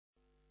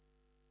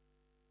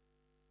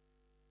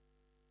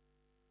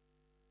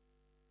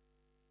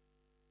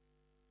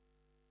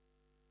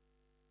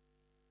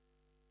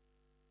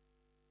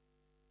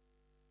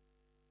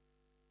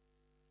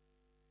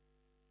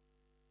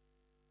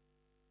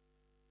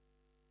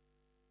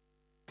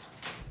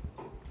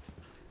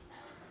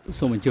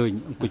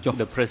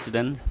The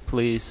President,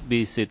 please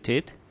be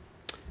seated.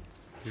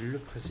 Le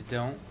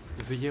Président,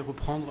 veuillez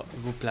reprendre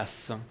vos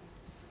places.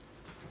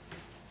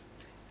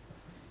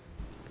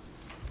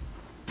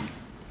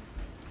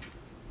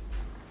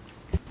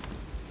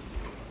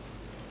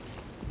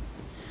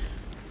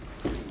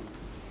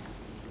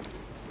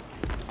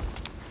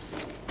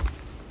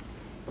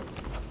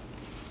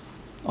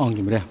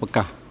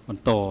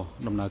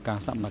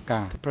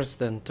 The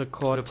President, the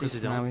court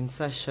is now in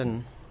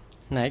session.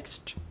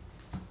 Next,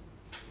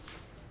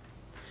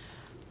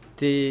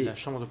 La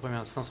Chambre de première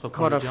instance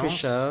reprend court l'audience.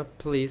 official,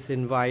 please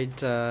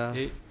invite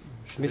Et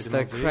je vais Mr.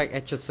 demander Craig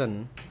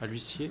Etcheson à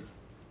l'huissier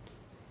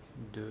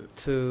de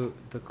to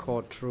the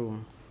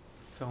courtroom.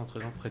 faire entrer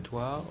dans le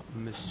prétoire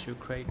Monsieur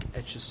Craig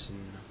Etcheson.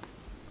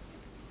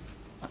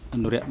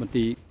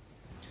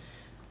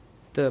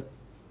 The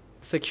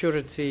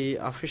security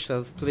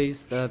officials,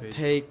 please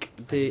take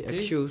the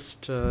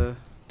accused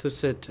to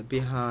sit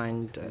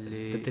behind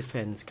the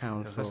defense Le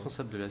counsel.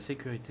 responsable de la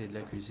sécurité de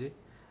l'accusé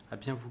a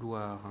bien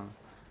vouloir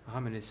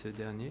ramener ce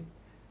dernier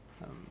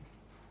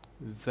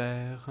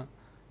vers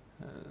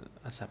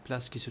à sa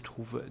place qui se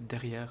trouve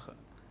derrière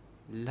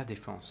la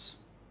défense.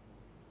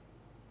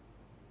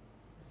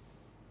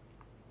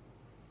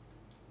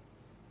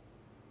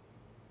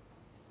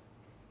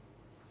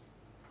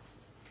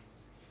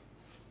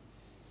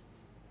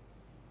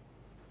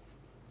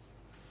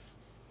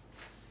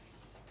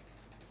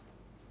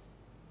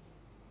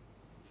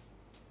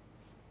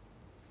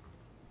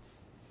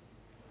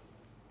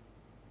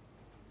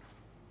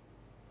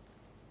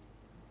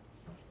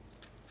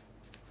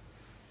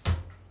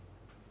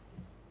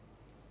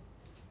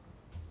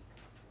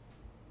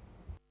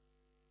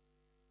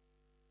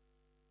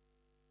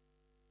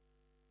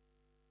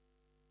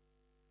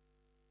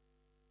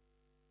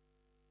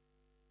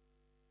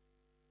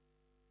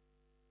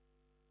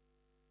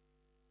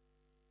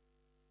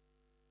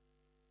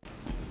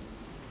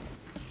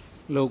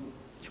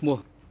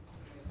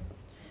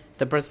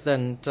 The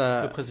President,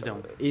 Le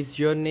Président, is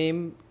your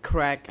name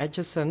Craig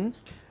Etcheson?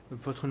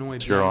 votre nom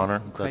est Your bien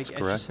Honor, Craig that's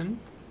correct. Etcheson.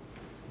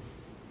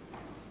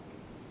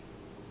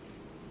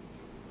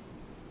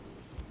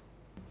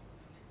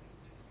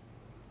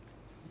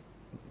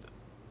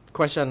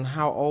 Question,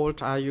 how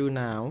old are you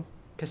now?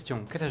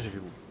 Question, quel âge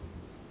avez-vous?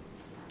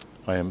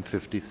 I am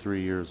 53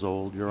 years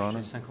old, Your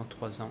Honor. J'ai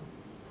 53 ans,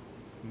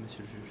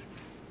 Monsieur le juge.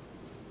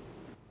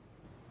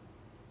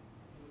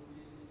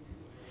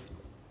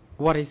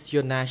 What is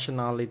your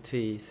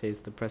nationality, says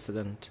the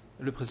President.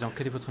 Le Président,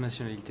 quelle est votre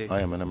nationalité? I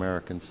am an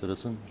American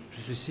citizen.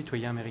 Je suis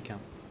citoyen américain.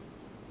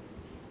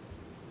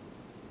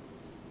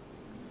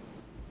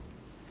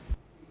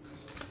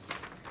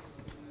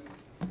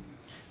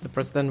 The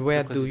President,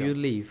 where Le do Président. you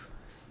live?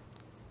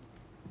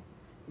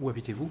 Où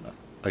habitez-vous?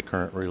 I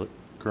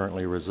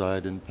currently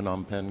reside in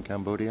Phnom Penh,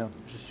 Cambodia.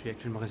 Je suis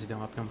actuellement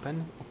résident à Phnom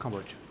Penh, au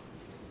Cambodge.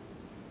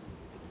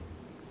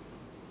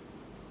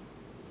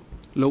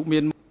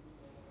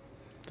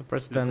 The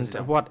President,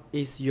 Président. what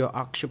is your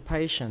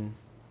occupation?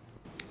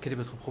 Quelle est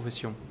votre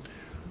profession?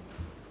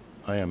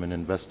 I am an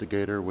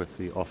investigator with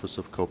the Office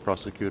of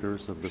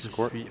Co-Prosecutors of Je this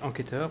court. suis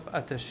enquêteur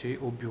attaché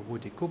au bureau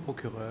des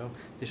coprocureurs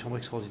des chambres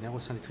extraordinaires au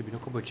sein des tribunaux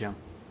cambodgiens.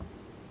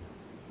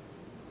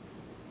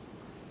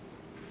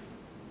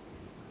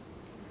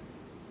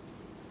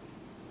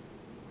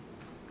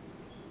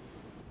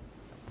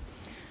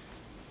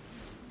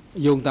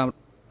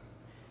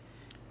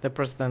 The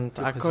President,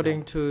 Le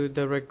according to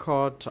the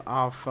record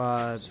of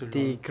the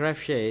Selon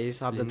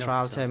greffiers of the les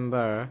trial notes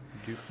chamber,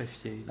 Du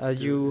greffier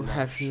you de la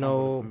have chambre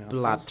no de première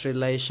blood instance,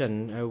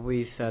 relation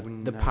with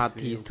vous the n'avez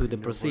parties to the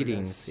aucune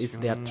proceedings. Is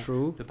that relation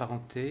true? de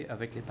parenté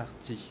avec les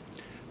parties.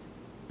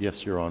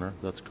 Yes, Your Honor,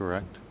 that's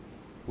correct.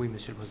 Oui,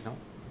 Monsieur le Président,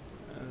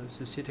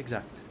 ceci est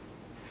exact.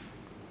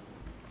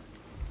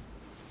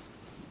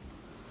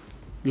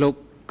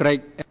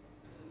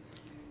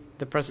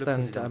 The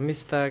President, Président.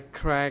 Mr.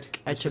 Craig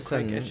Monsieur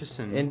Craig Etcheson,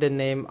 Etcheson, in the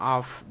name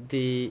of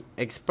the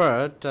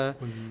expert,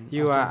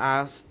 you en are tant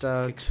asked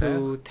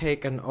to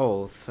take an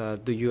oath.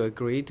 Do you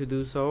agree to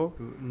do so?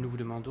 nous vous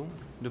demandons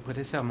de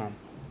prêter serment.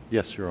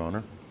 Yes, Your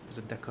Honor. Vous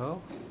êtes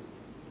d'accord?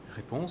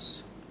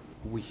 Réponse,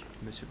 oui,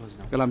 Monsieur le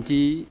Président.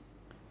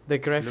 The Le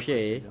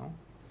greffier, Président,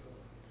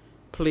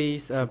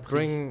 please je prie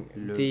bring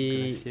le the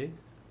greffier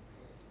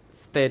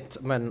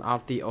statement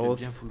of the de oath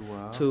bien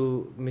vouloir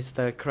to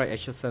Mr. Craig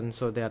Etcheson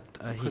so that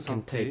he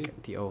can Présenter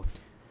take the oath.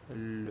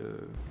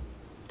 le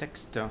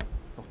texte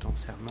portant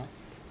serment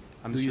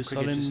à Do Monsieur you Craig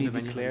solemnly Etcheson de manière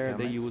à lui declare that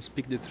permettre you will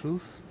speak the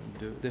truth,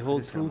 de the whole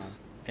prêter serment. truth,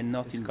 and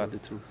nothing Est-ce but que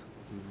the truth?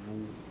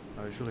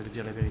 Vous jurez de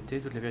dire la vérité,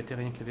 toute la vérité,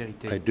 rien que la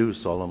vérité. I do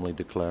solemnly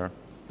declare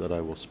that I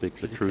will speak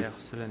Je the déclare truth,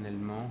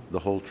 solennellement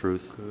the whole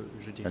truth, que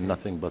je dirai and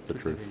nothing but the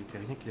toute la truth. vérité,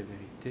 rien que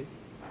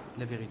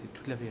la vérité,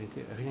 toute la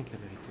vérité, rien que la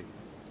vérité.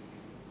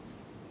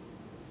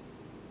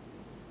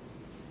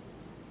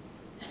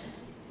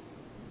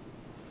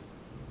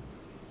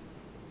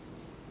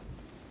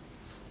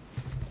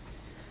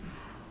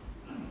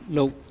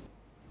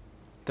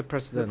 The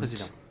President,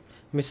 Président.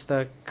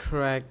 Mr.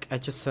 Craig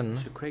Etcheson,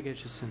 Monsieur Craig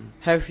Etcheson,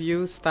 have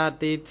you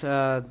studied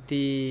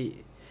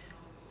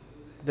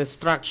the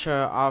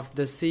structure of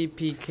the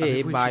CPK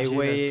Avez-vous by étudié la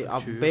way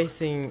of structure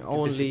basing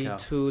only PCK?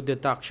 to the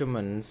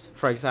documents?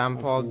 For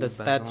example, en vous the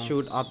basant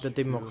Statute of the sur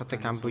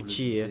Democratic un ensemble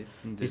Cambodia.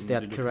 Is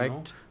that documents,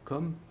 correct?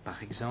 Comme,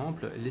 par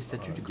exemple, les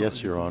statuts du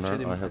Yes, Your Cambodge Honor. I have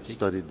démocratique.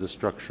 studied the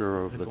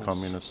structure of the Réponse.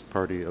 Communist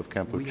Party of Oui,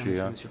 en effet,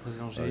 Kampuchea Monsieur le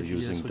Président, j'ai étudié la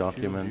using structure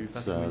du documents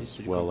Parti communiste as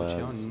du well Cambodge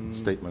as en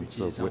statements of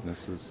utilisant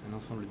witnesses. un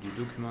ensemble de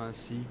documents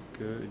ainsi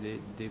que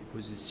des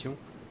dépositions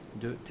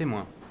de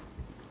témoins.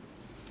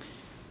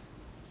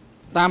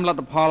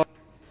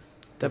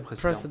 The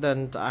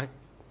President,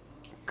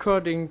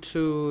 according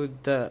to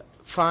the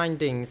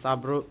findings of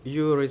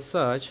your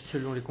research,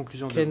 Selon les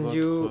conclusions de can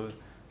you votre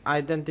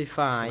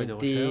identify travail de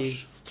the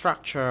recherche.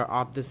 structure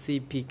of the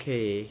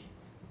CPK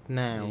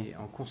now? Et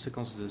en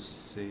conséquence de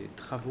ces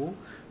travaux,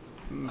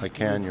 I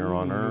can, Your pouvez-vous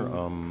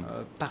Honor. nous,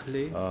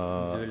 parler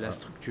de la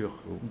structure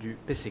du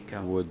PCK.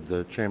 Would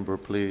the chamber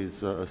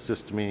please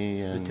assist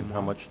me in témoin.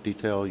 how much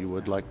detail you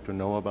would like to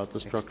know about the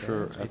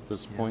structure Expert. at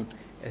this Bien. point?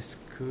 Est-ce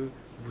que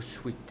vous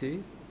souhaitez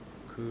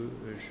que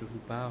je vous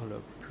parle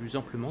plus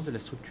amplement de la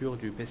structure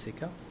du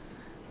PCK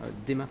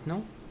dès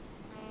maintenant?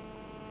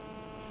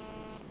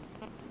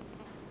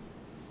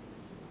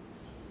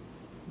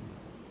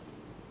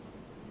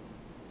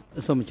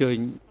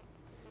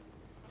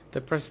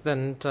 The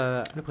President,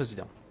 Le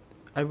Président.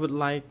 I would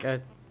like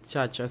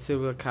Judge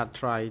Silver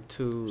Cartwright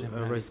to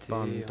J'aimerais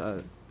respond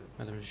inviter,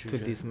 Madame le to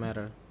juge this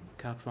matter.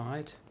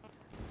 Cartwright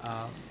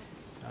à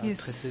Yes,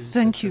 traiter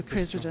thank cette you,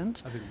 question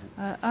President. avec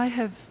vous. I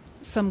have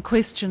some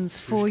questions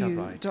for you,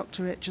 Cartwright.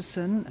 Dr.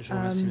 Etcheson. Je vous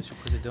remercie, Monsieur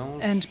le Président.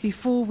 And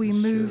before we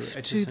Monsieur move to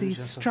Etcheson, the j'ai un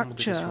certain nombre de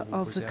questions structure à vous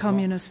of poser the avant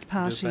Communist de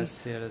Party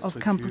passer à la of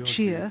structure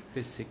Kampuchea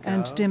du PCK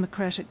and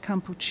Democratic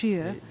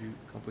Kampuchea, et du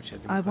Kampuchea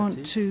I want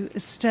démocratique, to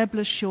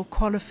establish your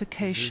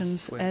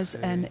qualifications as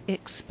an souhaiterais-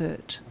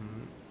 expert.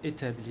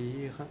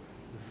 établir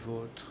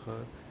votre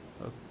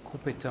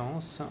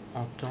compétence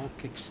en tant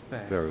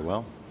qu'expert. Very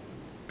well.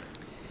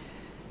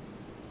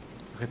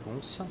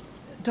 Réponse.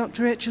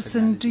 Dr.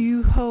 Etcheson, do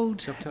you hold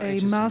Dr. a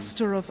Etcheson,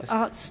 Master of est-ce que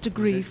Arts vous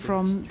degree êtes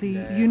from the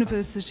titulaire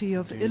University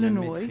of d'une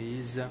Illinois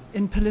maîtrise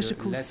in de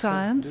political lettres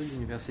science de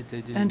l'Université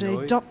and a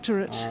d'Illinois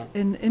doctorate en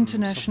in sciences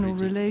international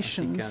politiques,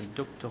 relations ainsi qu'un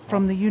doctorat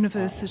from the en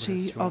University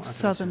relations of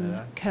Southern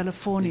internationales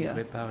California?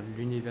 délivré par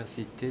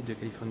l'Université de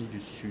Californie du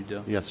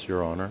Sud. Yes,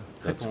 Your Honor.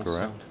 That's Réponse.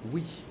 correct.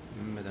 Oui,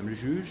 Madame le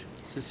juge,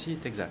 ceci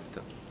est exact.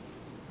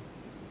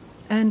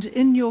 And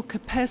in your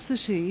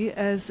capacity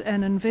as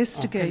an En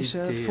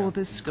investigator qualité for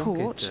this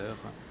court, d'enquêteur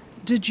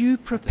did you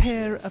attaché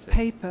prepare à a cette,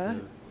 paper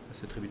à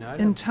ce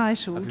tribunal,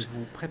 entitled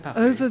avez-vous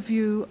préparé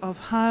Overview of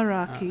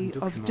Hierarchy un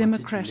of document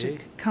Democratic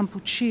intitulé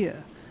Kampuchea,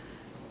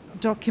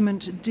 document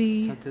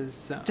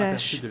synthèse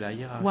aperçue de la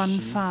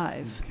hiérarchie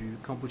 15. du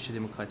Kampuchea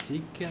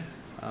démocratique,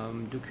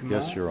 document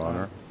Yes, Your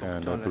Honor.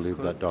 And portant I la believe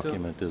that cote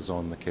document is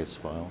on the case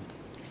file.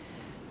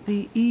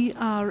 The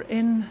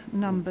ERN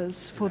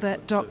numbers for la that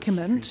cote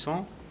document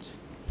suivante.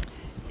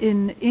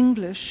 in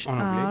English En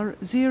anglais. are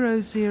Il s'agit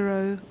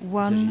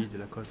 001 de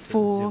la cote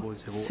 4,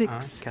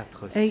 6,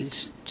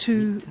 8,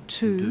 2,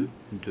 2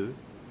 2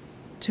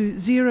 to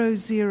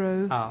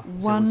 001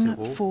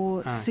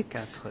 4,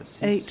 6,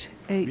 8,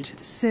 8,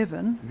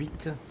 7.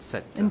 8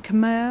 7. In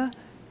Khmer,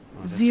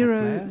 En version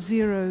Khmer,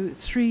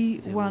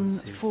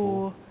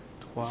 00314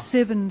 3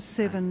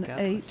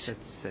 778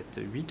 7 7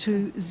 8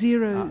 to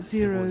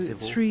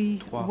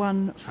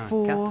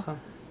 00314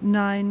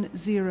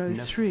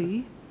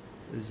 903,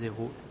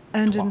 0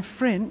 and in 3.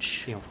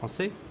 French Et en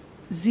français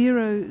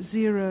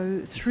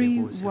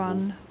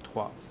 0031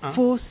 3 1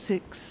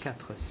 46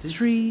 4 6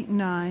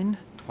 39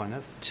 3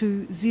 9 to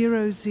à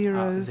 0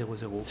 0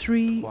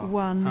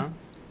 0031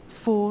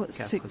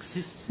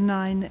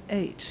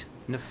 4698.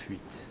 9 8.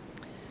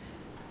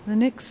 The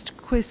next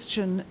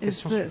question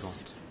is Question this.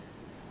 suivante.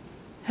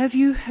 Have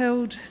you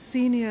held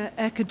senior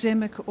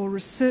academic or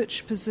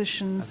research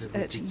positions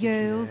Avez-vous at été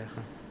Yale,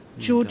 titulaire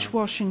George d'un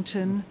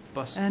Washington,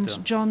 poste and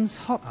Johns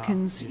à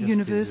Hopkins l'université de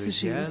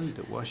universities Yale,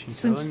 de Washington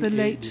since the et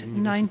late de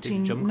l'université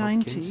de Johns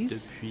Hopkins 1990s?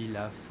 depuis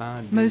la fin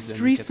des Most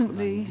années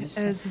recently, 90,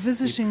 as et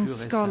visiting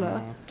plus scholar,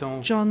 récemment,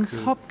 tant Johns que,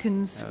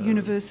 Hopkins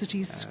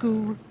University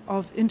School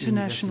of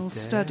International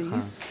universitaire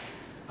Studies,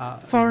 à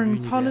Foreign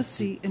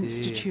Policy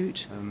l'université,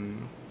 Institute,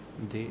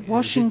 des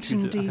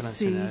Washington, études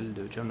D.C., internationales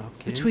de Johns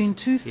Hopkins between et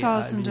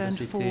à 2004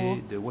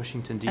 l'université de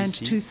Washington, and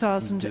D.C.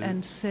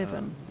 2007.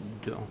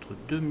 Entre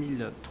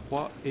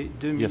 2003 et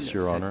Yes,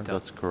 Your Honor. 2007.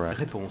 That's correct.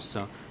 Réponse.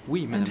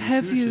 Oui, And Madame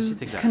have le juge, you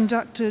c'est exact.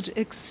 conducted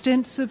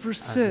extensive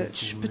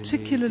research, Avez-vous mené des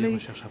particularly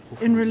recherches in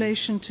approfondies,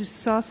 relation to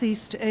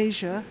Southeast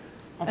Asia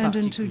en and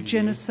into particulier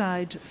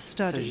genocide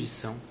studies?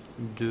 s'agissant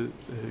de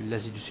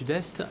l'Asie du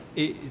Sud-Est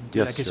et de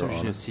Yes, la question Your du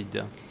Honor.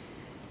 génocide?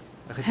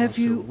 Have Réponse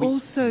you oui,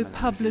 also Madame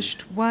le published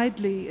juge.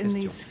 widely in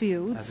Question. these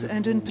fields, and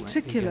Avez-vous in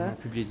particular également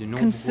publié de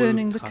nombreux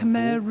concerning the travaux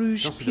Khmer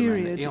Rouge dans ce domaine,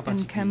 period et en in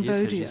particulier Cambodia?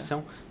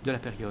 s'agissant de la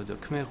période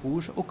Khmer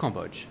Rouge au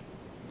Cambodge?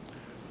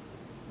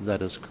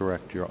 That is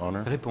correct, Your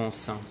Honor.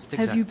 Réponse. C'est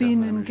Have exact, you been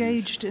Madame le juge.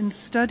 engaged in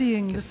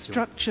studying the Question.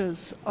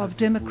 structures of Avez-vous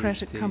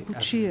democratic été-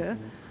 Kampuchea avez-vous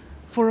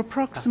for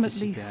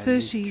approximately participé à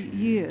 30 l'étude,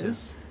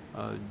 years?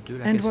 De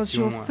la And was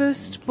question, your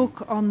first du,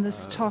 book on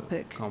this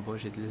topic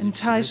Cambodge et de les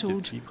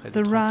entitled depuis près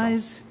de The 30 ans.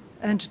 Rise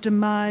and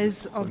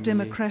Demise Le of premier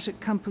Democratic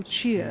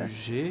Kampuchea,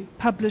 Sujet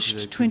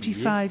published que vous avez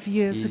publié 25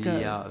 years il y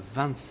ago? a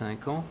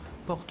 25 ans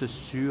porte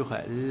sur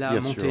la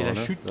Yes, montée Your et la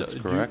Honor, chute that's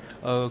du, correct.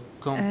 And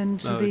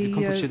du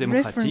Kampuchea the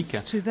démocratique,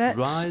 reference to that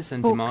Rise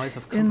and book Demise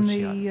of in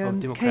Kampuchea, the of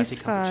Democratic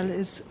case file Kampuchea.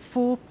 is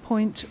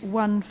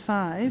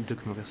 4.15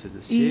 Document versé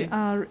dossier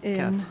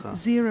ERN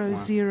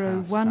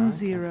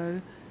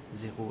 0010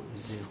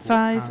 001053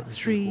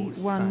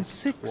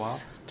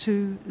 5316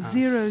 to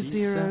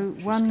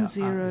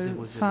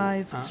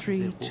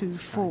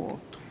 00105324.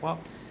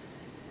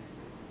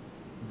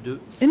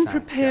 In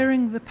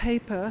preparing the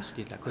paper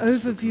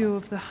Overview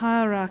of the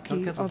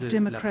Hierarchy of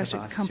Democratic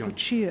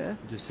Kampuchea,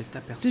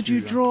 did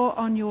you draw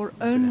on your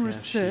own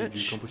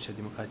research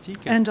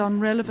and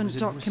on relevant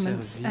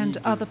documents and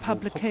other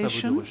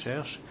publications?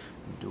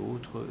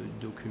 D'autres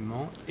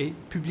documents et Yes,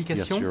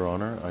 publications? Your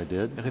Honor, I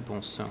did.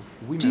 Réponse.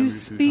 Oui, Do you Madame le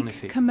juge, j'en ai speak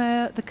fait.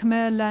 the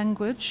Khmer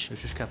language? Le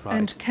juge Cartwright.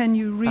 And can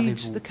you read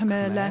Parlez-vous the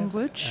Khmer khmer?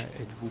 language?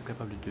 Êtes-vous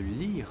capable de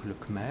lire le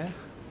khmer?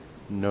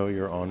 No,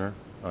 Your Honor.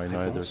 I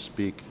neither Réponse.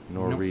 speak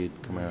nor Non, read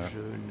Khmer. je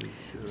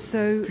ne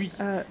So, puis, by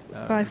je ne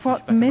suis what pas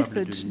capable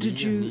method de did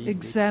lire you ni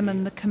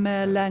examine the d'écrire,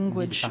 Khmer ni de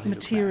language parler le khmer.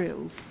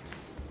 materials?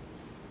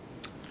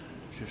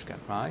 Juge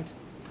Cartwright.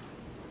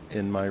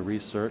 In my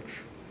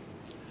research,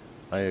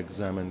 I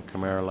examined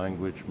Khmer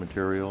language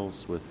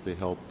materials with the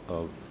help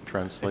of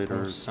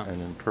translators Réponse.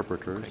 and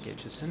interpreters, Craig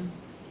Etcheson.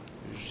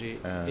 J'ai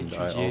and I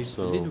étudié les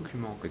also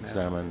documents khmer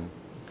examined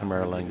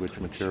Khmer language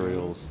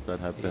materials that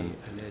have et been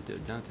à l'aide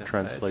d'interprètes.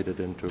 translated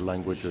into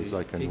languages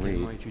I can J'ai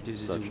également read, étudié des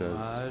such as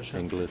ouvrages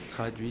English.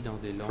 traduits dans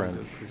des langues French,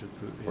 que je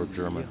peux or lire,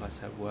 German. à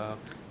savoir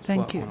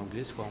Thank soit you. en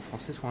anglais, soit en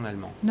français, soit en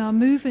allemand. Now,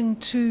 moving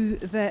to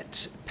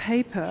that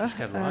paper,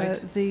 Jusqu'à Wright.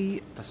 the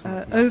Passons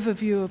maintenant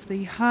overview of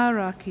the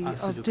hierarchy à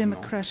ce of document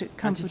democratic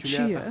intitulé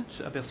Kampuchea,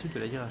 Aperçu de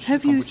la hiérarchie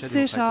have you Kampuchea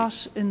set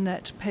démocratique. out in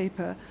that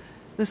paper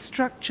the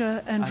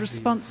structure and Avez-vous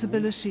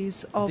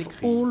responsibilities of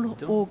décrit all dans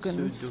ce organs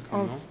of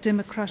document,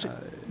 democratic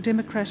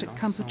l'ensemble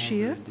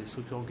Kampuchea? des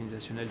structures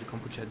organisationnelles du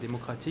Kampuchea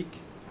démocratique?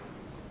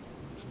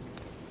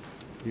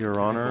 Your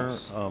Honor,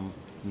 Réponse.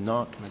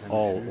 not Madame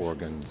all la juge,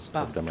 organs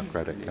pas of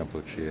democratic tous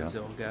Kampuchea, les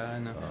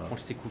organes ont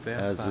été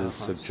couverts as par is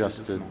ce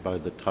suggested document. by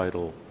the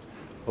title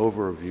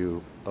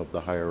Overview of the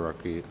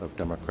Hierarchy of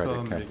Democratic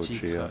Comme le titre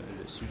Kampuchea.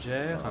 le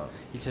suggère,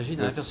 il s'agit this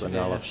d'un aperçu de la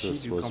hiérarchie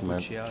analysis du was meant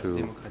Kampuchea to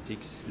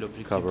démocratique.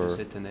 L'objectif de cover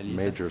cette analyse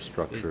major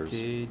structures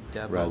était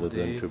rather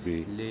d'aborder than to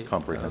be les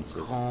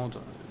comprehensive. grandes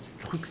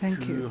Thank you.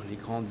 structures, les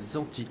grandes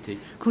entités.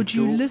 Could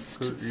you plutôt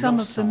list que some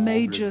of the l'ensemble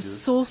major de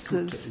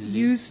sources toutes les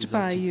used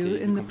by you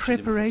entités in du the Kampuchea démocratique.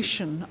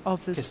 preparation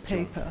of this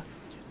Question. paper?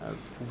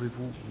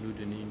 Pouvez-vous nous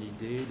donner une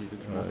idée des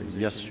documents que vous avez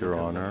Yes, utilisés Your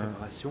lors de la Honor.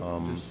 préparation de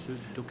ce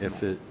document?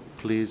 If it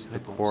please the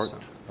Réponse. court,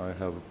 I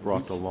have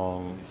brought Oui,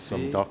 along en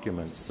some effet,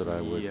 documents that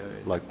I would si,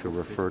 like to vous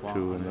refer faites to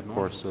droit in the également,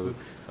 course je of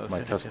peux, my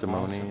faire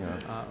testimony.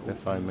 référence à-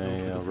 If aux I may autres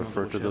documents de refer to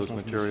recherche those dont je me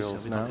suis materials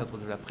servi dans le now. cadre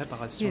de la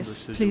préparation Yes, de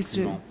ce please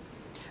do. document.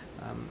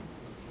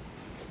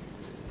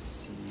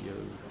 Si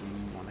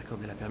vous m'en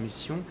accordez la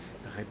permission,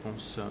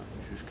 réponse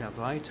juge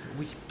Cartwright,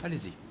 oui,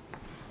 allez-y.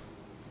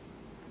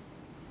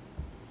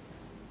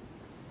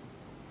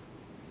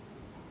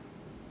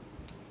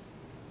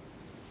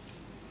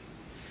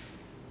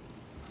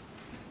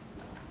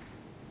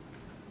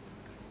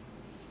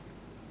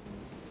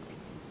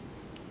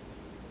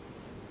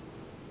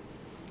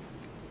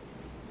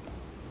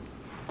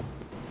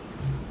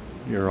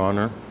 Your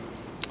Honor,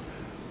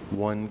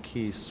 one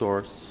key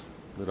source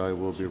that I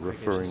will be Monsieur Craig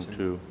referring Etcheson.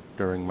 to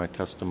during my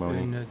testimony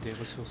Une des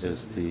ressources,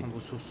 is des the grandes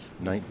ressources,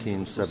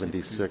 1976 les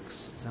plus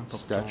importantes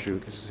statutes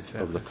auxquelles je vais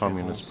faire of the référence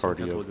Communist au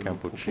Party cadre of de mon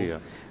propos, Kampuchea.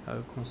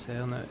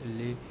 Concerne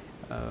les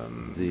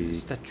The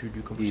statuts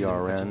du Kampuchea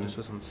démocratique ERN de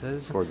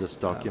 76. for this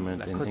document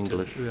La in cote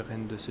English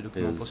ERN de ce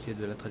document is pour ce qui est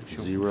de la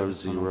traduction 00 en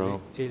anglais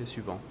et le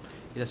suivant.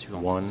 Et la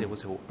suivante, 001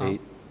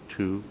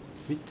 182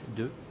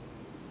 82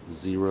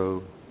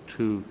 022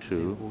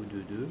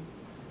 022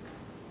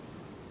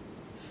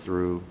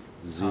 through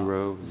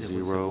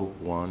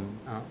 001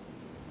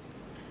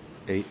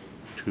 1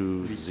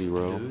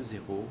 820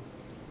 0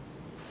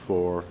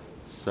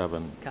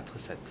 47.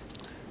 47.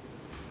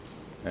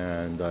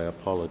 And I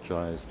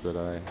apologize that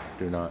I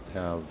do not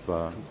have Je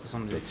vous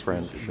présente the l'excuse,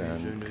 French mais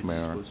je and ne Khmer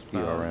dispose pas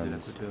de la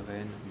ERNs cote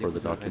ERN, des for the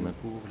cotes ERN document.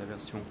 pour la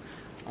version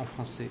en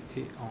français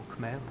et en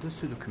khmer de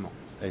ce document.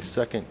 A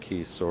second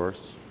key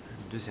source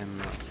Deuxième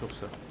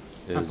source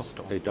is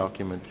importante a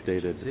document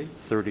dated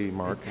 30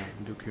 March est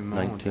un document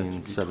daté du 30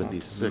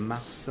 1976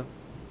 mars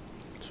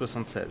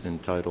 76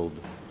 entitled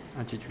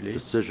intitulé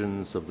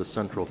Decisions of the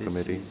Central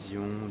Committee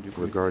Décision du comité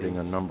regarding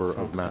a number of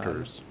central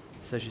matters.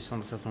 s'agissant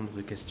d'un certain nombre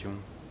de questions.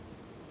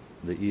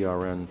 The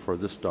ERN for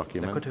this La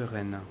document cote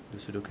ERN de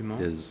ce document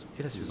is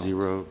est la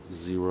suivante. 001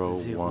 001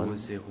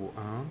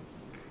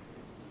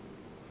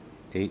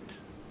 820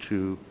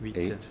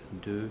 828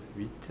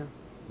 828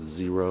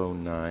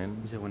 09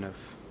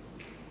 09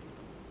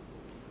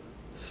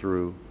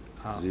 through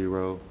à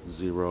 001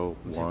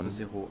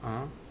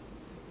 001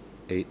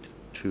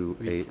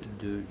 828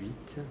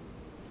 828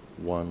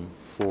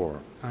 14.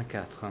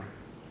 14.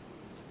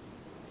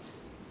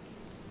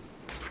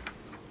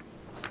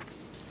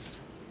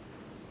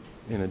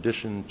 In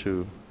addition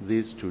to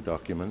these two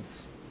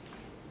documents,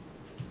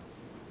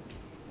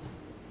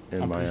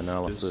 in En my plus de ces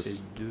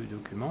analysis, deux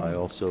documents, I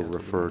dans also le cadre de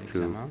refer mon to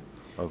examen,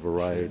 a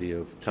variety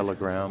of j'ai fait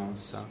telegrams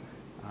référence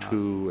à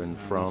to and un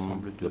from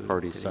ensemble the de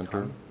party center,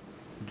 télégrammes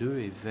de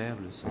et vers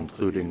le centre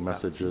including du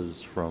parti,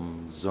 messages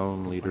from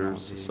zone comprenant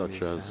leaders des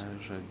such as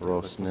messages de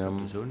responsables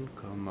Rosnem, de zone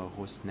comme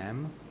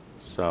Rosnem,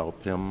 Sao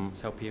Pim,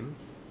 Sao Pim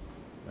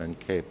and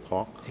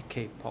K-POC, et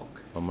K-POC,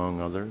 among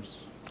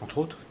others. entre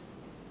autres.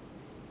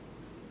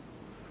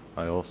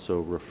 I also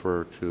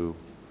refer to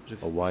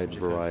a wide J'ai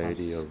fait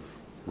variety référence of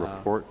à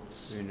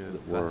reports une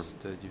that were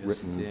vaste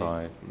written diversité,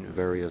 by une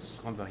various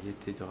grande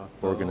variété de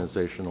rapports,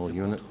 organizational de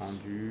units comptes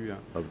rendus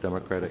of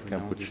Democratic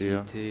provenant des Kampuchea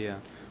unités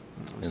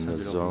au in sein the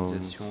de zones,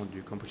 l'organisation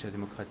du Kampuchea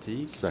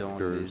démocratique, dans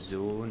les sectors,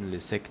 zones, les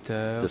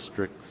secteurs,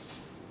 districts,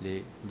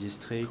 les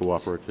districts,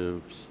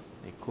 cooperatives,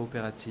 les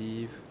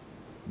coopératives,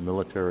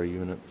 military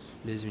units,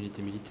 les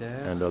unités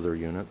militaires and other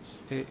units.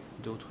 et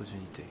d'autres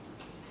unités.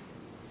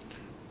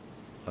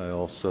 I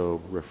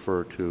also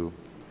refer to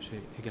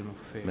J'ai également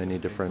fait many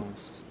different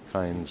référence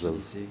kinds of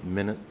utiliser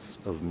minutes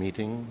of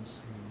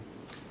meetings,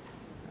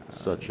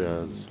 such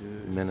as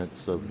de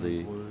minutes of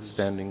the nombreuses-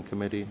 Standing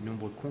Committee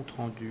nombreux comptes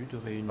rendus de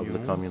réunions of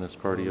the Communist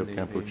Party comme of les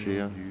Kampuchea,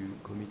 réunions du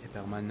comité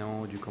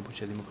permanent du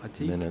Kampuchea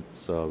démocratique,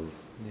 minutes of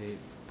les the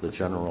précédentes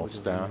General réunions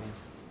Staff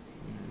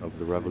of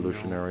the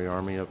Revolutionary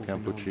Army of provenant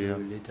Kampuchea,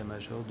 de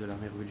l'état-major de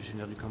l'armée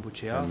révolutionnaire du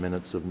Kampuchea, and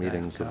minutes of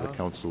meetings of the Dakar,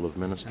 Council of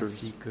Ministers.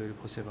 ainsi que le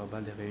procès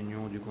verbal des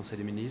réunions du Conseil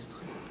des ministres.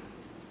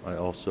 I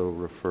also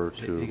refer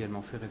J'ai to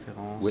également fait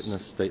référence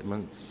witness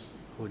statements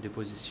aux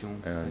dépositions,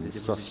 à des and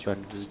dépositions suspect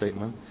de témoins,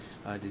 statements.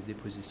 à des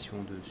dépositions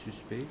de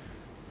suspects.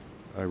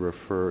 I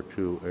refer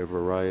to a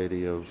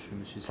variety of Je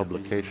me suis servi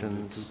publications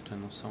de tout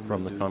un ensemble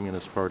from the de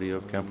Communist Party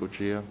of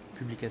Kampuchea,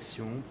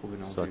 publications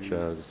provenant such du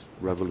as Parti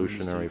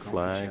Revolutionary communiste du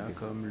Kampuchea, Flag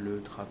comme le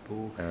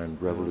drapeau and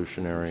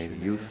Revolutionary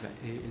révolutionnaire Youth.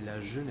 et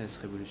la jeunesse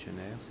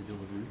révolutionnaire, ces deux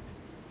revues.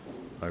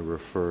 I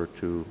refer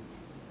to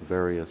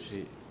various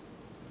J'ai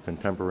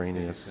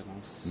contemporaneous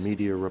référence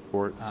media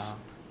reports à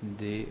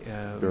des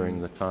during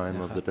the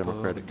time of the rapports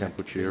Democratic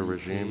Kampuchea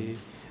regime,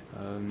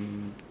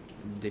 d'actualité,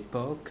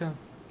 d'époque,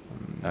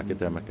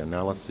 academic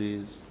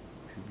analyses.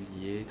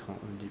 publiés,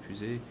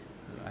 diffusés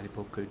à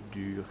l'époque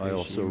du I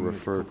also régime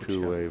refer du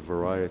to Kampuchea. a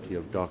variety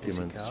of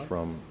documents PCK.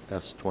 from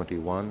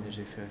S21, Et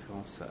j'ai fait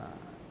référence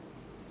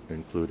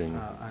including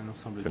à un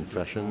ensemble de documents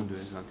confessions, de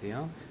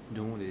S21,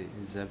 dont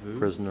les aveux,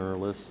 prisoner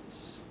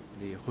lists,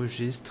 les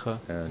registres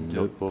and de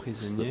notebooks that were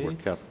prisonniers,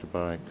 kept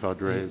by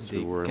cadres des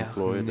who were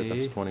employed at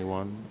carnets,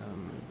 S21.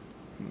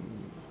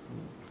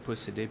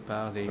 possédés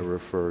par les I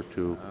refer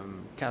to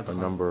a cadres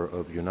number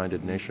of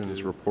United Nations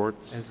de reports,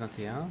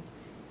 S21.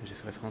 J'ai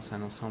fait référence à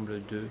un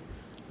ensemble de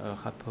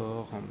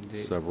rapports des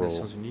Several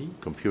Nations Unies.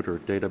 computer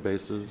J'ai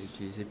databases,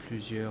 utilisé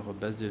plusieurs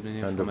bases de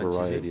données and a informatisées,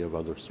 variety of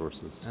other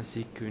sources.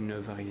 ainsi qu'une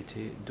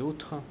variété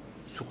d'autres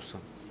sources.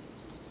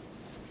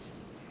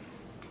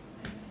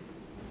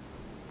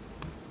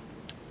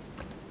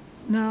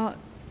 Now,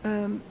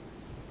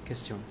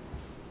 Question.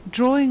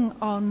 drawing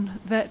on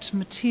that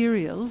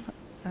material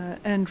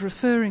and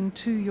referring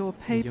to your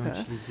Ayant paper,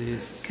 utilisé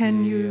ces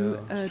can you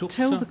sources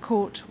tell the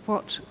court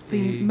what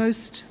the et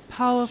most sur la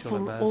powerful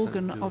base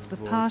organ de of the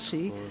votre,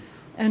 party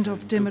and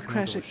of document de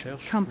democratic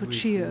recherche,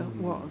 Kampuchea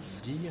pouvez-vous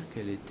was? dire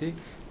quel était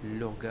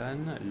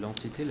l'organe,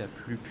 l'entité la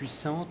plus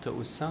puissante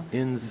au sein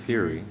In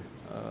theory,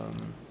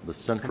 du the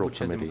Central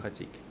Kampuchea Committee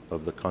démocratique?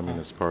 of the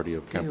Communist Party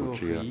of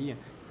Kampuchea Théorie,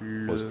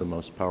 was le the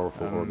most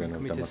powerful organ of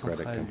comité Democratic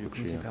central du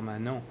comité Kampuchea.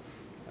 permanent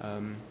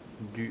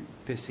du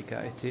PCK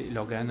était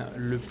l'organe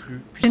le plus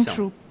puissant.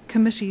 Central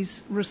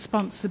Committee's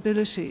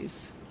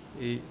responsibilities.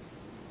 Et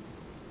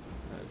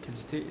quelles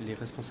étaient les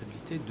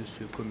responsabilités de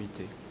ce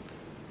comité?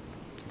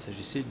 Il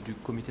s'agissait du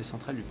comité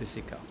central du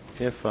PCK.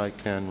 If I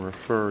can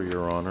refer,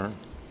 Your Honor,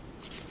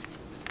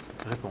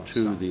 Réponse.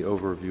 to the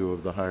overview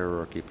of the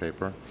hierarchy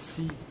paper,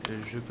 Si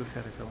je peux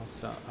faire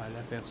référence à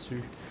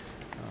l'aperçu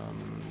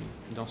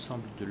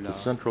d'ensemble de la the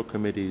Central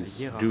Committee's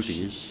hiérarchie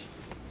duties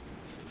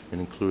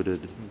included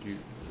du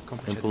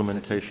Kampuchea démocratique,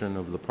 implementation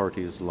of the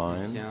party's eh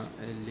lines, bien,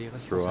 les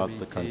throughout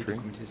the responsabilités country, du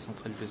comité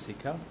central du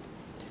PCK,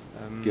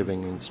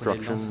 giving prenaient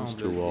instructions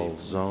l'ensemble to all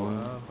des zones,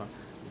 pouvoirs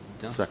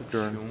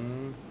sector,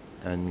 d'instruction,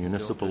 and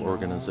municipal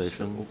d'ordonnance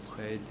organizations,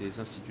 auprès des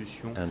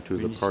institutions and to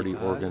the party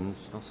municipales,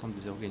 organs l'ensemble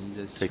des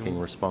organisations, taking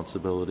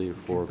responsibility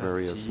for du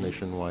various parti,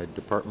 nationwide la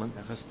departments,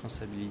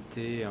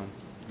 responsabilité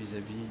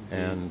vis-à-vis des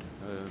and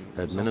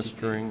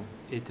administering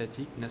entités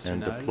étatiques and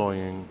nationales,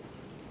 deploying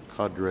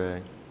cadre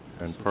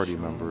and party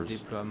instruction, members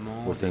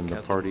déploiement within des the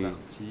cadres party du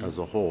parti as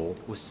a whole,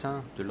 au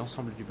sein de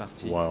l'ensemble du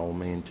parti, while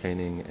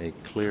maintaining a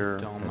clear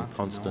tout en and maintenant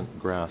constant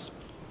grasp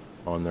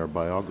on their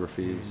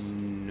biographies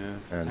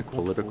and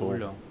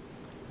political,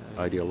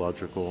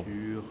 ideological,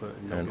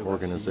 and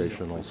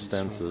organizational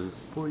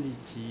stances,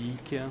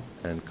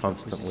 and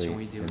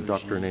constantly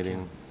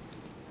indoctrinating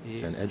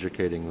and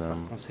educating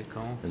them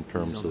in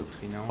terms of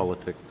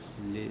politics,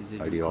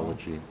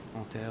 ideology,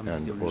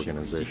 and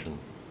organization.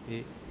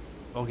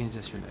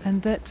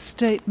 And that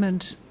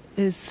statement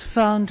is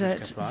found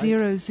at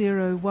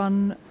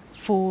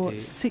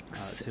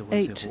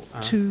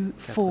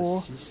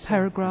 00146824,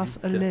 paragraph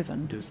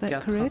 11. Is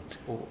that correct?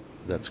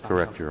 That's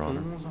correct, Your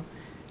Honor.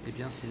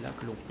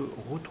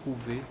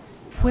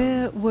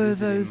 Where were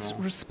those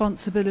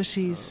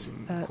responsibilities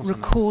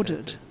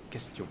recorded?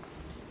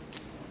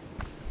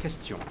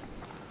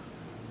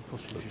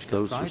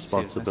 Those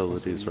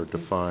responsibilities are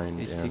defined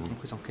in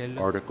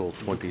Article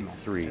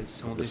 23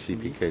 of the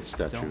CPK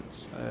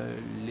statutes.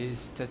 Les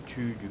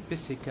statuts du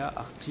PCK,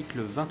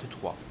 article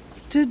 23.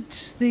 Did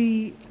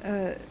the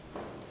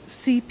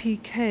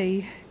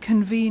CPK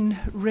convene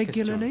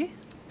regularly?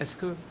 Est-ce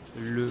que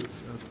le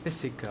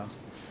PCK,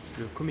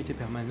 le comité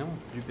permanent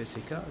du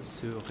PCK,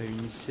 se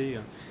réunissait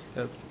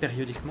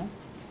périodiquement?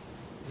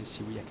 Et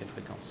si oui, à quelle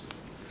fréquence?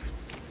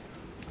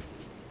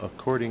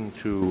 According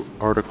to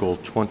Article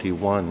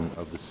 21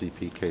 of the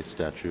CPK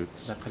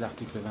statutes, D'après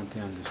l'article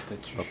 21 du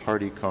statut, a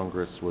party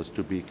congress was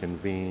to be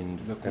convened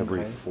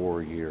every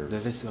 4 years.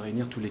 devait se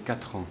réunir tous les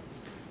 4 ans.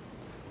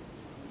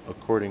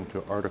 According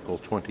to Article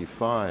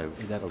 25 Et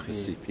of d'après the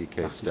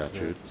CPK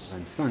statutes,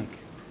 25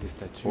 des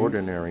statuts,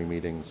 ordinary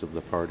meetings of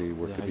the party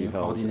were les to be réunions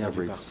held ordinaires du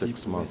every parti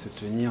 6 pouvaient se months.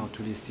 tenir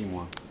tous les 6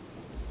 mois.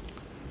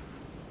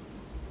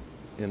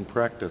 In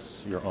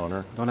practice, Your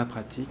Honor, Dans la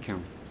pratique,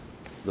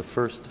 the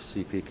first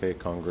CPK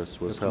Congress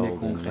was le premier held in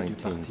congrès du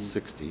parti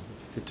 1960,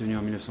 s'est tenu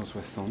en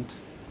 1960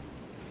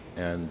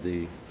 and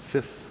the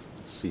fifth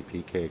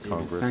CPK et le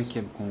Congress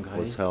 5e congrès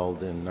was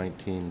held in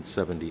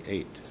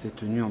 1978. s'est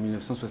tenu en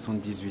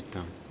 1978.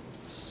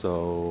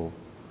 So,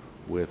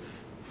 with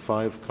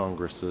 5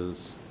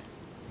 congresses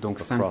Donc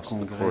 5 across the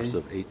congrès course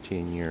of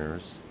 18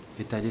 years,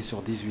 étalés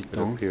sur 18 it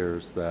ans,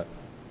 appears that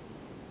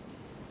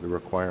the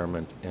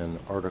requirement in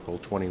Article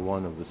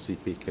 21 of the ce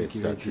CPK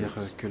qui veut dire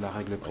statutes que la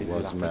règle prévue à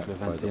was met l'article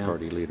by the 21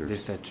 party des leaders.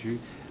 statuts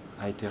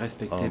a été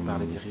respectée par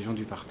les dirigeants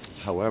du parti.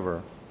 However,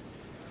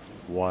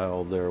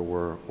 while there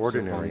were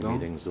ordinary Cependant,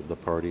 meetings of the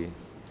party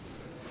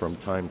from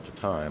time to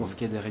time, Pour ce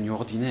qui est des réunions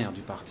ordinaires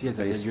du parti,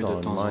 elles avaient based lieu de on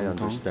temps my en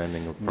temps,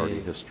 understanding of party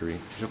mais history,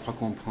 je crois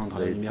comprendre à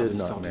la they lumière de did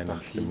l'histoire not du manage to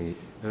parti meet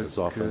as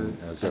often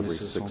as qu'elles ne every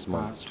se 6 sont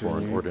pas months for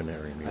an tenues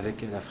ordinary meeting.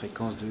 avec la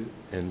fréquence de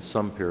In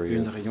some une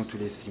periods, réunion tous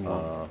les 6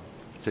 mois.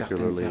 Certaines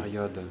particularly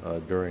périodes,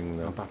 during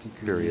the en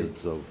particulier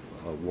periods of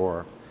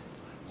war,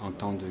 en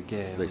temps de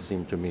guerre, they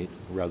seem to meet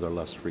rather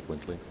less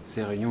frequently.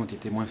 ces réunions ont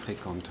été moins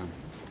fréquentes.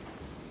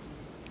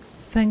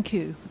 Thank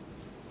you.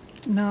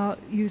 Now,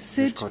 you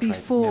said Cartwright,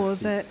 before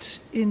merci. that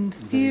in Vous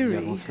avez dit theory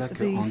avant cela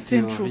que, the en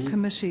Central théorie,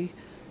 Committee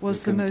was le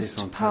the comité most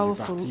central du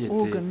powerful parti était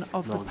organ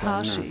of the l'organe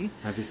party.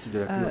 investi de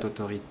la plus haute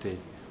autorité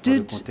dans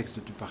did le contexte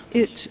du parti.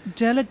 It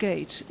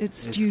delegate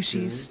its Est-ce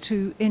duties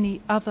to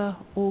any other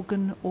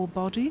organ or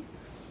body?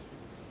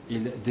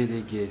 Il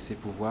déléguait ses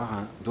pouvoirs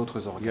à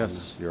d'autres organes.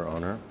 Yes, Your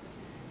Honor.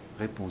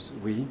 Réponse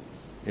oui.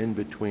 In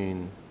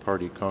between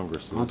party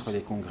congresses, Entre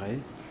les congrès,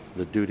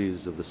 the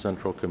duties of the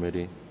Central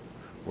Committee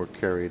were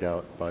carried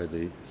out by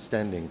the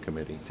Standing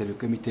Committee, c'est le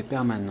comité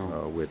permanent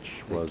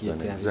which was qui an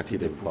était investi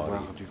des executive body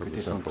pouvoirs du of the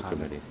comité Central central.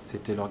 Committee.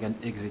 C'était l'organe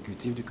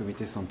exécutif du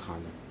comité central.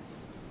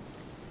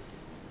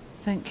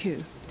 Thank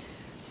you.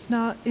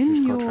 Now, in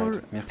Juge your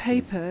Cartwright,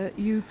 merci. paper,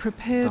 you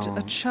prepared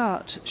a Dans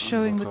chart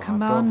showing the votre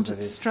rapport, command vous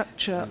avez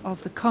structure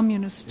of the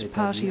Communist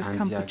Party établi of un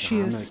Kampuchea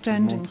diagramme qui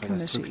Standing montre la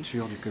Committee.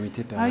 structure du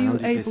comité Are you permanent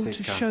du able to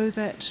PCK. show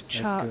that Est-ce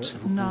chart que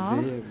vous now?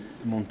 pouvez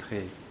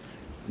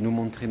nous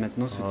montrer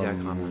maintenant ce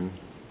diagramme?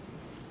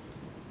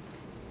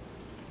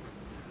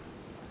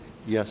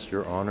 Yes,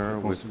 Your Honor,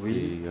 Réponse with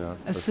oui. the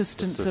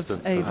Assistance of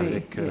assistance AV,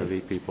 Avec yes.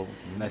 AV people.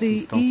 The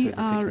L'assistance des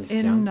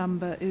techniciens. ERN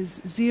number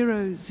is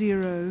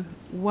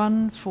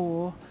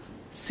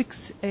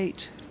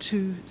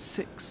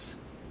 00146826.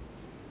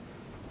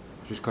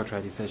 Juge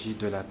Cartwright, il s'agit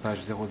de la page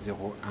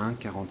 001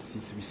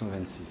 46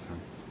 826.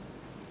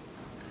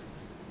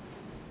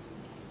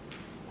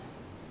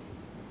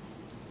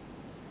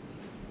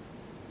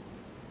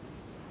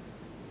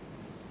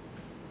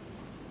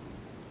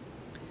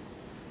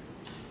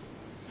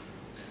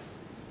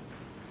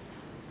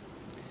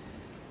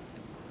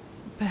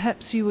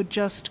 Perhaps you would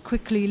just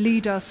quickly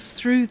lead us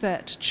through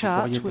that Vous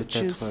chart, pourriez which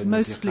peut-être is nous dire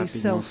mostly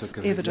rapidement ce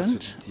que veut dire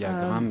self-evident, ce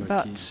diagramme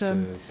qui but se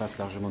passe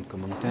largement de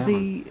commentaires.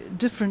 the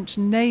different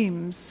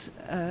names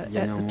Il y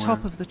a at the néanmoins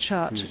top of the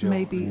chart plusieurs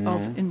may be of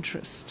noms.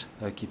 interest.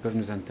 Qui peuvent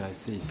nous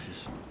intéresser ici.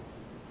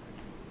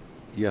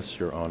 Yes,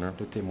 Your Honor.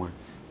 Le témoin.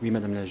 Oui,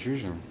 Madame la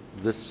juge,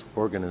 This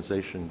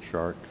organization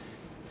chart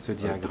ce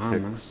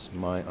diagramme depicts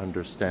my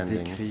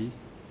understanding décrit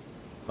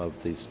of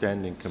the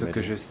Standing ce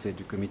que je Committee sais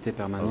du comité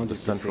permanent of du the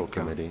Central PCK,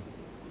 Committee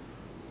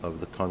of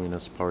the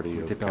Communist Party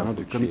comité of permanent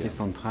du comité Kampuchea.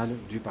 central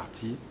du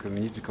Parti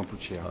communiste du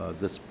Kampuchea.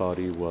 This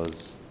body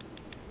was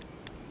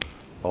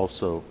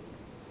also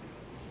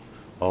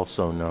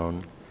also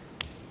known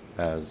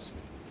as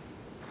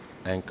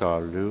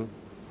Ankarlu,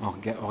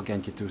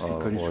 organe qui était aussi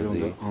connu sous le or nom de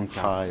the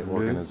High Ankarlu,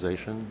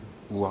 Organization.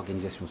 ou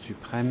organisation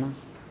suprême,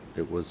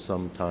 It was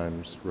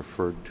sometimes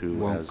referred ou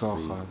to as encore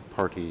the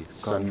party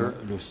comme center,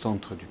 le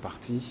centre du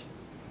parti,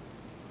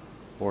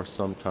 or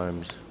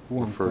sometimes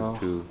ou referred encore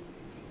to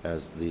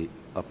as the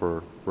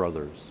upper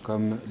brothers.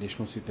 comme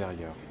l'échelon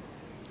supérieur.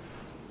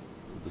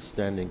 The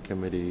standing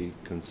committee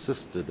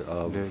consisted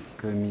of Le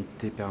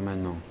comité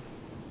permanent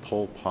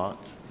Pol Pot,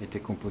 était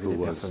composé who des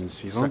was personnes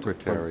suivantes: Pol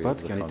secretary Pot, of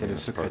the qui en était le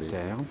Communist Party.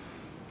 secrétaire,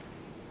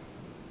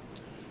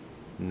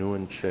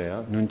 Nguyen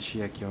Chia, Nguyen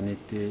Chia, qui en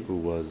était who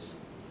was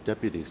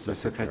deputy le secrétaire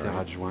secretary,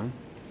 adjoint,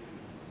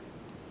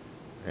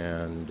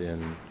 and in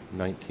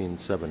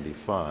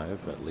 1975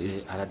 at et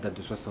least, à la date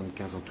de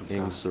 75 en tout cas,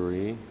 Ing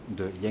Sari,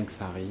 de Yang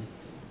Sari,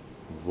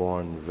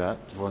 Vorn Vet,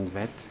 Von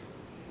Vet,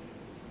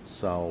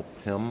 Sao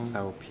Pim,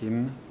 Sao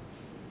Pim,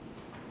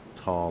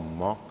 Tom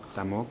Mok,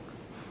 Tamok,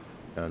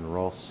 and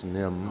Ros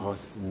Nim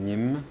Ros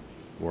Nim,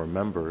 were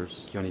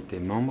members qui en étaient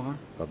membres,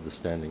 of the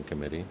standing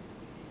committee,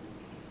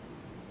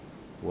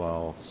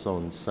 while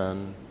Son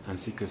Sen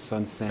ainsi que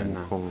Son Sen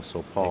and Kung et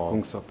Sopal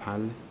Kung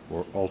Sopal,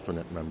 were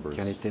alternate members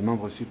qui en étaient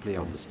membres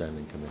suppléants. of the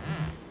standing committee.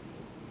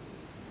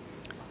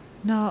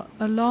 Now,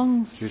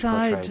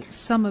 alongside Craig.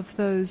 some of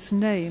those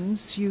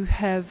names, you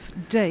have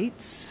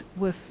dates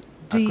with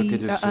À côté D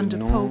de ce under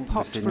nom, Pol de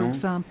Pot, ces for noms,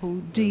 example,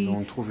 D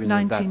on trouve une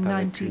date avec une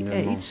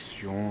 1998,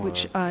 mention,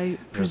 which I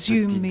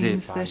presume petit d,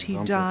 means par that he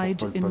exemple, died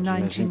pour Pol in Pot,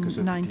 j'imagine que ce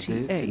petit d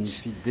 1998.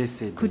 signifie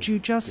décédé. Could you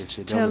just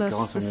Décédé, en tell us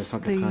l'occurrence, en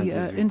the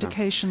 1998.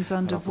 indications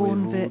under Alors,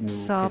 pouvez-vous Vornvet, nous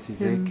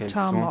préciser Sarpim, quelles sont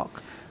Tarmok,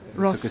 ce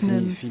que Rosnim,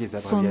 signifient les Son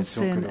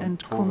abréviations que Sen, l'on and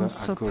trouve Kung accolées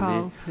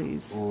Sopal,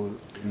 please? aux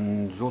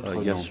autres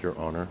noms? Yes, Your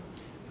Honor.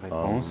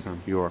 Réponse.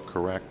 You are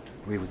correct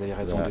Oui, vous avez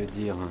raison that de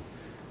dire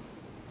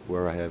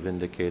where I have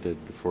indicated,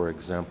 for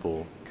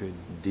example, que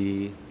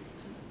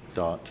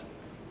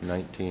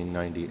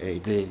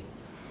D.1998. D,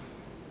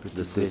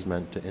 This petit is d,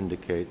 meant to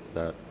indicate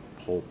that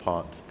Pol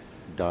Pot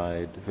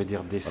died veut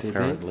dire décédé.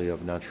 apparently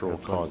of natural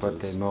Pol Pot est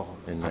causes mort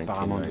in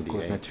apparemment de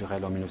cause 1998.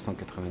 naturelle en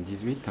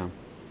 1998.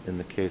 In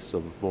the case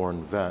of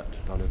Vorn Vet,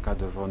 Dans le cas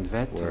de Von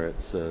Vet, where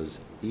it says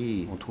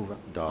E. on trouve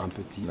dot un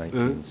petit E,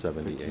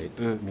 1978.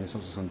 petit E This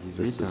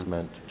 1978, is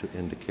meant to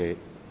indicate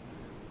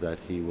that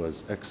he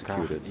was car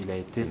executed il a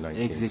été in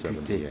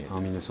exécuté 1978.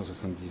 en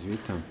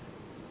 1978.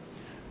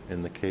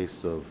 In the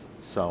case of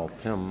Sao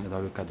Pim, Et dans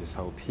le cas de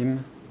Sao Pim,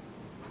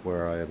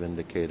 where I have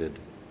indicated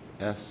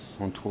S.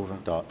 on trouve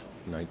Dot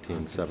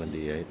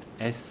 1978.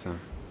 S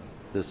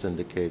This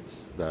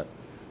indicates that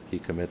he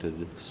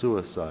committed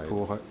suicide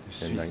pour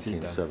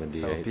suicide. Sao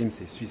 1978 Pim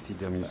s'est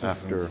suicidé en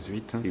after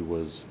 1978 he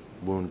was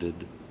wounded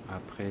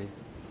après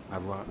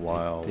avoir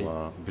while été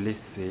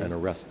blessé an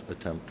arrest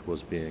attempt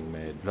was being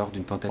made lors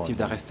d'une tentative upon him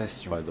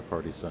d'arrestation by the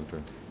party center.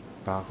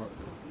 par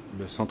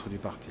le centre du In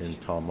parti.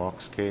 Tom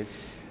Mok's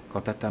case, Quant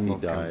à he Tamok,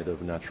 died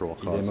of natural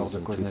il est mort causes de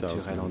in cause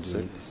naturelle en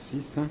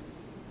 2006. 2006.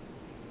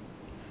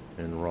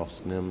 In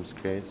Ros Nim's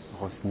case,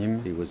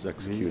 Rosnim, he was lui, a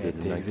executed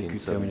été in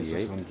exécuté en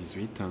 1978.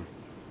 1978.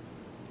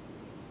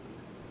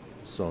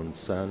 Son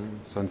Sen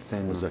Son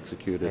Sen was a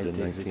executed in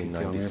été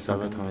exécuté en 1997.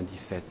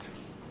 1997.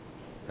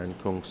 And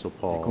Kung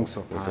Sopal Et Kung was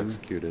Sopal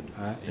executed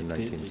a in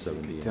été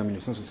exécuté 1978. en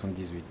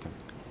 1978.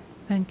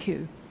 Thank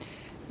you.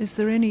 Is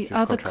there any Juge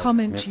other Cottrell,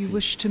 comment merci. you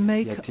wish to Y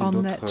make a-t-il on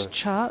d'autres that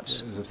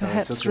chart, observations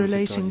perhaps que vous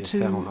relating souhaiteriez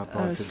faire en to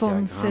rapport à ce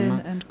Son Sen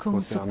diagramme and Kung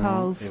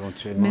concernant Sopal's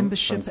éventuellement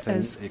membership Son Sen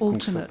as et Kung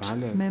alternate Sopal,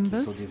 qui sont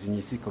members? désignés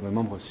ici comme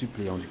membres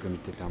suppléants du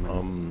comité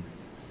permanent?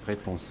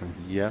 Réponse.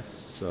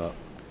 Yes,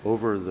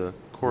 over the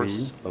course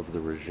Oui. of the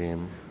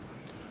regime,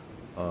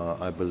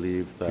 I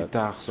believe Plus that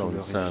tard, sous Son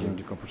le Sen régime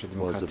du Kampuchea was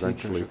démocratique,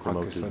 eventually je crois que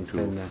promoted Son to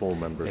Sen full est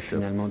membership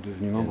finalement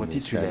devenu membre in the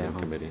titulaire standing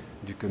committee,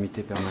 du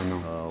comité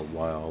permanent.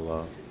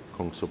 while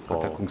Kung Quant à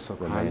Sopal Kung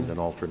Sopal, remained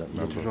an alternate il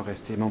est member toujours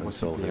resté membre until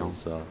suppléant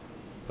his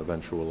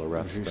eventual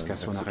arrest jusqu'à and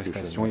son execution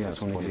arrestation et à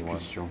son S21.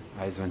 exécution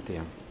à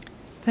S21.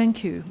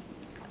 Thank you.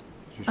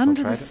 Juge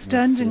Under Cottrell, the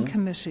Standing merci.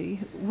 Committee,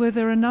 were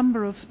there a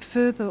number of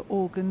further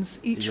organs,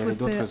 Il each y avait with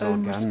their d'autres own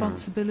organes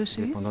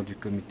responsibilities? dépendant du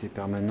comité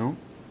permanent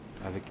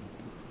avec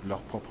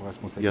leurs propres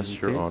responsabilités.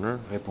 Yes, Your Honor,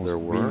 Réponse there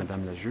oui, were.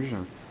 Madame la juge.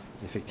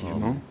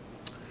 Effectivement,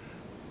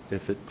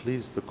 If it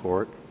please the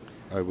court,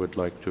 I would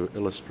like to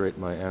illustrate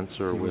my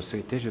answer si vous le with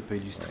souhaitez, je peux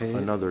illustrer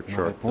another ma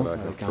chart réponse that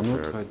I avec have un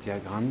autre prepared.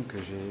 diagramme que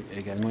j'ai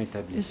également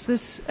établi. Is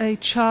this a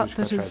chart Juge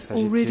that Cottrell, is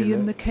already s'agit-il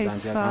in the d'un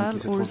case diagramme file qui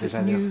se or trouve is it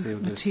déjà versé new au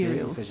dossier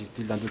material? ou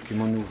s'agit-il d'un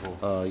document nouveau?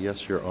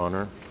 Yes, Your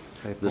Honor.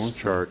 This Réponse,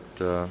 chart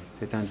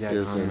c'est un is in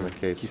diagramme the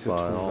case qui se trouve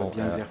file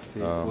bien at, versé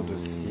au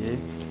dossier.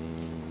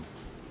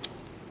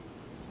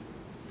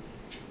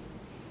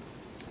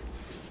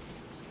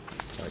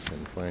 I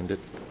can find it.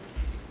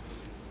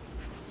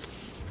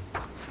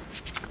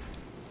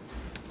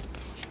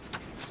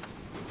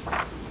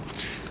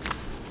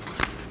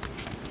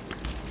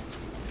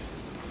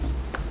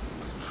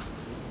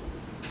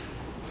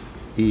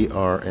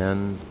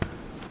 ERN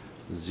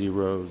Il s'agit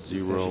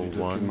du 001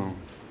 document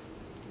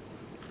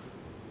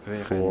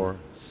ERN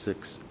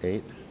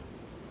 468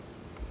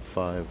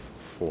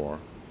 854.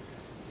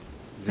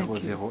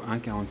 001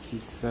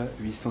 46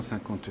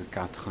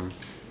 854.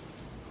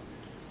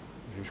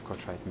 Juge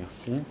Cartwright,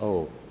 merci.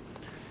 Oh,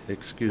 Le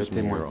excuse me,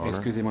 témoin. Your Honor.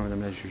 Excusez-moi,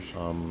 Madame la juge.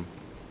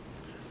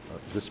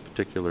 This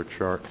particular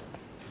chart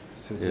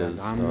Ce is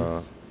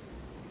diagramme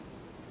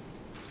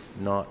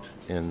not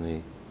in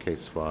the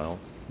case file.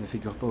 ne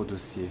figure pas au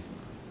dossier.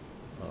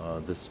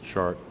 This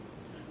chart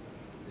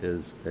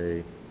is a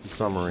Il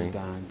summary s'agit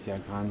d'un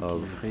diagramme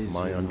of qui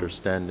my résume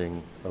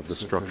understanding of the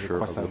ce que je structure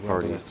crois of the savoir de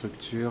party la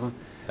structure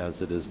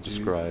as it is du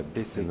described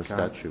in PCK the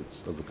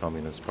statutes of the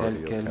Communist telle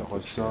Party of qu'elle Kampuchea.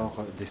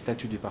 ressort des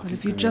statuts du Parti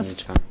If you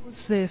just communiste.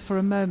 pause there for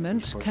a moment,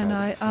 can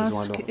I Faisons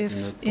ask alors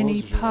if une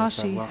any pause. Je voudrais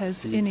party savoir has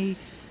si any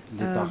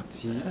les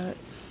partis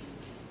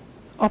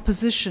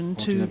opposition ont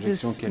to une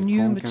objection this new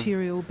quelconque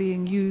material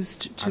being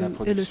used à la to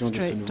production de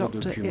ce illustrate nouveau Dr.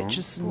 document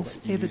Etcheson's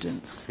pour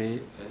evidence?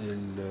 illustrer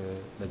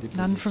la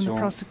None from the déposition de Craig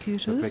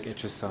prosecutors?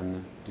 Etcheson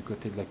du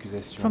côté de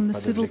l'accusation. From the Pas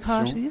civil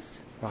d'objection.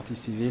 parties? Parti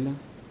civil.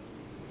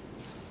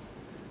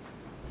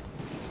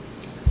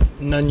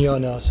 None, Your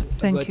Honor.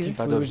 Thank But you. if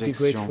Pas we would be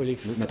d'objection. grateful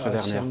if Maître Werner,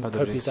 some pas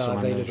copies d'objection, are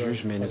Madame la available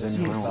juge, mais nous for the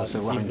aimerions civil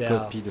recevoir parties, une if there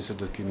are copie de ce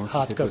document si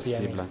hard c'est copy, I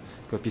possible. mean.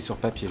 Copie sur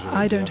papier, je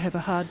I veux don't dire. have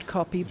a hard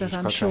copy, but Je I'm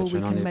crois sure que we je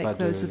n'en can ai make pas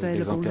those available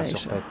d'exemplaires sur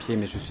later. papier,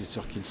 mais je suis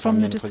sûr qu'ils seront From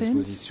mis à the notre defense?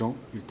 disposition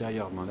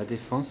ultérieurement. La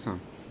défense.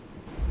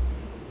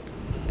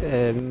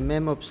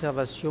 Même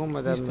observation,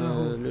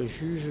 Madame le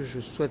juge, je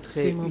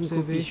souhaiterais une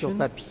copie sur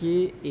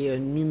papier et un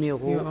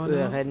numéro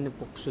ERN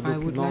pour que ce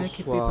document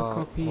soit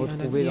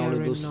retrouvé dans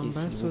le dossier,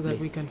 s'il vous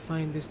plaît.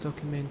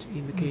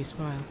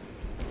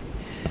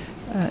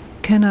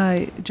 Can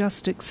I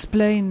just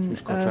explain,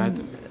 Juge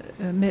Cartwright,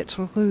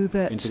 Maître Roux, une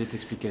that petite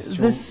explication.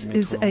 this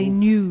is Maître a Roux,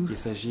 new il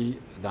s'agit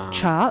d'un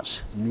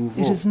chart?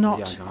 nouveau It is not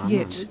diagramme.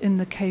 yet in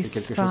the C'est case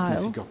quelque chose qui ne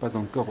file, figure pas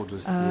encore au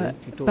dossier.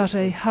 but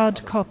a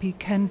hard copy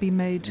can be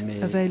made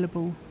Mais,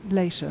 available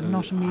later, not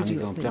un immediately.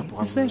 exemplaire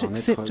pourra Is vous that en être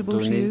acceptable to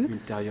donné you?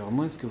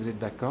 ultérieurement. Est-ce que vous êtes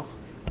d'accord?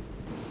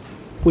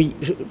 Oui,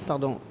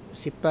 pardon,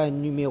 c'est pas un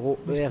numéro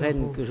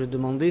ERN que je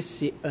demandais,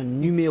 c'est un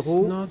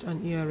numéro,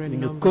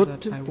 une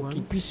cote pour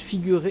qu'il puisse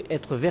figurer,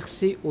 être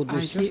versé au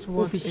dossier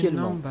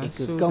officiellement et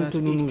que quand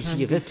nous nous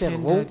y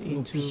référerons,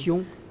 nous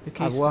puissions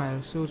avoir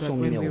son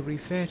numéro.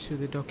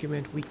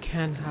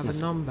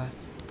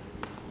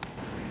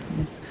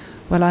 Yes.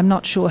 Well, I'm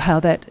not sure how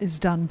that is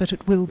done, but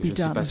it will Je be ne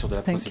suis done. pas sûr de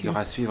la Thank you. procédure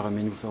à suivre,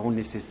 mais nous ferons le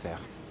nécessaire.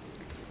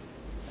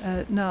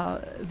 Now,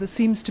 there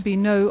seems to be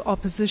no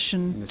opposition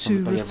Il ne to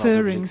semble pas y avoir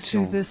referring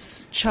d'objection to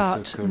this à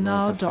chart ce que l'on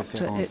now, fasse Dr.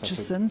 référence à ce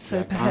Etcheson, so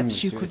diagramme,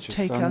 perhaps you Monsieur could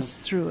take Etcheson. us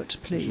through it, Je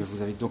please.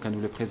 vous invite donc à nous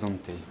le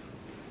présenter.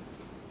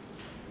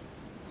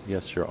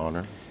 Yes, Your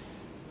Honor.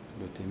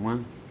 Le témoin,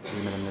 oui,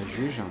 Madame la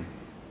juge.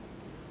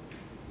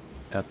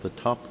 At the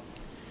top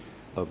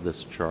of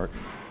this chart,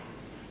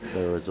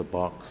 there is a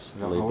box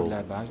Alors, en haut de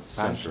labeled la page,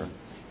 Center.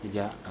 il y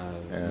a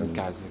une And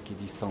case qui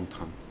dit centre.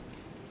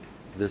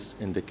 This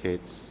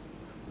indicates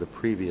the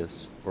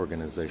previous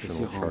organizational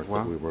Ceci chart renvoie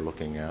that we were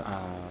looking at,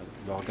 à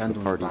l'organe the dont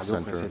nous party parlions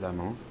center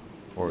précédemment,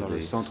 or dans le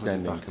the centre du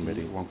standing parti,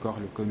 committee ou encore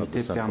le of comité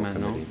the Central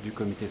permanent Committee du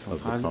comité of the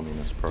central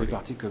Communist du Party.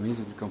 Parti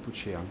communiste du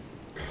Kampuchea.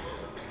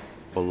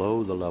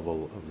 Below the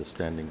level of the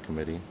standing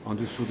committee, En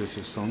dessous de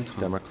ce centre,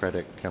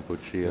 Democratic le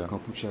Kampuchea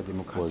Kampuchea was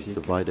démocratique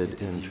divided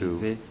était into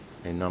divisé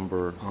a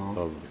number en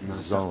of un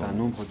certain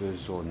nombre zones. de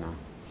zones.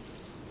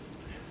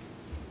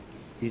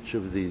 Each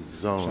of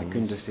these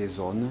Chacune de zones ces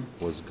zones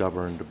was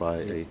governed by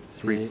a était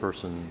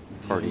three-person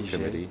party dirigée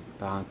committee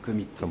par un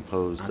comité,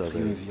 composed un of a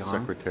triumvirat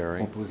secretary,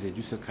 composé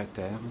du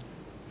secrétaire,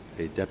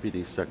 a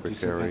deputy secretary,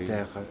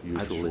 secrétaire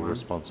usually adjoint,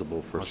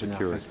 responsible for en général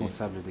security,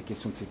 responsable des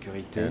questions de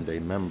sécurité, and a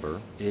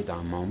member, et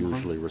d'un membre,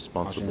 usually en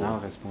responsible général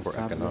for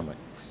responsable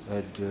economics.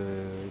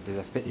 des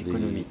aspects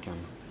économiques.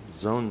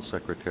 Zone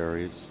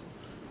secretaries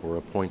were Les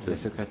appointed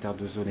secrétaires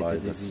de zone by étaient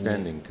the désignés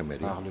standing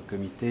committee, par le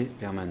comité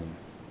permanent.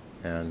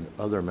 and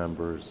other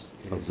members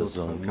Et of les the autres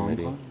zone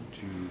committee membres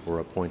du were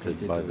appointed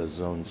comité by de the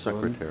zone zone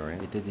secretary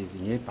étaient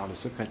désignés par le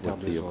secrétaire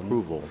with de the zone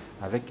approval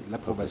avec of the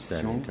l'approbation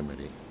standing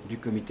committee. du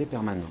comité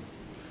permanent.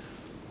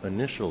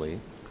 Initially,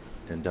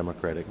 in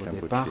Democratic Au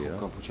départ, Kampuchea, au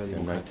Kampuchea in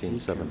démocratique,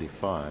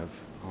 1975,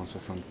 en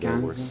there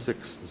were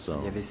 1975, 6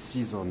 il y avait zones: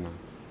 6 zones.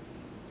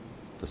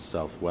 the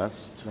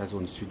southwest, La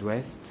zone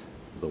sud-ouest,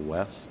 the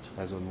west,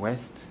 la zone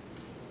ouest,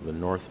 the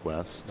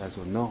northwest, la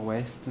zone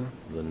nord-ouest,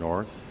 the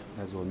north,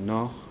 la zone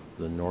nord,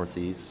 the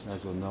northeast, la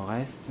zone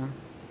nord-est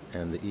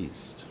and the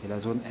east. et la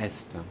zone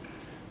est.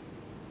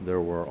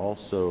 There were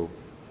also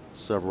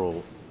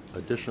several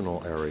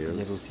additional Il y avait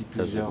areas aussi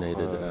plusieurs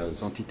designated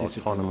as entités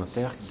autonomous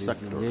supplémentaires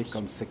désignées sectors,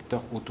 comme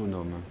secteurs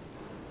autonomes,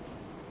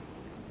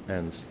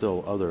 and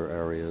still other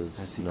areas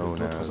ainsi que known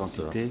d'autres as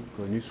entités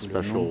connues sous le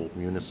nom special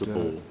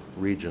municipal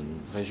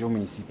regions régions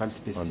municipales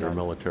under spéciales,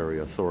 military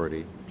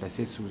authority,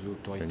 placées sous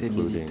autorité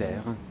including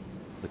militaire,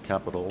 the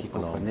capital qui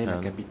Phnom comprenait la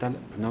Penh capitale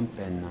Phnom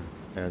Penh,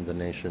 and the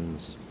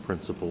nation's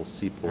principal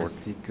seaport,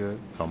 ainsi que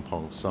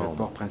Kampong le Som.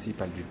 port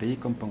principal du pays,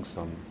 Kampong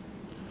Som.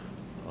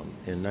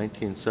 In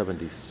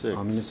 1976,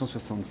 En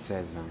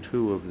 1976,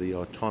 two of the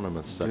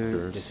autonomous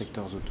deux des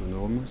sectors, secteurs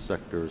autonomes,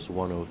 sectors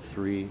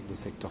 103 le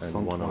secteur and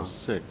 103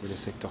 106, et le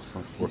secteur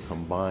were 106,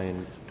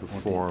 combined to ont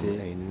form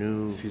été a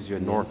new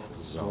fusionnés north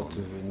pour zone,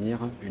 devenir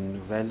une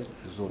nouvelle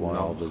zone while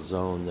nord, the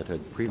zone that had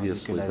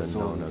previously la been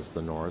known zone as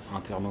the north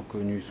entièrement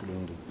connue sous le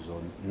nom de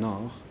zone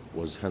nord,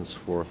 was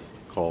henceforth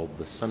called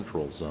the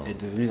central est zone.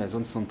 devenue la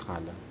zone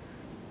centrale.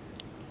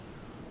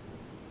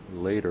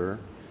 Later,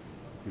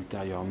 the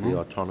Ultérieurement,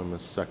 autonomous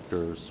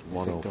sectors les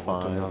secteurs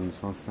 105 autonomes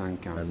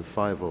 105 and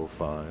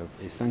 505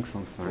 et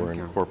 505 were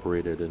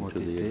incorporated ont into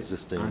the été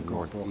existing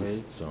incorporés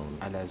northeast zone.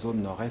 à la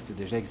zone nord-est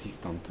déjà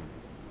existante.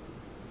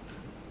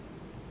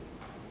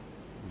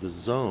 The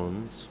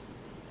zones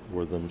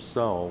were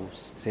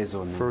themselves Ces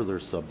zones further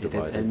étaient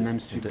subdivided elles-mêmes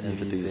into entities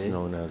subdivisées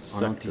known as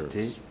en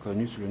entités sectors.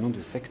 connues sous le nom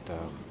de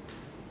secteurs.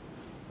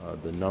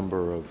 The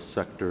number of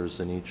sectors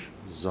in each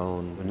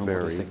zone Le nombre de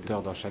varied,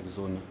 secteurs dans chaque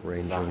zone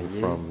ranging variait,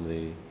 from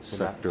the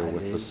Cela sector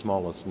with allait the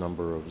smallest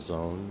number of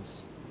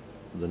zones,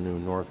 the new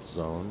north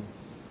zone,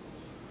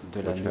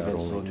 de la which had nouvelle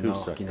only zone two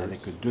nord qui n'avait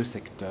sectors, que 2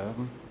 secteurs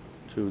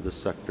to the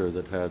sector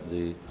that had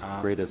the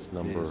à greatest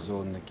number, des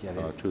zones qui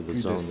avaient to the plus de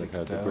zone that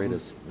had the secteurs.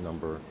 greatest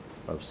number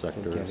of Celle qui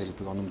sectors, avait le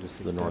plus grand nombre de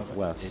secteurs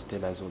northwest, était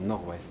la zone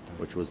nord-ouest,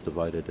 which was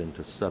divided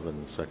into 7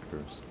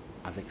 sectors.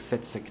 avec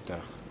 7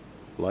 secteurs.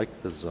 Like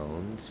the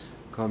zones,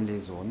 Comme les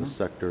zones, the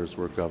sectors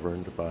were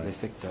governed by les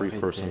secteurs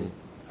three-person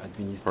étaient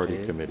administrés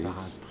party committees par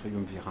un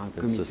triumvirat, un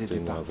comité du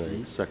consisting of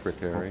parti, a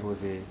secretary,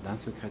 composé d'un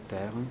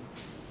secrétaire,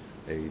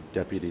 a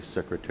deputy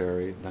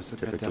secretary, d'un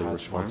secrétaire typically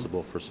adjoint,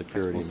 responsible for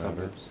security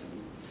responsable matters,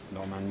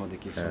 normalement des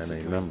questions de and a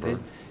sécurité, member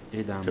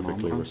et d'un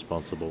typically membre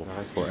responsible for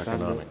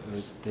responsable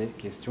economics. des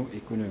questions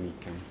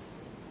économiques.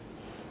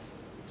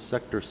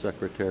 Sector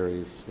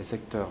secretaries Les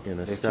secteurs, in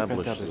les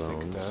established secrétaires de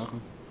zones secteurs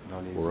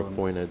dans les were zones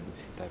appointed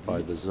by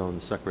établies the zone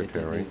étaient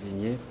secretary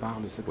désignés par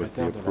le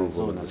secrétaire with the de la approval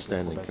zone of the avec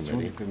standing l'approbation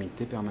committee. du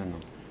comité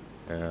permanent.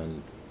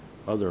 and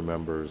other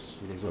members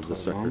Et les of the autres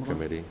sector membres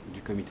committee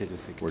du comité de were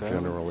secteur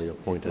generally étaient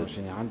appointed en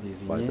général by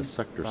désignés the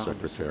sector par le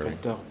secretary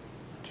secrétaire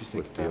du with the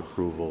secteur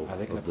approval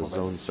avec of the zone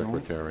l'approbation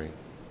secretary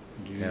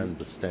du and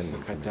the standing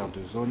secrétaire committee.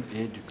 de zone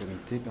et du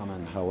comité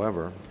permanent.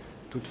 However,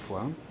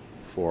 Toutefois,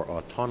 for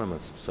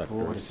autonomous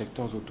pour les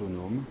sectors, secteurs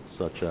autonomes,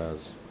 such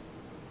as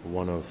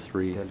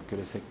 103 tels que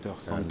le secteur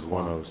and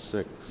 103 ou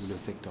 106, le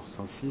secteur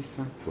 106,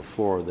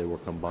 before they were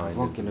combined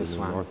avant into qu'elles the ne new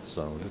soient, north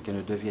zone, qu'elles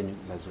ne deviennent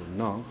la zone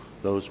nord,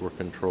 those were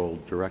controlled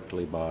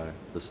directly by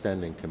the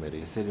standing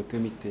committee, c'est le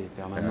comité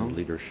permanent and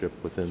leadership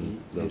qui within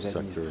those les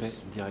administrait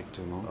sectors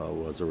directement.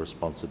 was a Et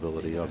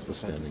responsibility les of the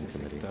responsables de standing ces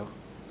committee. secteurs,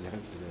 la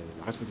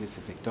responsabilité de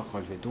ces secteurs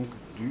relevait donc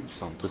du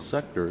centre. The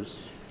sectors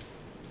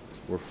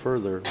were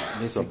further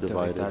Les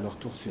secteurs étaient à subdivided leur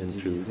tour into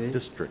subdivisés en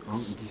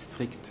districts.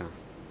 districts.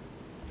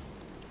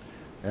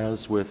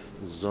 As with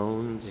Et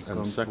zones comme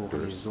and pour les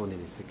sectors, zones et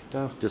les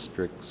secteurs,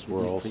 districts les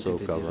were districts also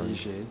étaient governed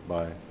dirigés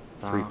by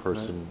par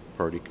three-person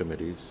party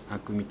committees, un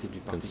comité du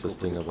parti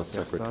consisting composé de of a 3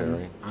 personnes,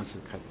 secretary, un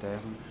secrétaire,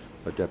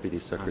 a deputy un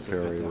secretary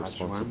secrétaire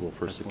adjoint responsible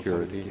for responsable des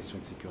security, questions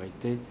de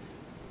sécurité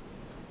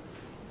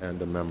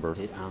and a member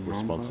et un membre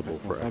responsible for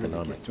responsable des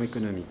economics. questions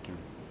économiques.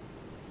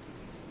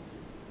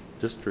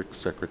 District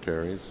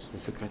secretaries Les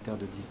secrétaires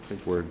de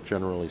district were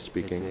generally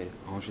speaking étaient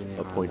en général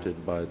appointed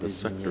by the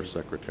désignés sector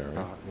secretary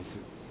par les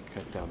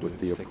secrétaires with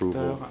de the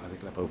approval secteur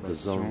avec of the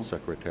zone l'approbation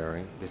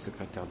secretary des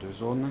secrétaires de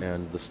zone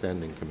and the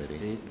standing committee,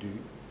 et du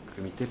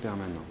comité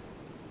permanent.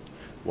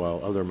 while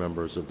other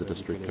members of the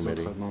Tandis que district les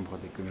committee autres membres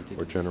des comités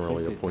were de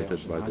generally district étaient en appointed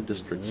by général the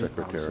district désignés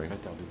par le secretary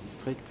secrétaire de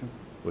district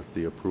with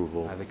the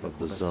approval avec of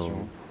the l'approbation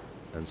zone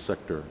and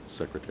sector des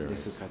secretaries.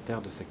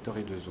 secrétaires de secteur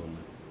et de zone.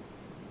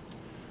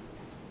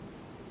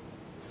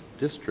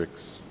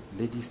 Districts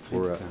Les were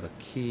districts a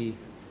key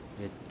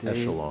étaient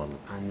echelon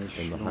un in the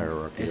échelon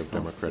hierarchy of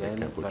essentiel democratic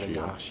dans la Kampuchea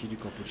hiérarchie du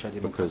Kampuchea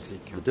because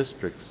démocratique, the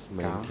districts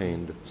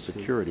maintained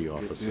security c'était eux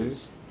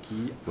offices qui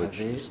which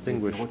avaient des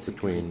distinguished bureaux de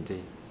between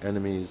sécurité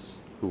enemies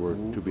who were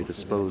où to be on faisait la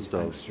disposed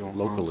of distinction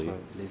locally entre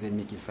les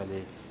ennemis qu'il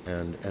fallait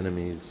and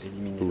enemies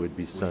éliminer who would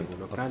be au sent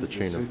niveau up local the et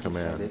chain ceux of qu'il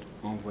command fallait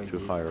envoyer to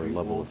higher plus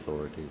level haut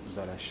authorities.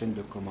 dans la chaîne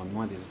de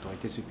commandement des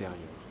autorités supérieures.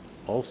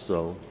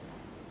 Also,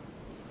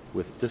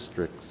 with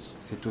districts,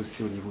 C'est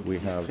aussi au niveau du we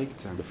have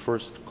district the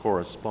first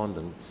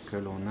correspondence que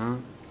l'on a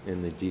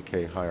in the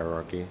DK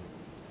hierarchy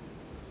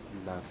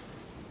la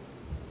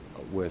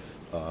with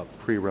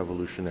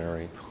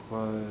pre-revolutionary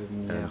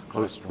première and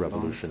correspondance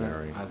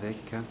post-revolutionary avec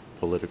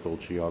political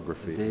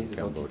geography in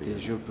des entités Cambodia.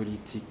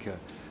 géopolitiques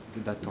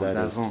datant That is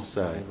d'avant to la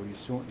say,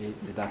 révolution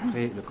et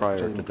d'après le prior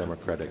Kampuchea to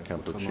democratic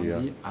démocratique. Autrement Kampuchea,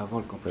 dit, avant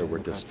le Kampuchea there were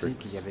démocratique,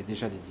 districts. il y avait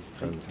déjà des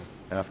districts.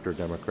 And after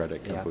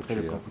democratic Et après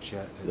le Kampuchea,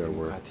 Kampuchea there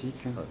were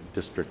démocratique,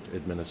 district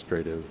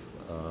administrative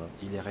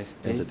il est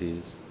resté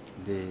entities,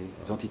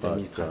 des entités but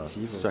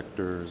administratives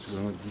sectors sous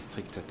le nom de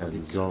district, and tandis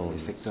que zones les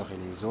secteurs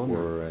et les zones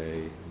were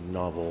a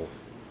novel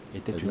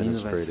étaient une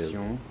administrative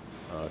innovation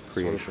sur le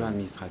creation plan of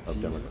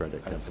administratif,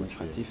 democratic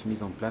Kampuchea.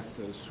 mise en place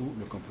sous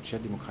le Kampuchea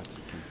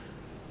démocratique.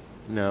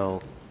 Now,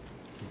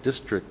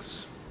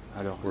 districts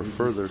Alors, were les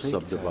further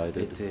districts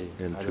subdivided étaient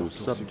à into leur tour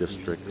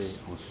sub-districts subdivisés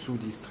en or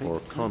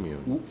sous-districts communes.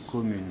 ou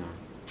communes.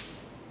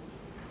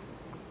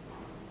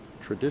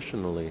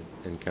 Traditionally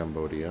in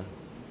Cambodia,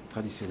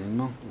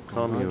 Traditionnellement, au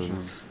Cambodge,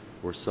 communes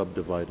were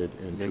subdivided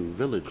les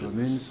into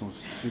communes villages, sont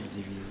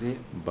subdivisées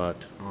but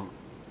en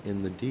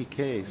in the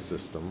DK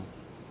system,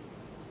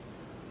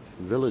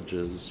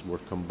 villages were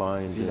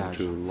combined villages.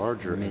 into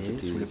larger Mais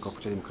sous le entities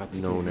Kampuchea démocratique,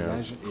 les known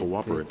villages as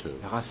cooperatives,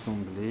 étaient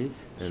rassemblés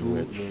in sous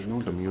which le nom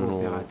de communal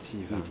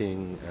coopératives,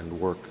 eating and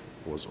work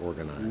was où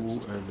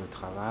organized. le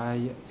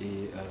travail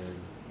et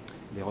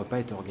les repas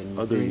étaient Other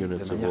organisés de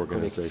units of manière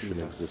organization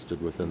collective. existed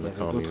Il within y the avait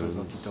d'autres communes,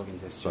 entités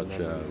organisationnelles such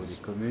au niveau des as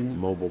communes,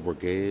 mobile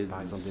brigades,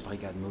 par exemple des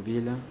brigades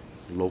mobiles,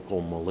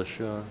 local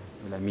militia,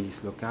 la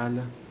milice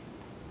locale,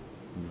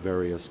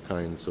 various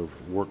kinds of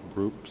work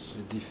groups.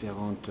 de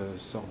différentes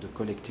sortes de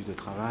collectifs de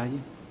travail.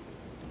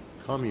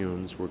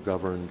 Communes were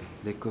governed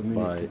Les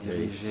communes by étaient a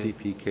dirigées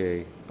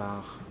CPK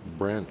par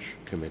branch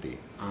committee,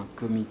 un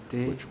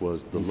comité, which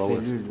was the une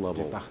lowest cellule du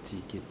level parti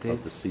qui était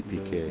of the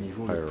CPK le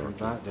niveau le plus hierarchy.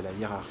 bas de la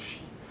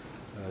hiérarchie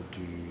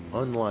du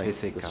Unlike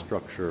PCK. the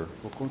structure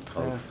Au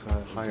contraire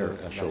of higher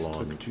de la echelon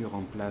structure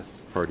en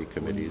place party au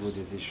niveau committees,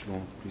 des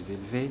échelons plus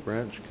élevés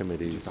branch du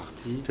committees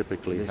parti,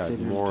 typically les had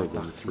cellules more du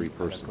than parti 3 à la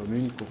persons,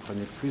 commune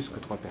comprenaient plus que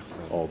 3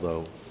 personnes.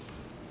 although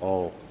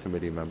all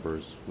committee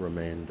members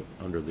remained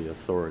under the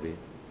authority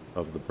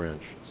of the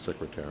branch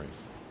secretary.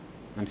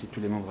 Même si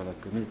tous les membres de la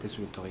commune étaient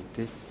sous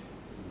l'autorité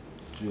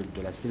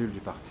de la cellule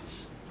du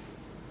parti.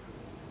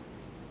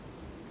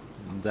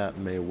 That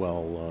may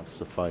well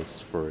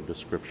suffice for a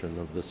description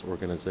of this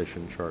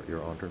organization chart,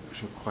 Your Honor.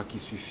 Je crois qu'il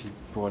suffit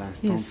pour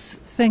l'instant Yes,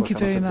 thank you concernant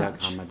very ce much.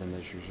 diagramme, Madame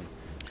la juge.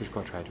 Juge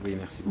Cartwright, oui,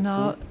 merci beaucoup.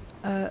 Now,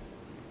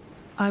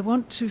 I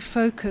want to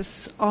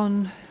focus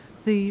on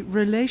the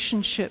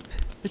relationship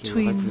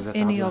between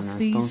any of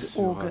these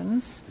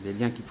organs les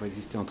liens qui pourraient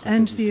exister entre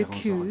and ces the différents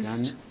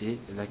accused, organes et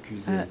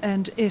l'accusé,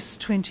 and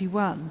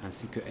S21.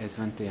 ainsi que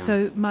S21.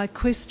 So my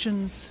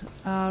questions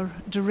are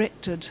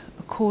directed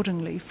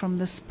accordingly from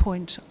this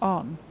point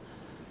on.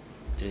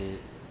 Et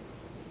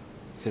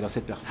c'est dans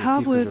cette How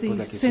perspective que were je pose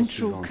la the question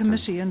Central suivante.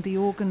 Committee and the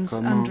organs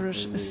Comment under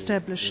it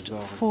established les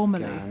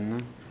formally? organes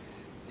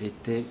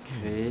étaient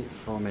créés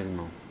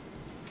formellement?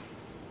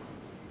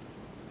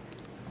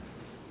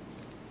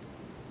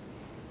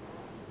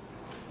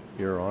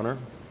 Your Honor,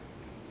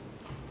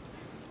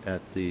 at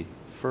the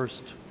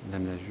first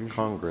Madame la juge,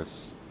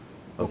 Congress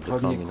au of the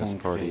premier Communist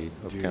Party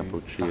congrès of du Parti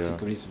Kampuchea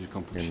communiste du in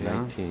Kampuchea,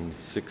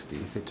 1960,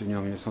 qui s'est tenu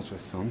en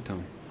 1960,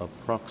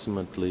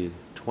 approximately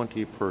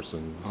 20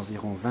 persons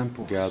environ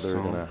 20%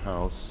 gathered in a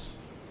house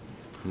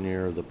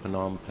near the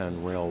Phnom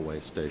Penh railway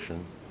station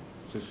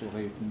se sont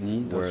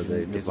réunis dans where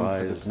they une maison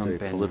près de devised Phnom a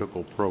Penh.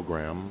 political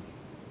program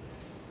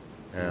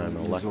and Ils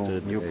ont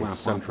elected mis au point a un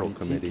central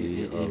plan politique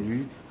committee et of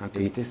élu un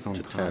comité 8 to 10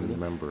 central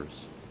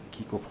members.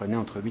 qui comprenait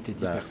entre 8 et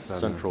 10 That personnes.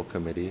 central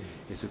committee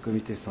Et ce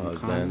comité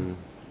central then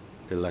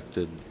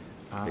elected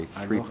a a alors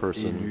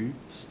three-person élu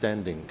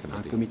standing un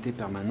committee. comité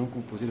permanent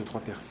composé de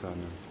 3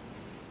 personnes.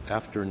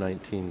 After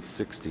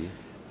 1960,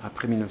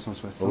 Après over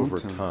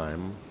 1960,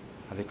 time,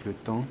 avec le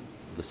temps,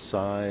 the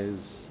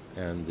size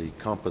and the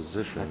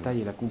composition la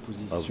taille et la of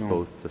composition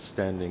both the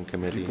standing du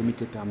committee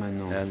comité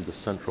permanent and the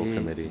central et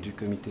committee du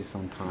comité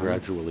central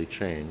gradually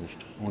changed,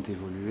 ont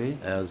évolué,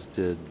 as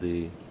did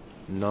the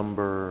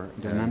number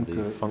de and même the que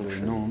le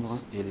functions nombre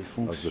et les of the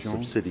fonctions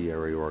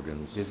subsidiary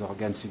organs des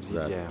organes that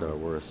subsidiaires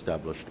were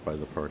established by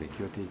the party.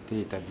 qui ont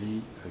été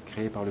établis,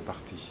 créés par le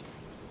parti.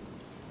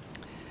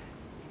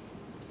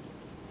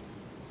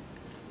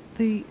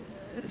 The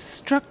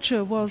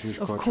structure was, Juge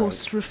of Cartwright.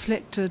 course,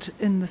 reflected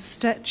in the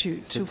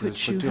statute to Cette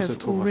which you structure se have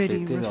trouve already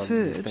reflétée dans les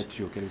referred.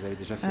 statuts auxquels vous avez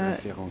déjà fait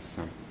référence.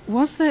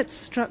 Was that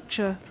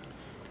structure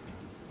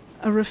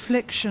a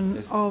reflection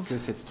Est-ce of que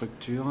cette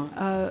structure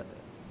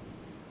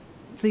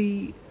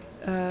the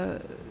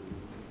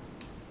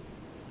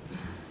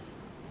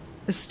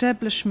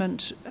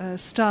establishment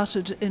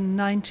started in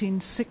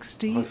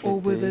 1960, or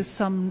were there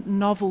some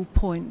novel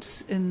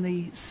points in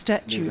the des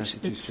statute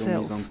institutions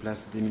itself? mises en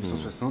place dès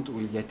 1960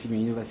 ou y a-t-il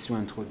une innovation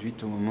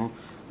introduite au moment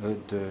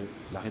de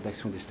la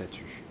rédaction des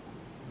statuts?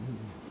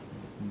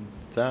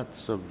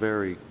 That's a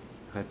very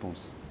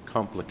Réponse.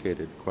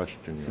 complicated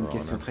question, C'est une Your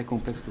question Honor. très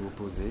complexe que vous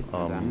posez,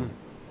 madame.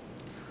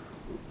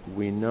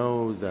 We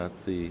know that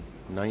the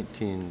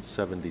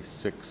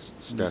 1976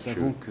 Nous savons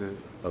statute que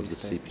of les the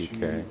statuts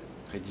CPK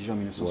rédigés en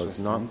was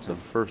not 1960 the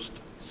first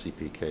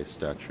CPK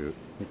statute,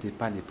 n'étaient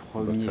pas les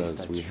premiers because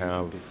statuts we du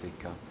have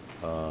PCK.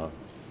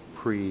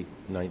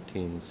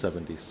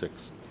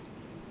 Pre-1976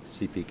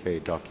 CPK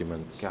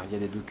documents Car il y a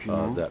des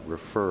documents that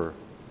refer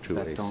to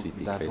a datant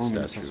CPK d'avant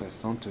statute.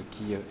 1960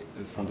 qui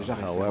font déjà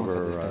référence à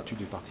However, des statuts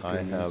du Parti I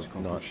communiste du have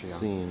not Kampuchea.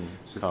 seen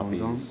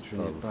Cependant, copies je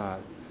n'ai of pas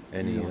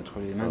any eu entre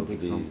les mains of these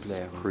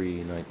d'exemplaires de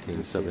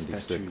ces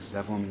statuts pre-1976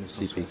 d'avant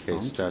CPK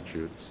 1960.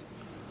 statutes,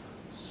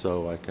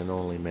 so I can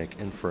only make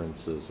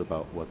inferences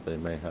about what they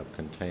may have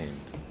contained.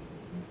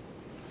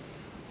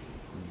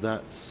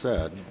 That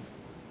said,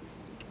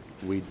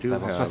 we do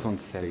d'avant have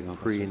 76, a non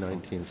pas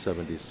 60.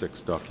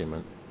 pre-1976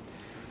 document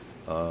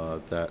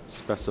that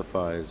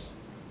specifies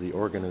the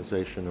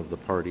organization of the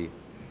party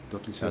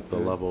Donc il se at the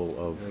peut level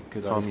of que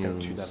dans les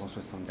communes statuts d'avant and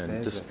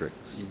 76,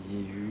 districts. il y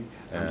ait eu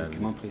un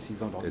document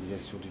précisant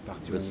l'organisation du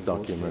parti au This niveau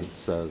document des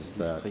says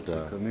that districts et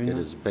it communes.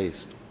 is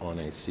based on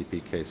a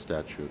CPK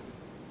statute.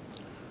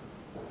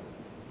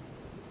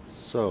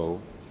 So,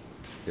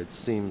 it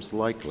seems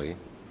likely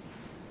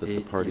that Et the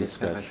il party est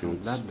très statutes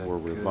vraisemblable were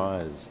que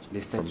revised les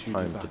from statuts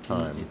time du to parti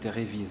time étaient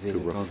révisés to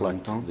de temps en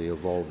reflect temps the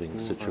evolving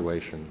pour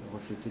situation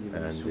refléter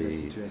and l'évolution de la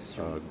the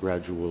situation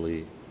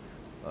gradually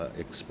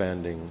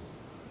expanding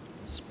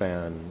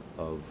span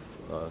of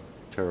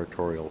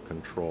territorial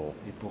control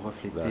et pour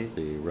refléter that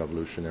the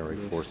revolutionary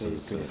le fait forces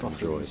que les forces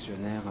enjoyed.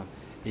 révolutionnaires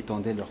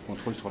étendaient leur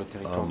contrôle sur le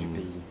territoire du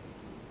pays.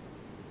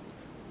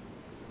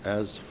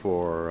 As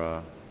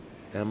for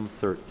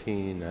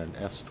M13 and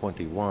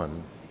S21,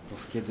 Pour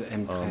ce qui est de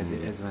M13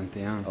 et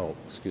S21, oh,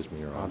 excuse me,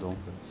 Your Honor. pardon,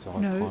 ce No,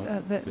 reprend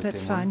le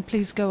that's témoin. fine.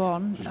 Please go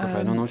on. Juge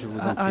Coffret, non, non, je vous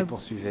en I prie,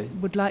 poursuivez.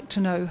 would like to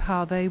know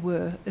how they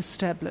were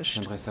established.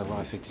 J'aimerais savoir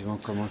effectivement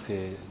comment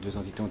ces deux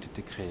entités ont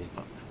été créées.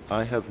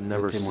 I have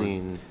never témoin.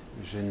 seen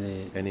Je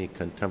n'ai any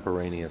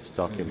contemporaneous vu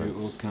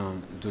documents aucun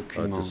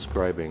document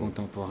describing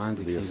contemporain the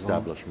décrivant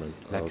establishment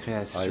la of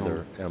création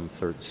either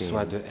M13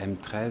 soit de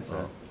M13,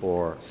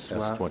 or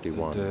soit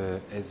S21. de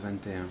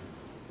S21.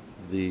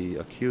 The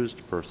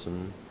accused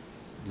person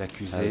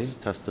L'accusé has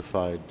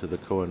testified to the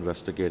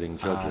co-investigating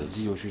a judges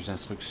dit au juge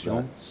d'instruction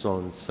that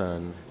Son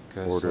Sen que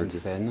ordered Son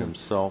Sen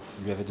himself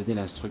lui avait donné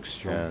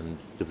l'instruction, and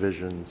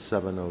Division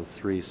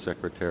 703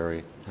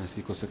 Secretary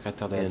ainsi qu'au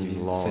secrétaire de la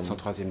in Long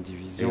 703e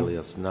division,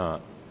 alias Nat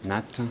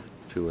Nat,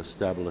 to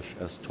establish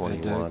de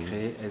S21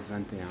 créer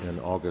S21 in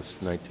August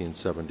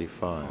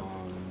 1975.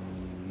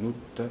 en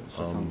août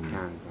 75.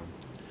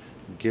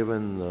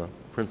 Given the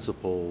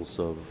principles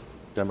of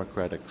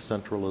democratic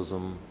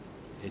centralism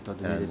Étant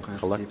donné les and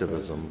principes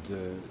collectivism de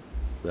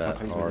that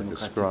centralisme are démocratique et de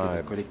described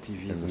in the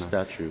collectivisme et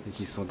statutes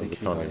qui sont of the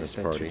décrits dans les Communist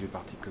statuts Party, du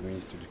Parti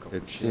communiste du it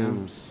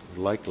Cambodgien, seems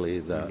likely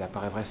il that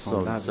apparaît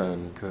Son vraisemblable Sen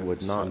que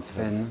would Son not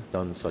Sen have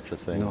done such a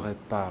thing, n'aurait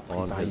pas pris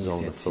on par his own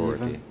initiative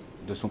authority.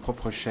 de son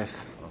propre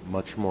chef.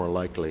 Much more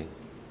likely,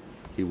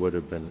 he would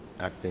have been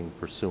acting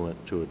pursuant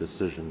to a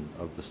decision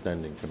of the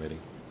Standing Committee.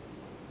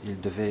 Il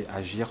devait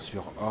agir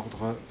sur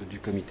ordre du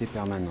comité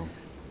permanent.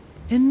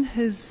 In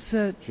his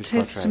Juge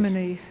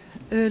testimony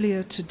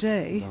earlier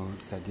today, Dans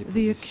sa the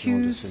déposition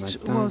de ce accused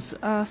matin, was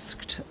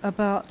asked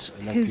about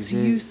his l'accusé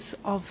use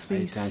of a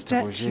the été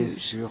interrogé statute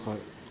sur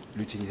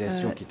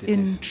l'utilisation qui était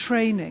in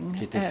training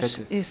qui était at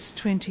faite,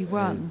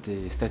 S21.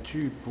 des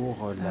statuts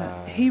pour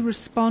la He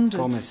responded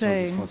formation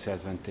saying dispensée à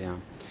S21.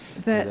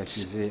 that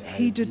L'accusé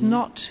a he did dit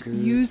not que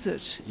use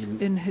it il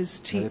in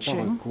his n'avait pas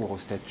teaching. recours au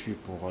statut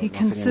pour He l'enseignement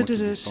considered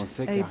qu'il it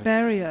dispensait a car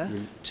barrier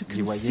to il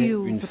y voyait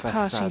conceal une the party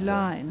façade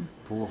line,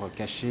 pour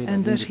cacher la and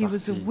ligne that du he was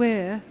parti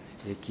aware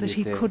et qu'il that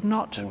he était could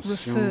not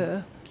conscient refer,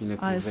 qu'il ne I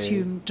pouvait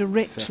assume, faire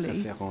directly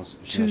référence, to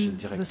j'imagine, the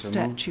directement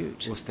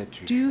statute. au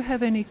statut. Do you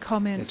have any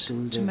comment Est-ce que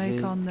vous to avez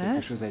make on quelque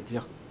that? chose à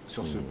dire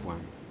sur ce point?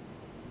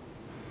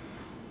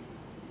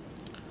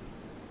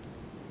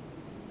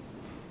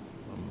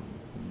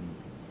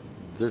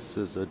 This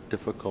is a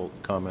difficult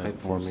comment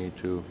for Réponse. me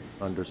to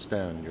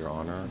understand, Your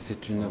Honor.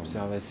 C'est une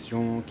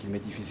observation qu'il m'est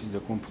difficile de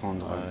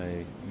comprendre,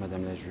 I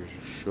Madame la juge.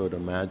 should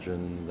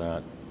imagine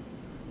that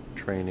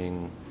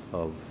training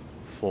of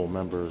full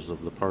members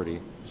of the party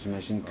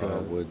J'imagine que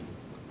would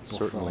pour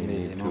certainly former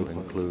les need to membres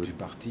include du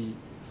parti,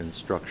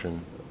 instruction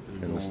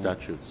in l'on the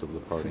statutes of the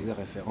party. faisait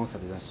référence à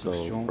des So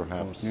instructions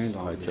perhaps contenues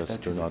dans I les just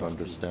statuts do du not parti.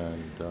 understand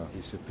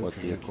Il se peut what que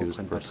the je ne accused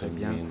comprenne pas très person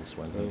bien means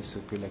when he ce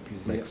que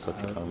l'accusé makes such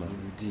a a comment.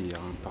 voulu dire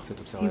par cette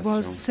He observation.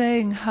 was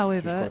saying,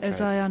 however, Juge as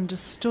Courtrai. I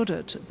understood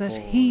it, that Pour-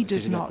 he si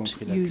did j'ai bien not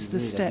compris use the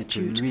l'accusé, il a dit que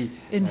statute lui,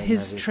 in n'avait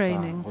his pas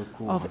training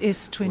recours of au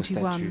S21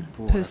 statut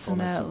pour la formation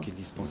personnel. qu'il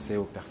dispensait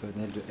au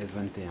personnel de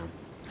S21.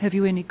 Have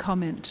you any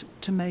comment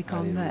to make on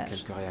Avez-vous that?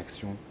 quelques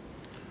réactions?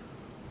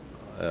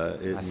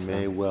 It à ça?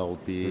 may well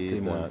Le be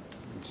témoin. that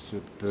Il se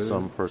peut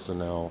some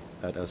personnel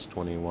at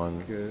S21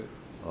 que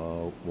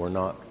were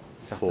not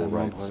certains full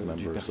rights membres du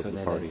members of the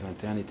personnel party.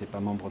 S21 n'étaient pas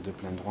membres de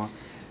plein droit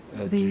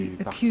The du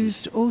parti.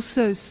 accused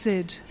also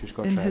said Juge in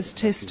Courtrai, his l'accusé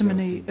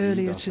testimony aussi dit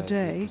earlier dans sa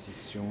today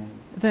déposition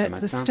ce that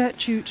matin the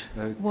statute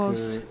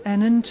was que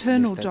an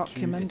internal le statut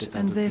document était un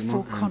and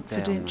therefore document interne,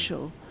 confidential.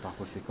 par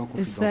conséquent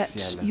Is that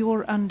confidentiel.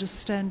 your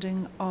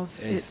understanding of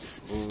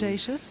Est-ce its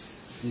status?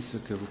 aussi ce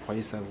que vous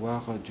croyez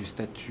savoir du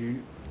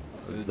statut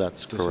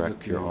That's de ce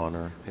correct, Your document?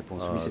 Honor.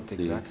 Réponse oui, c'est The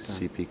exact.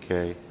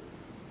 CPK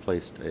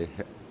placed a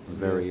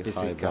very high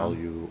PCK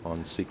value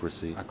on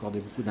secrecy, Accordez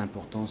beaucoup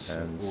d'importance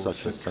and au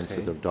such a secret.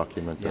 sensitive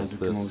document Il y a un as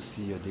document this,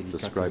 aussi délicat que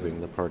describing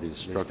the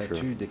party's les structure,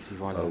 statuts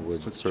décrivant la would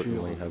structure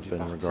certainly have du been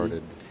parti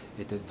regarded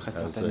était très as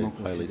a certainement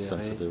highly considéré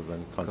sensitive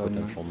and comme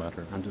confidential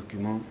matter. un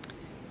document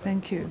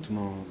Thank you.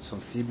 hautement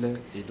sensible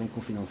et donc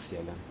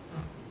confidentiel.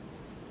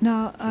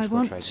 Now, I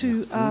want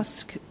to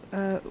ask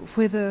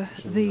whether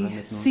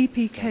the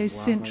CPK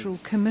Central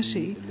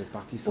Committee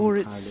or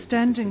its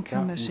standing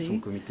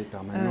committee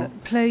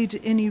played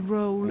any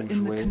role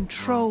in the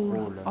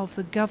control of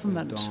the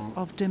government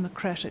of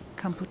Democratic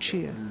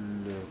Kampuchea.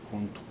 Le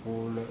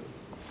contrôle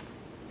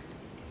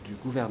du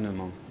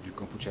gouvernement du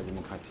Kampuchea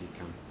démocratique.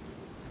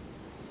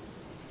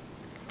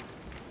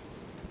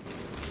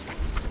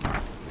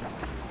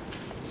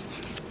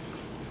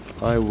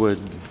 I would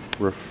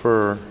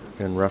refer,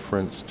 in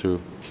reference to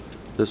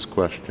this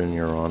question,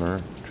 Your Honor,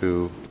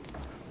 to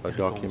a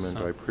document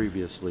I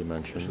previously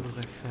mentioned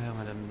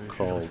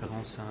called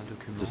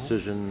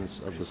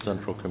Decisions of the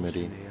Central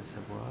Committee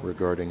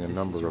regarding a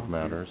number of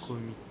matters,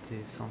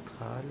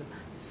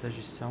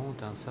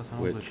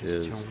 which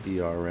is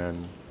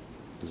ERN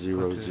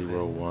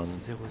 001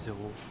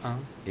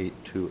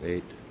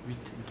 828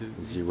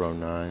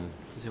 09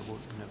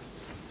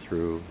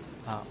 through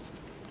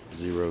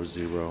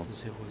 00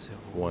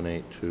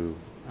 182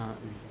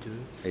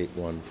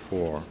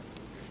 814.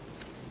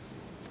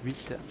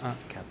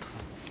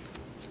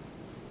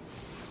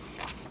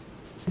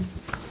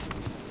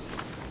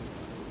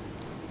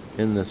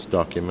 In this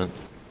document,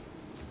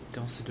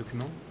 dans ce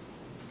document,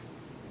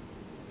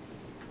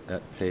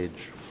 at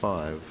page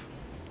 5,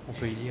 on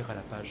peut y lire à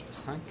la page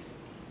 5,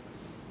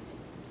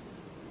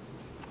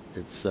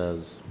 it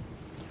says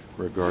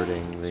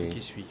regarding the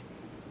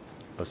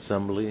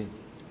assembly,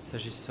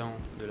 s'agissant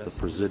de the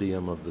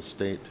presidium of the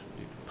state,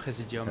 du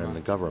présidium and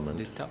the government,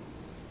 d'État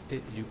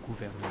et du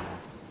gouvernement.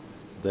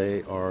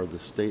 They are the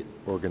state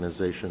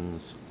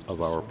organizations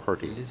of our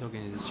party. Les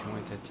organisations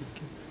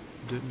étatiques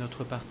de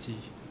notre parti.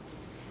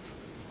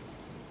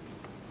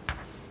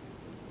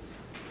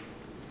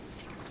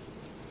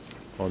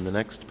 On the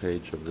next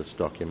page of this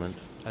document,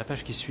 à la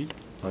page qui suit,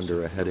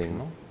 under a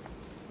heading,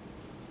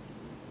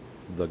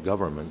 the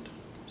government,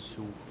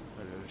 sous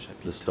le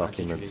chapitre this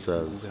document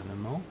says,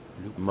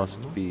 must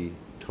be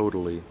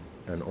totally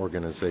an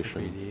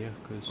organization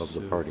of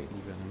the party. Le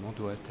gouvernement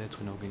doit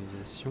être une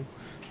organisation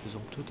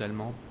faisant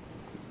totalement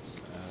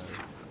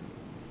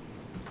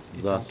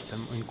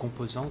une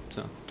composante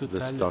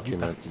totale du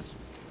parti.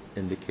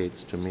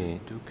 Indicates to me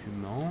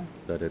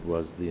that it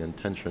was the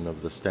intention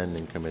of the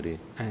standing committee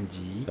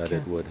that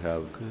it would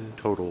have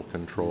total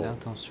control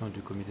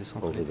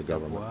over the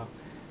government.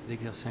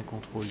 D'exercer un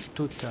contrôle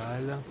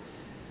total.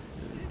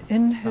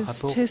 In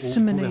his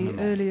testimony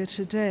earlier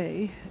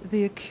today,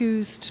 the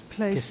accused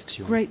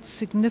placed great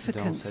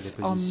significance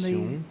on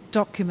the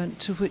document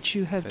to which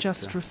you have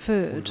just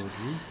referred.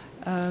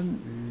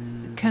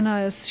 Can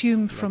I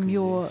assume from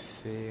your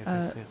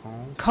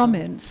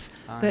comments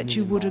that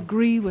you would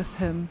agree with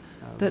him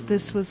that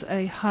this was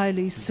a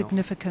highly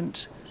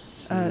significant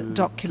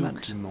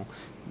document?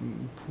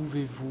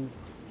 Pouvez-vous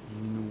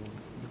nous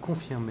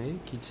confirmer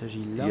qu'il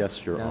s'agit là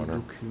d'un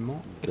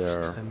document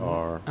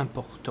extrêmement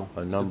important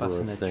de par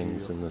sa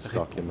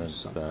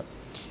nature?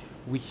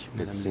 Oui,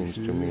 Madame le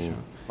juge,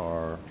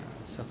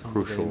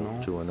 crucial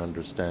to an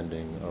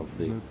understanding of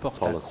the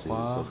policies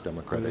of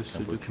democratic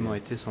ce document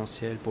est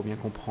essentiel pour bien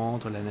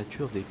comprendre la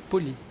nature des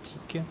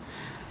politiques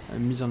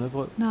mises en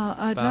œuvre Now,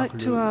 I'd par like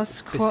to le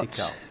ask PCK.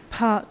 what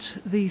part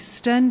the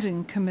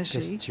Standing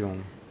Committee,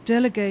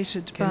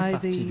 delegated by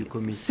the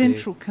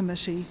Central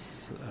Committee,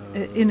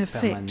 in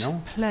effect,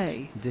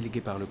 play.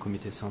 Délégué par le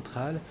comité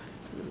central,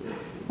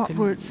 What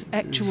were its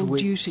actual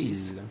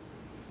duties?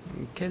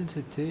 Quelle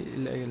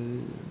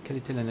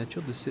était la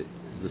nature de ces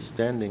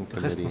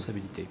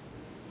responsabilités?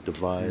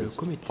 Le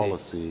comité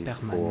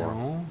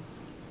permanent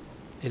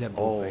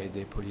élaborait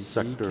des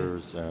politiques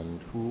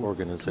pour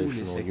tous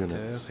les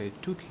secteurs et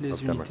toutes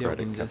les unités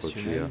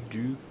organisationnelles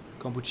du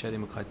Kampuchea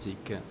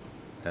démocratique.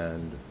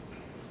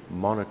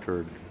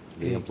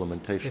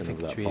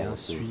 Effectuer un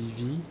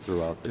suivi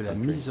de la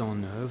mise en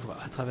œuvre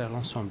à travers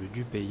l'ensemble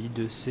du pays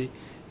de ces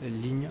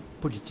lignes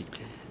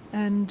politiques.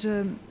 And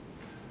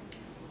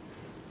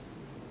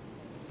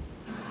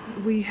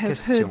we have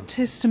heard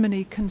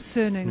testimony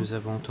concerning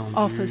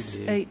Office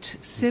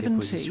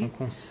 870.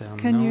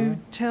 Can you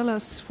tell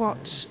us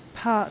what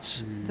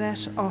part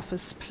that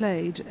office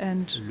played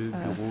and le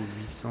bureau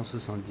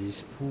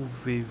 870,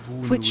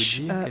 pouvez-vous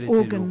which nous dire quel était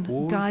organ le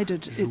rôle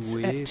guided its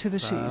joué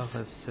activities?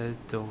 par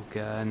cet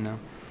organe?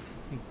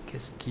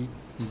 Qu'est-ce qui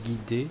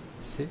guidait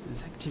ses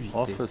activités?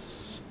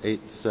 Office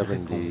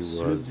 870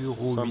 le was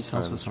bureau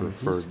sometimes 870,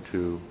 referred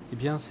to eh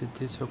bien,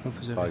 c'était ce qu'on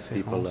faisait by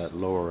people référence at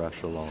lower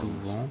echelons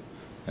souvent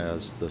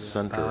as the de la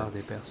center part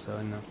des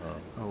personnes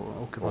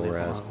occupant des or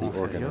rangs as the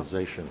inférieurs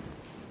organization,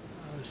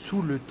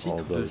 sous le titre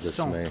although de this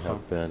centre may have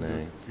been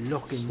a de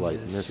slight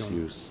l'organisation.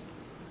 misuse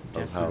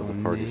Bien of que how the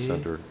l'on party ait,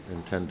 center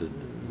intended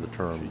the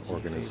term je dirais, pas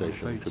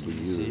organization to be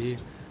utilisé,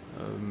 used.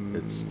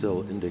 It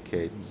still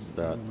indicates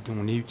that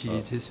on ait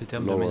utilisé ce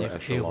terme de lower manière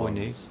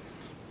erronée, echelons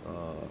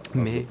of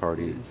mais the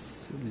party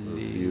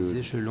les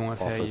échelons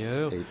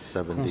inférieurs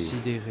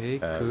considéraient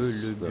que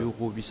le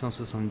bureau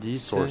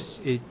 870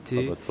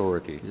 était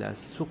la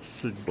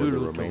source de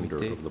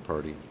l'autorité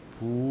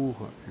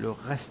pour le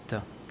reste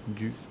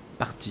du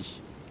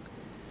parti.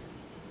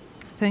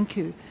 Thank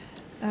you.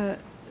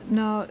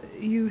 Now,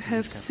 you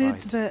have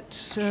said that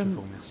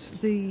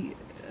the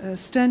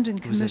Standing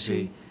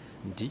Committee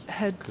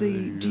had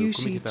the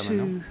duty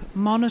to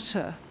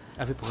monitor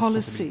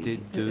policy.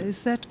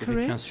 Is that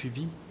correct?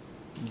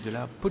 De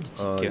la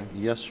politique.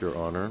 Yes, Your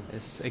Honor.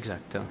 Est-ce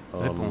exact?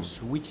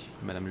 Réponse oui,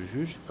 Madame le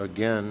juge.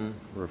 Again,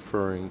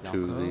 referring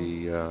to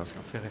the...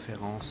 on fait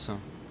référence.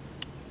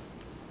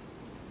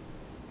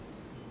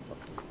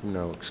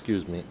 No,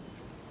 excuse me.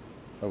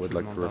 I would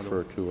like to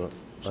refer to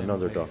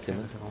another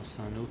document. Référence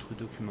à un autre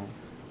document.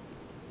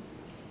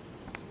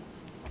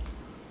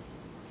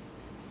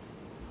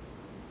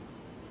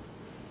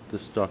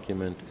 This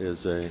document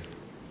is a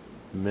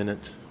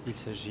minute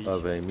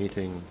of a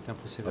meeting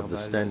of the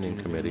Standing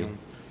Committee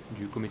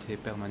du comité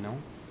permanent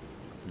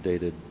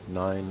dated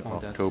 9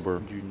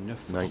 October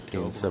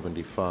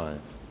 1975.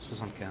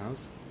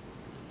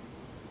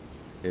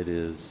 It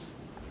is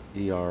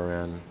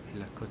ERN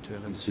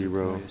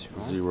 001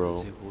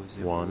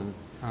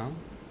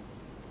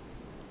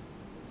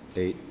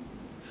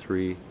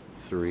 833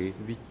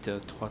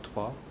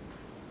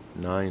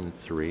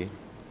 93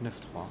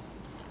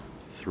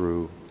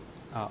 through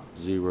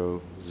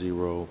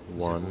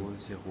 001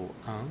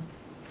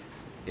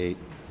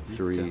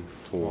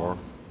 834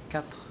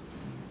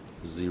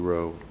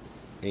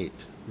 08.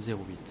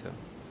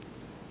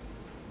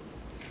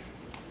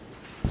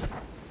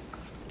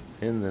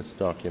 In this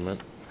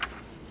document,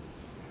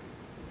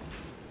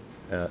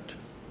 at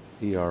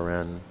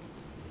ERN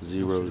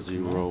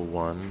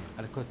 001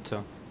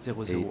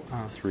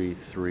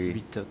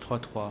 833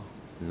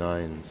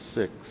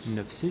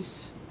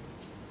 96,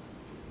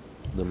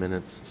 the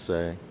minutes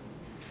say,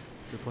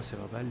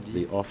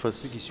 the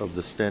Office of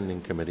the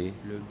Standing Committee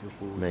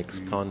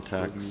makes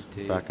contacts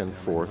back and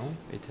forth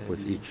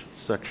with each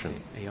section.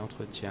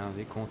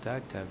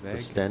 The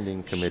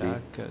Standing Committee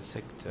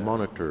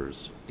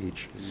monitors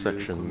each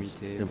section's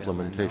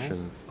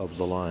implementation of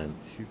the line.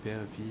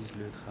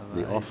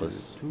 The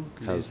Office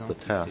has the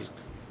task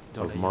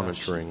of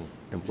monitoring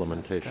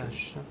implementation.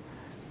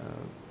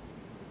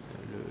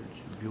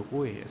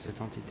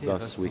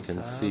 Thus, we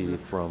can see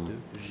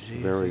from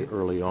very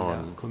early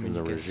on in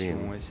the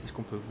regime,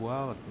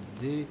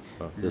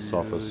 this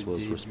office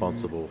was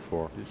responsible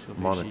for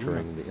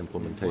monitoring the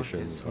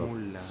implementation of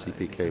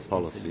CPK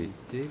policy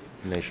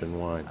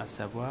nationwide.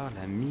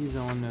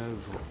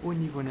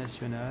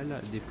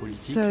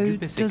 So,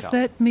 does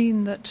that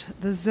mean that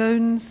the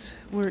zones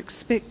were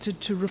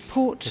expected to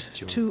report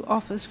to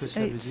Office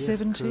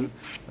 870?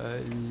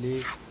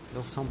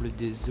 L'ensemble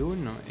des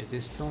zones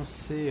étaient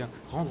censées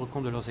rendre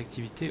compte de leurs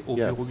activités au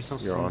bureau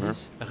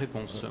 870.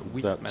 Réponse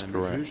oui, Madame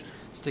le juge,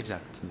 c'est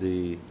exact.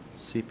 The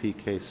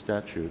CPK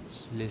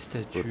statutes les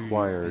statuts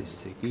required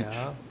PCK each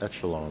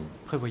echelon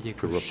prévoyaient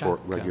to que report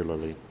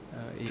regularly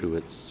to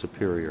its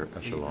superior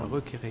echelon.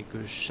 Requérait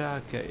que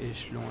chaque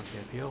échelon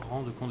inférieur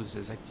rende compte de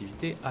ses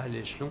activités à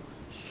l'échelon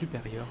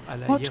supérieur à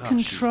la hiérarchie. What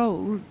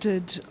control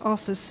did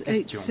Office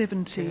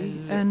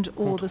 870 and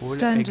or the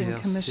Standing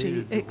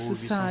Committee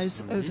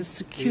exercise over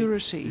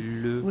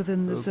security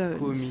within the zones? Le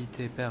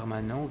comité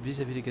permanent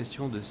vis-à-vis des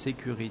questions de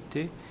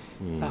sécurité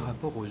par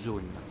rapport aux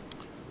zones.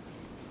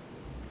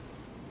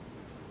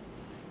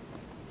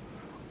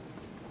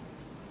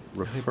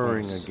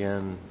 Referring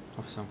again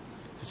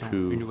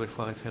une nouvelle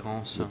fois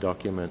référence the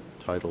document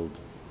titled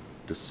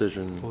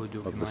Decision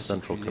of the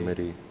Central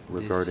Committee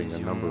regarding a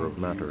number of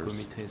matters,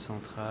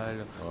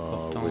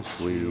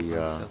 which we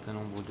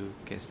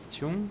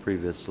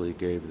previously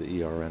gave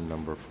the ERN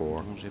number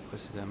for.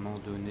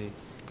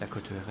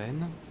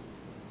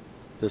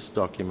 This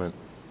document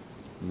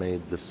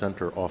made the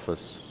center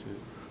office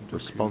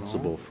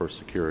responsible for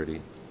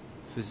security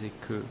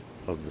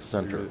of the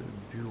center.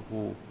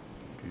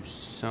 Du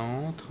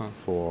centre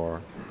for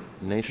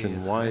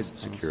nationwide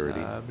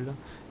security.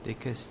 Des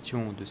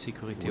questions de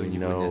sécurité au we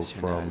niveau know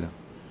national. From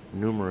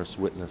numerous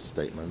witness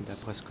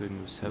statements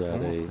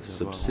that a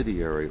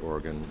subsidiary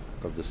organ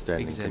of the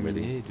Standing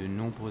Committee,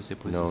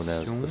 known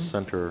as the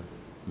Center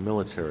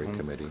Military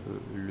Committee,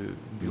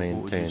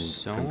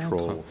 maintained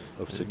control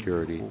of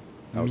security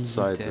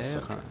outside the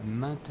center.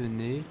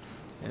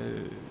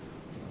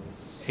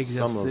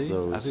 Some of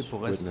those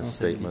witness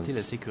statements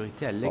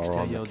are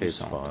on the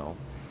case file.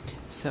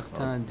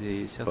 Certaines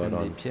des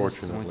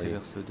pièces ont été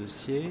versées au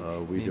dossier,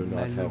 mais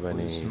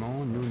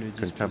malheureusement, nous ne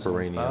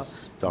disposons pas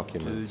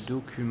de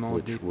documents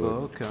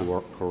d'époque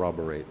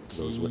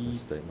qui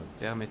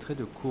permettraient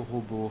de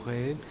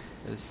corroborer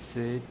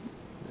ces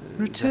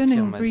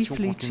Returning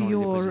briefly to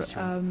your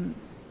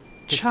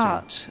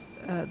chart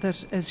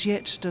that as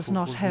yet does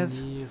not have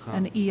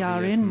an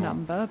ERN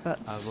number, but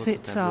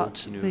sets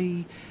out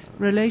the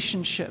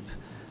relationship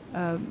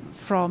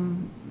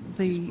from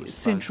the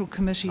Central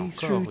Committee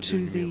through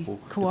to the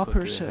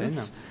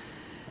cooperatives.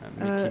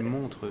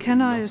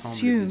 can I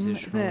assume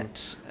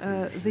that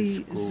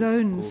the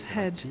zones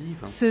had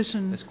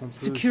certain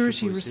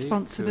security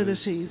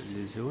responsibilities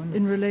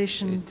in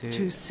relation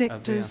to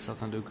sectors,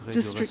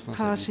 district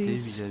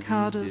parties,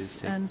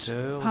 cadres and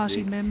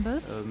party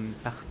members?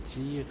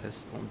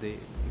 Des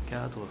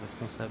cadres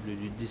responsables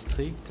du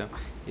district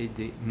et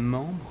des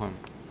membres.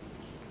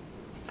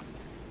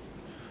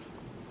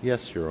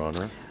 Yes, Your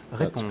Honor.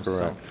 Réponse. That's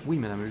correct. Oui,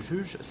 Madame le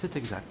juge, c'est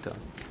exact.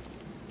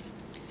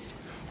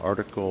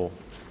 Article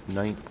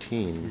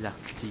 19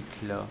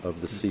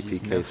 of the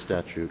CPK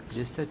statutes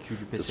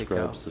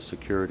describes the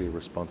security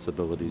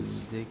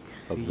responsibilities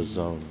of the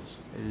zones.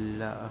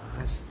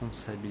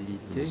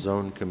 The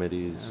zone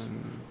committees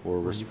were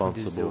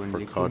responsible for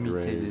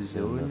cadres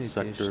in the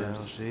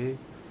sectors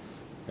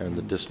and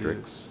the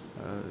districts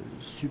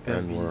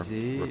and were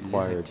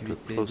required to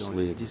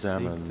closely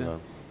examine the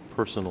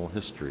personal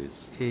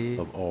histories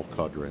of all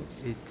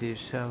cadres. Était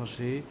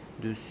chargé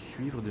de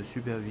suivre, de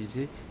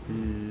superviser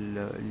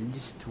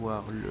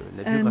l'histoire,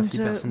 la biographie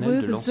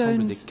personnelle de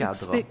l'ensemble des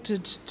cadres.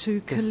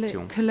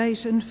 Question.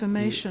 Collate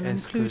information,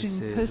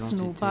 including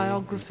personal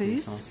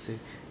biographies.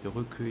 De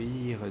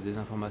recueillir des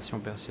informations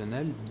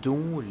personnelles,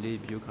 dont les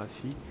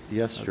biographies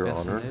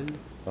personnelles.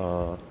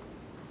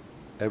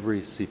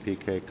 Every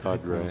CPK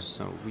cadre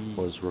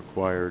was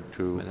required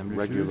to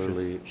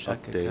regularly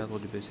update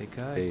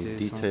a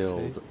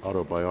detailed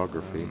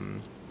autobiography,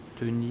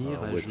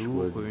 which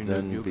would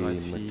then be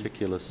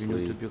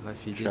meticulously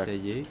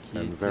checked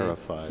and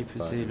verified qui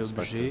faisait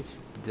l'objet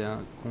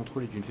d'un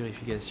contrôle et d'une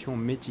vérification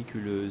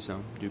méticuleuse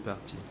du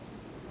parti.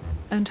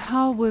 And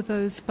how were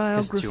those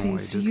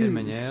biographies used? De quelle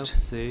manière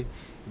ces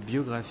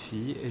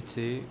biographies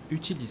étaient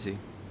utilisées?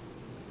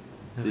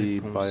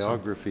 The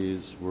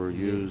biographies were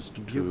used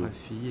to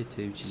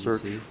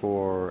search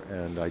for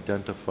and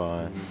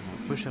identify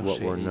what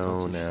were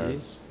known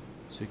as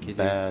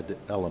bad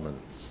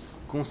elements.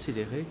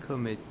 Considérés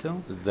comme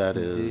étant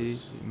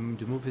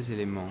de mauvais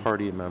éléments,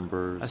 party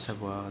members à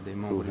savoir des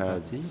membres who du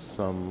had parti,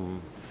 some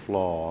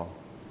flaw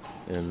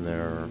in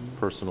their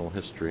personal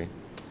history,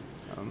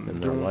 in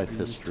their life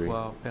history,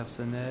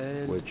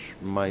 which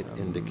might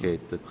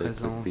indicate that they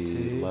could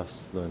be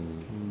less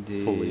than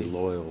fully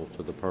loyal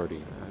to the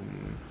party.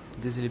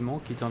 Des éléments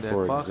qui tendaient à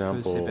croire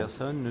que ces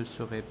personnes ne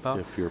seraient pas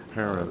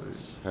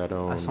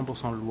à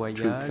 100%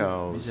 loyales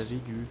vis-à-vis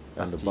du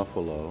parti.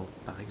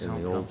 Par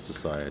exemple,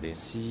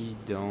 si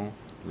dans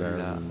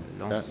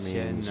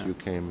l'ancienne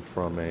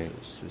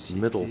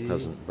société,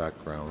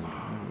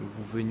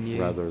 vous veniez,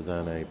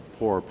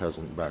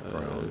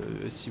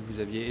 si vous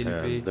aviez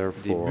élevé des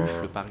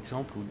buffles par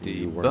exemple ou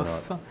des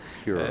bœufs,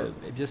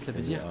 eh bien cela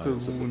veut dire que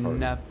vous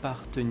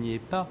n'apparteniez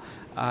pas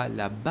à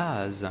la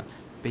base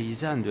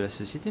paysanne de la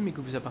société, mais que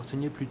vous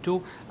apparteniez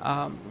plutôt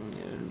à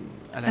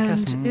la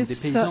classe des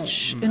paysans,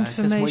 à la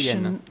classe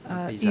moyenne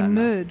paysanne.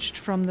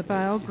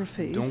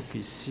 Donc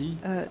ici,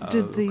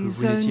 did the que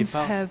vous n'étiez zones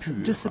pas have pur.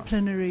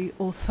 disciplinary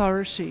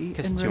authority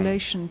in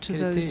relation to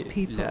Quelle those était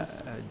people?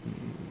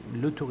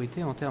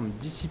 L'autorité en termes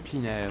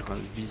disciplinaires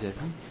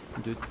vis-à-vis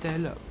de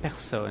telles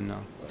personnes?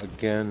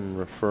 Again,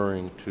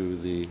 referring to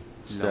the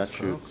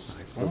statutes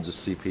of the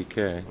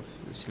CPK,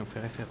 si l'on fait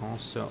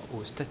référence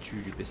au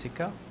statut du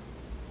PCK,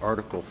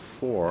 Article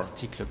 4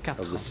 article 4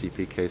 of the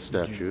CPK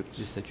statutes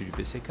du statut du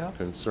PCK,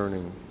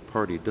 concerning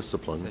party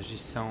discipline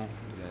s'agissant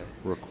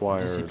de la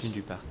requires discipline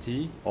du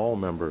parti, all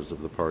members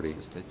of the party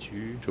ce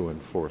statut to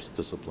enforce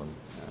discipline.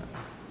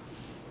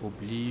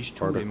 Oblige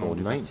tous les membres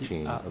du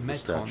parti à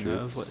mettre en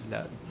œuvre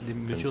les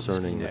mesures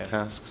Concerning the disciplinaires.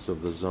 tasks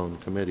of the zone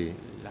committee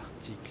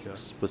L'article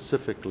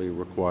specifically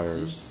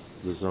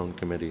requires the zone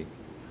committee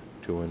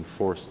to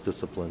enforce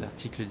discipline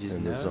L'article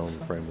in the 19 zone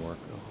framework.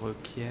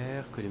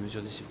 requiert que les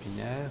mesures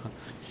disciplinaires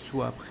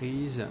soient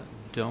prises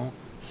dans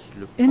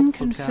le In propre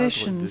cadre de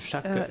confessions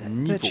chaque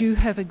niveau. that you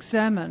have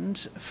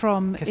examined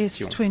from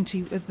Question.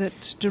 S20,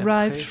 that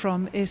derived D'après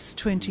from les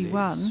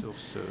S21,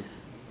 sources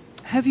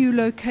have you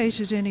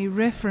located any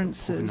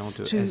references provenant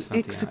de to S21, est-ce que vous avez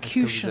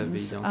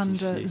executions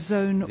under identifié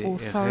zone des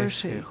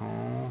authority?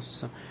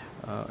 références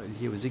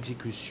liées aux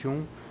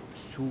exécutions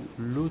sous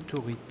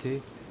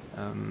l'autorité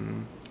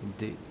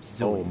des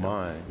zones? Oh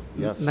my,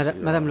 yes.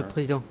 Madame le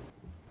Président,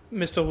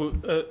 Mr. Wu,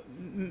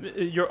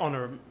 Your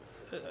Honor,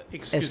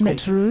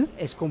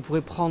 est-ce qu'on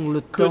pourrait prendre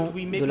le temps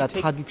de la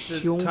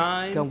traduction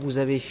quand vous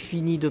avez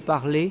fini de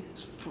parler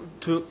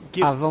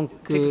avant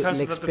que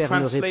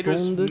l'expert ne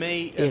réponde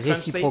et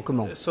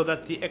réciproquement?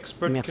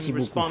 Merci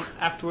beaucoup.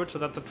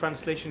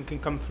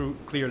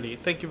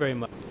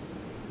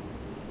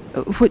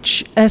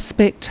 Which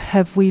aspect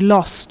have we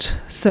lost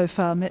so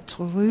far,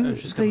 Maître Roux?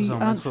 Jusqu'à The présent,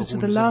 Maître answer to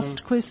Roux, the nous last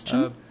avons,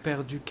 question?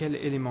 Perdu quel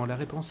élément? La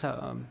réponse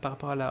par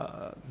rapport à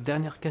la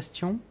dernière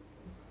question?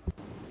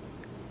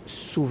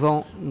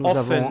 Souvent, nous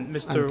avons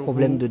un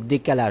problème de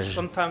décalage.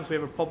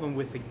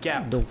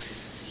 Donc,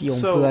 si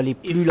on peut aller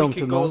plus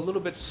lentement,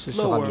 ce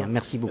sera bien.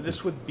 Merci beaucoup.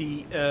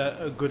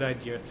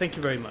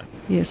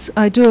 Yes,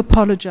 I do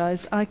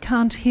apologize. I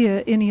can't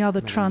hear any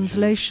other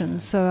translation,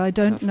 so I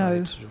don't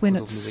know when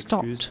it's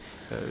stopped.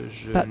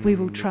 But we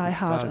will try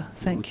harder.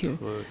 Thank you.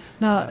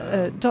 Now,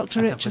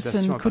 Dr.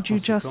 Etcheson, could you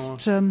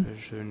just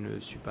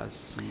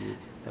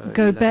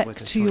go back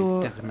to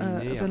your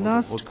the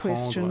last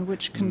question,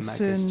 which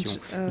concerned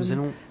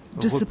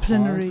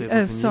disciplinary.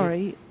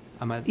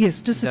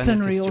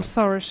 Disciplinary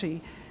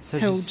authority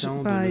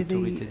held by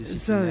the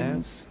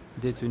zones.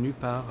 Détenue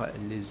par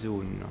les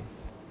zones.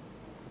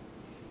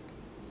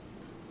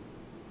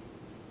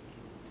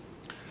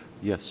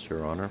 Yes,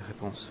 Your Honor.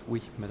 Réponse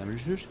oui, Madame le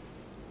juge.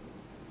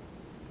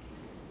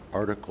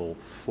 Article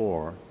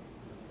 4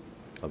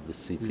 of the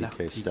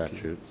CPK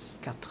statutes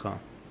 4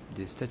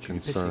 des statuts du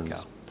PCK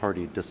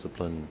party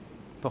discipline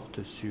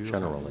porte sur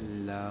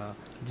la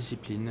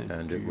discipline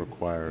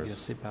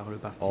exercée par le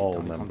parti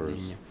dans les grandes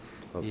lignes.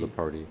 Et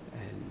elle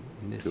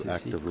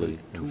nécessite que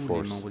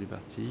tous les membres du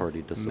parti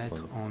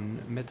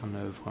mettent en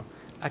œuvre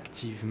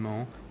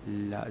activement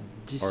la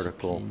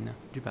discipline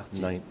du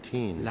parti.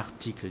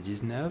 L'article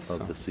 19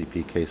 of the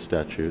CPK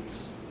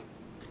statutes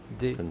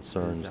des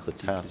concerns the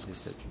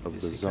tasks of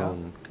the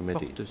zone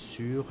committee, porte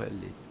sur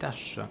les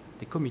tâches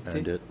des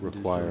comités de zone,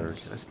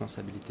 les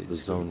responsabilités de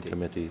ce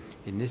comité,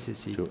 et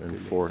nécessite que les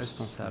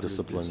responsables de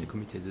ces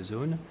comités de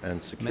zone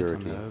mettent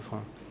en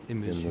œuvre des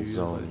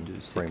mesures de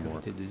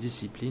sécurité et de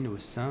discipline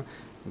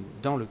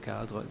dans le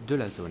cadre de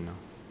la zone.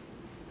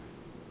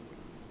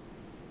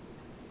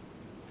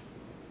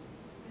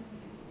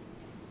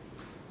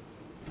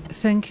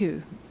 Thank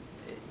you.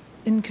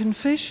 In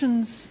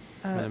confessions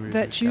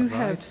that you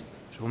have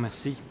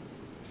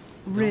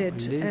read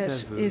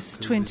at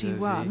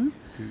S21,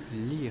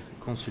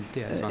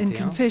 in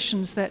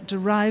confessions that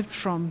derived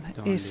from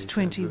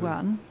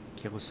S21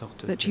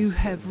 that you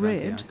have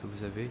read,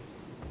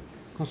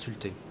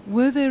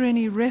 were there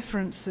any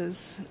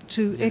references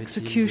to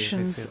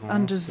executions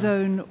under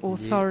zone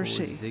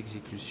authority?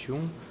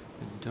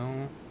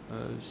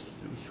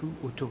 Sous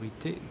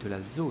autorité de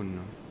la zone.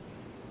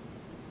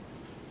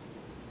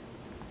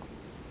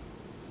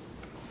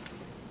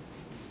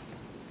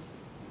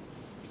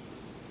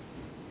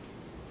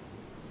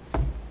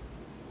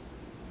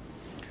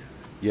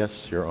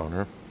 Yes, Your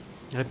Honor.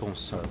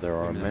 Réponse. There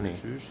are many.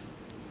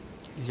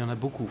 Il y en a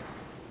beaucoup.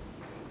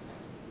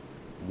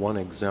 One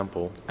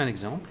example Un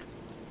exemple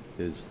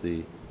is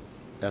the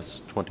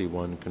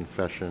S21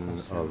 confession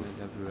of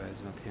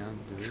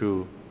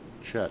Chu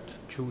Chet,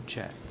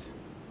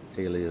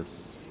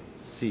 alias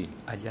C,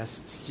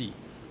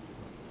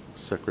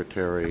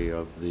 Secretary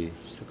of the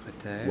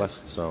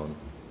West Zone.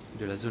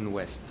 De la zone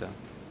ouest.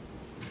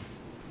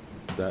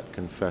 That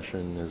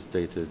confession is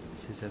dated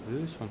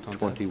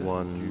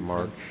 21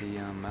 March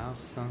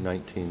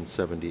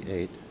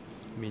 1978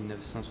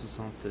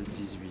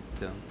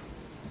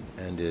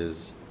 and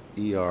is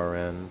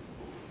ERN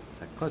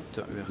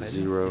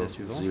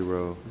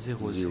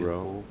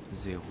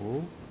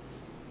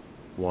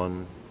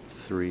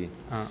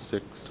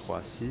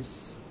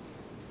 136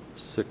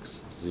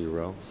 60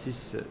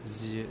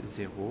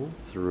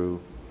 through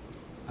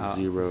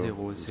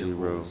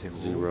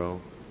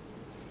 000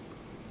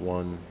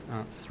 1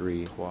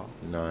 3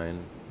 9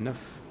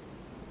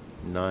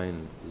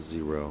 90.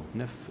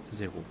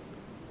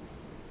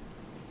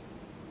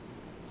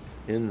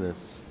 In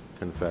this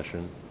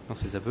confession, dans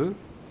ces aveux,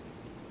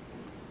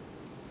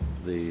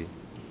 the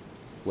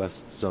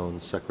West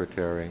Zone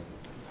Secretary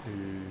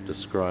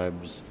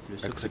describes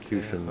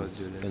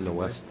executions in the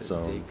West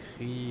Zone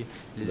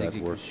that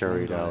were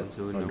carried out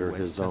under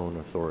his own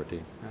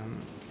authority.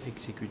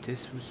 Exécuté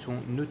sous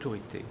son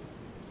autorité.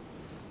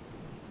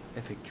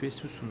 Effectué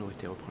sous son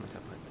autorité, reprend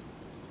l'interprète.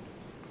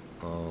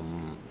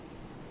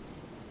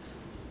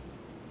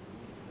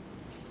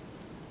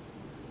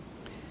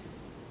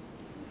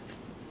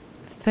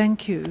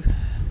 Thank you.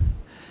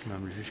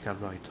 Madame le juge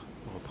Carloir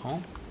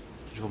reprend.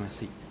 Je vous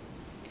remercie.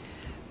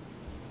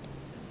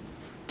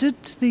 Did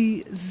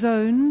the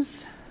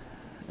zones,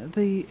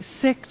 the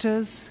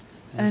sectors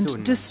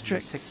and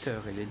districts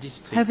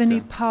have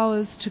any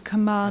powers to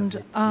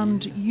command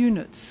armed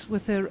units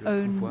with their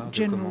own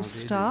general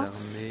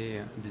staffs?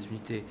 Des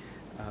unités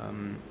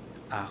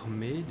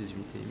armées, des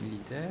unités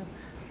militaires,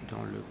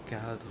 dans le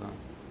cadre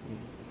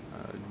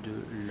de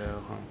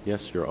leur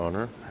Yes, Your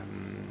Honor.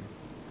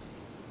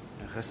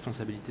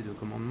 Responsabilité de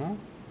commandement.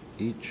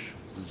 Each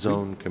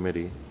zone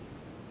committee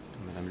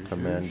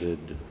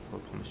commanded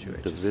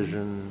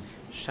division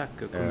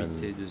and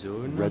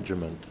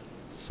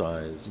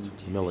regiment-sized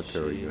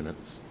military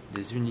units,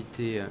 des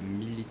unités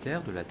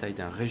militaires de la taille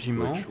d'un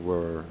régiment, which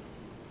were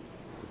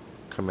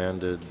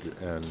commanded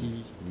and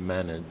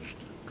managed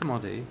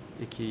commandés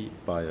et qui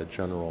by a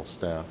general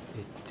staff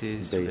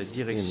étaient sous la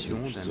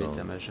direction d'un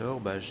état-major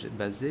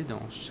basé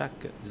dans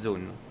chaque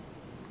zone.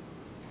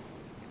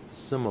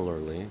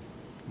 Similarly,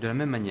 de la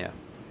même manière,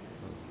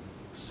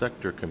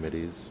 sector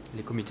committees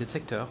les comités de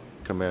secteur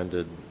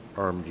commanded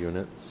armed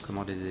units,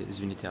 commander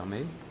des unités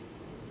armées,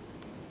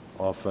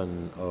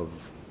 often of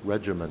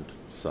regiment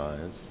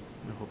size,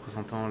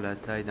 représentant la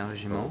taille d'un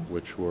régiment,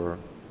 which were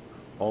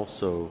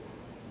also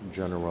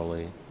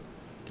generally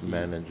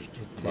managed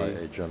by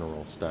a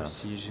general staff.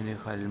 Aussi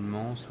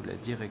généralement sous la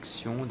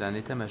direction d'un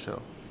état-major.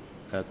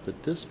 At the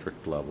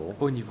district level,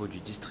 au niveau du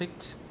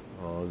district,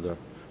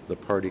 the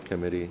party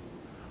committee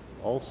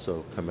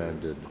also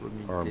commanded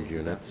armed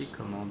units,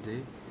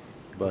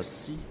 but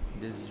aussi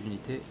des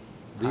unités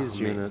these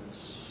armées.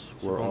 units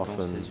were Cependant,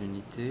 often ces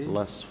unités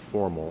less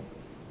formal,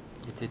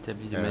 étaient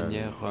établies de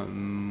manière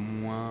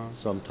moins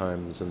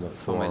sometimes in the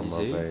form of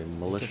formalisée, a et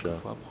militia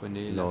quelquefois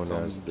prenaient la known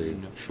forme as the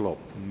d'une Schlopp.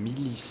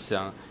 milice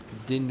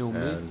dénommée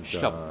And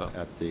Schlopp,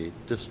 at the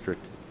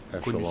district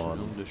connue sous echelon,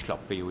 le nom de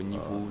Schlopp, et au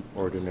niveau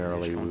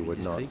ordinarily l'échelon we du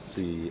would not district,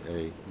 see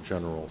a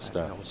general à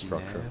staff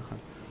structure.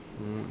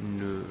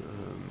 l'ordinaire,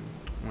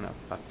 on n'a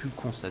pas pu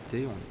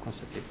constater, on ne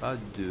constatait pas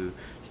de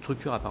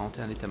structure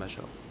apparentée à un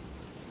état-major.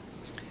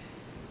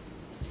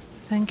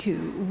 Thank you.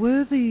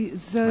 Were the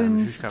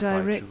zones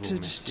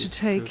directed to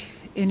take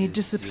any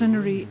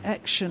disciplinary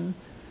action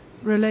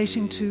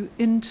relating to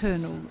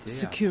internal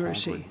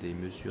security? Des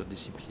mesures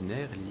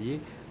disciplinaires liées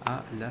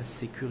à la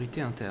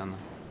sécurité interne.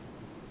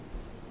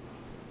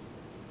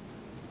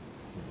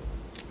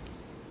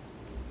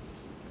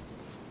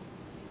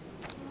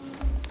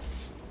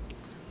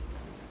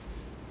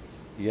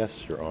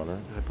 Yes, Your Honor.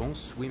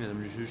 Réponse, oui,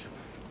 Madame le juge.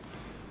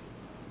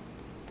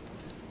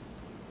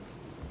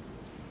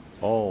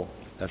 All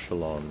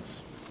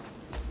echelons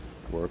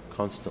were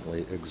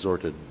constantly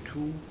exhorted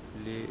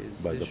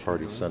by the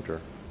party center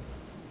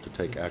to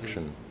take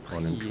action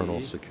on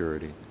internal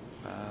security.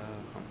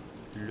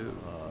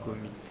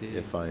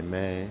 If I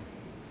may,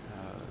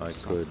 I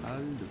could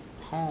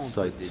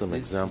cite some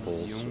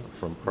examples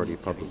from party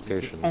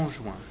publications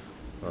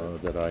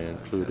that I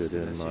included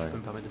in my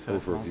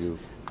overview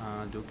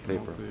un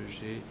document paper. que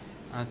j'ai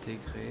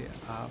intégré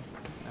à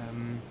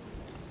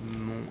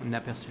mon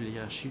aperçu de la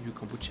hiérarchie du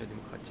Kampuchea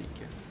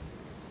démocratique.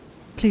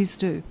 Please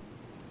do.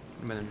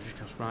 Madame le juge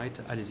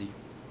Cartwright, allez-y.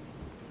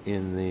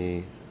 In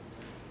the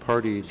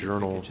party Monsieur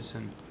journal Craig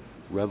Etcheson,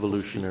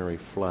 Revolutionary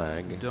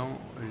Flag, dans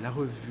la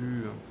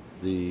revue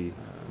the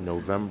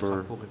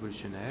November Drapeau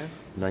révolutionnaire,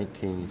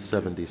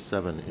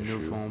 1977 issue,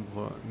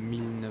 novembre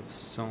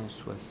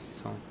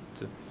 1960,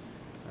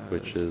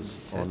 which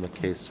is on the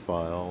case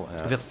file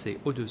at versé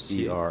au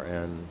dossier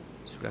ERN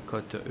sous la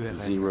cote ERN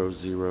 00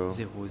 00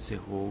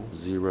 00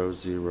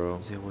 00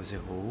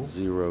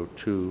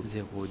 02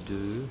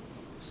 02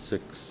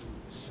 67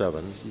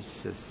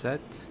 67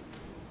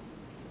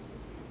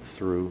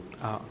 through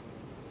à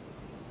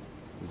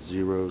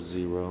 00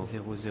 00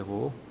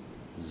 00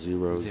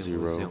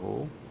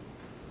 00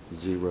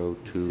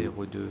 02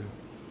 02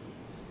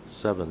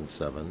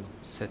 77.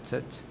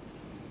 77.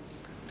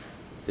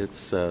 It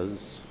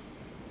says,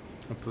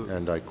 On peut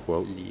and I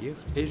quote, lire,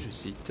 et je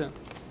cite,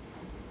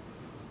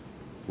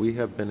 "We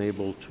have been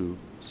able to nous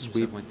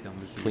sweep avons été en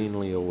mesure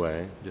cleanly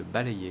away de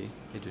balayer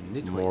et de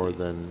more nettoyer,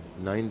 than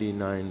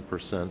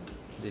 99%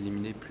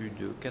 d'éliminer plus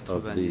de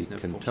of the 99%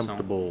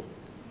 contemptible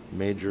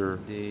major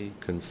des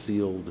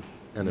concealed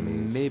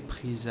enemies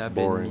méprisables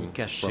boring ennemis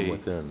from cachés,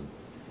 within.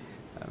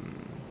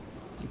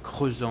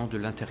 creusant de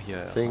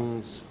l'intérieur.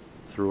 Things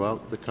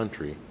throughout the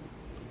country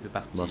Le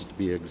parti, must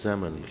be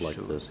examined les like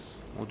choses, this.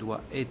 on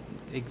doit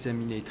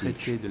examiner et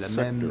traiter Each de la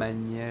sector même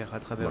manière à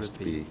travers le Must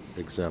pays. be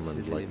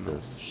examined Ces like éléments,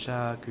 this.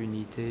 chaque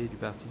unité du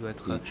parti doit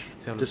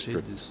faire l'objet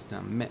district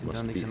d'un Must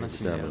be examen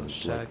similaire. examined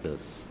Chaque like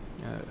this.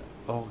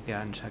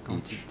 organe, chaque Each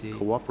entité,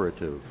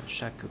 cooperative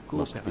chaque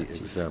must be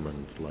coopérative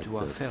examined like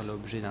doit this. faire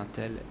l'objet d'un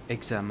tel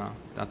examen,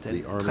 d'un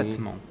tel The army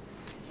traitement.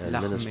 And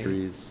L'armée,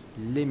 ministries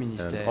les and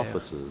ministères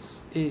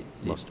offices et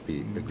les must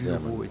be bureaux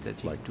examined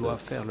étatiques like doivent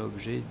this. faire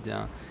l'objet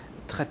d'un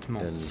traitement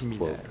End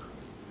similaire.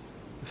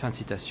 quote. Fin de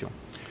citation.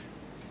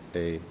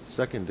 A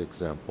second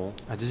example,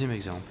 Un deuxième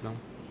exemple,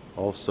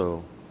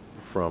 also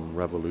from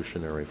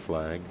Revolutionary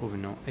Flag,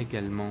 provenant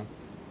également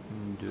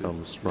de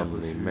comes la from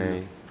the revue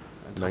May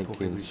Drapeau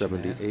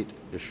révolutionnaire, 1978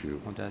 issue,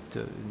 en date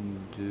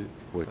de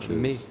which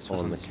mai is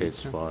on the case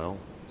 78. file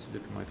Ce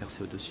document est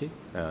versé au dossier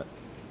at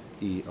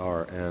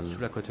ERN sous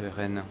la cote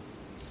RN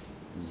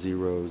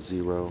 00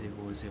 00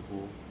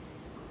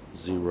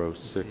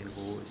 06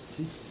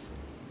 06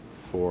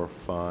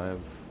 45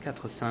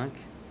 45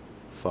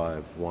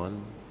 51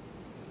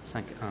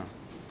 51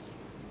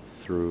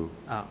 through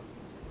à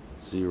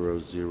 00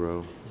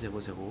 00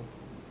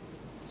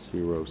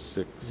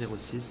 06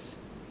 06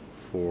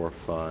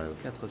 45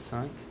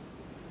 45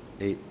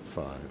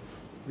 85.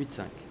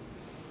 85.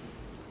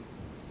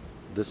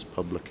 This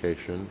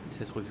publication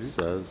Cette revue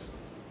says,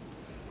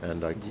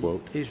 and I dit,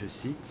 quote, et je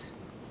cite,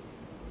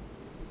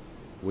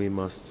 "We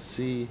must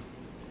see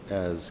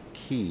as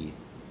key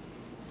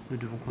nous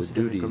devons the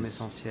considérer comme duties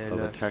essentiel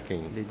of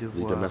attacking les the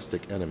devoirs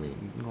domestic enemy,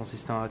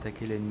 consistant à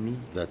attaquer l'ennemi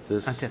that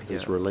this is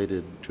intérieur.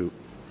 related to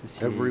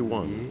Ceci every est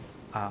one lié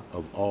à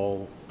of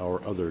all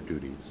our other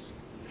duties.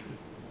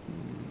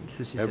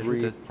 Ceci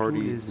Every s'ajoute à party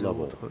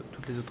level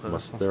toutes les autres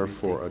must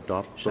responsabilités. therefore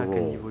adopt the Chaque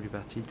role niveau du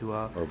parti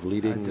doit of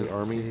leading the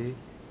army adopter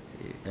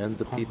et and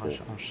the prendre people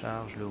en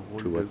charge le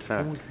rôle to de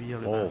attack conduire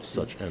le all parti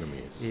such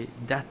enemies, et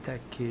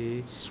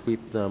d'attaquer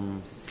sweep them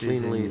ces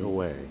cleanly ennemis,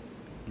 away,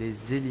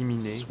 les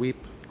éliminer sweep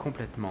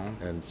complètement,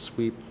 and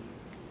sweep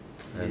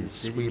and les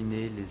sweep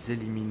éliminer, les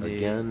éliminer,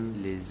 again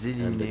les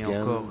éliminer and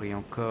again, encore et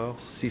encore,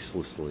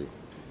 ceaselessly,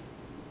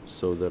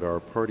 so that our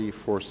party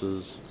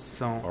forces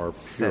sans are pure,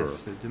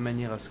 cesse, de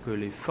manière à ce que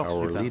les forces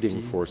our du parti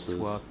leading forces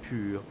soient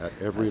pures, at à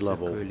every ce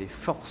level que les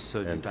forces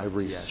du and parti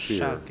every à sphere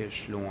chaque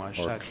échelon, à are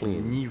chaque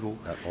clean niveau,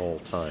 at all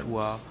times.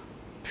 soient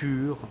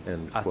pures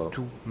End à quote.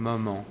 tout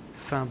moment.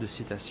 Fin de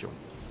citation.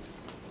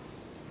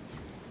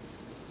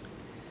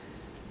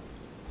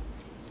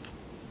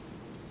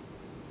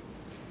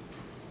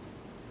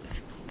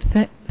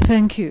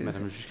 Thank you.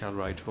 Madame le juge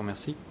Cartwright, je vous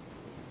remercie.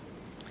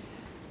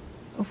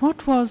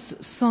 What was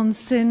Son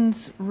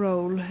Sen's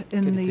role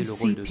in Quel the était le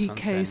rôle de Son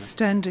CPK Sen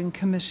Standing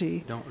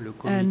Committee dans le and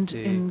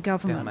comité in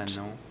government?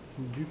 permanent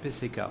du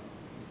PCK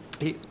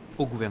et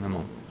au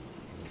gouvernement?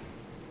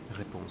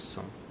 Réponse.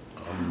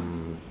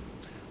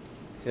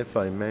 If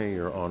I may,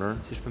 Your Honor,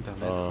 Si je peux me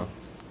permettre,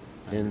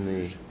 in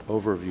the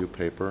overview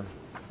paper,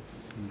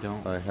 dans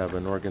I have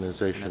an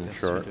organization l'aperçu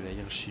chart de la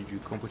hiérarchie du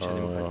Cambodge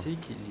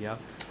démocratique, il y a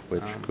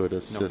which un could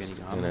assist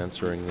organigramme in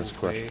answering qui this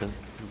pourrait question.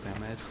 nous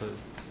permettre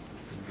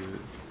de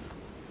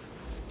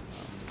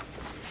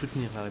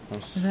soutenir la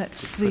réponse.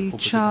 That's que je the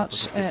proposais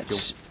chart par votre at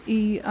question.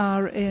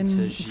 ERN Il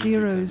s'agit du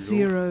tableau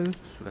 00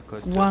 sous la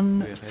cote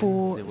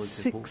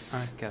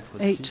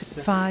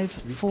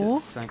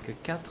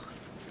 146854.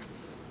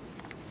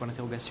 Point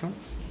d'interrogation.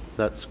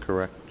 That's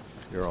correct,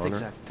 Your C'est Honor.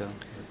 exact.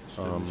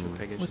 Monsieur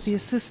Craig With the Etcheson.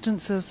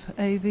 assistance of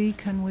AV,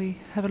 can we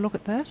have a look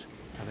at that?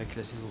 Avec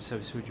l'assistance du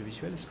service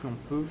audiovisuel, est-ce que l'on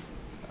peut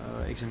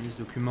examiner ce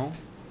document?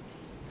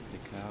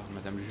 Déclare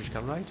Madame le juge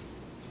Cartwright.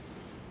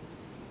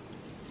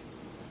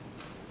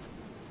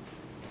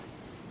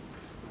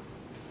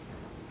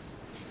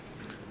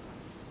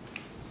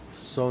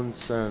 Son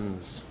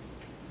Sen's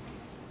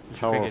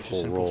Monsieur Craig powerful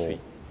Etcheson role poursuit.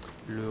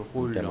 Le in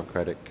rôle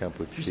democratic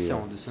Kampuchea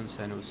puissant de Son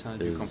Sen au sein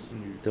du is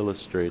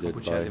illustrated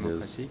Kampuchea by his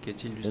démocratique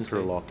est illustré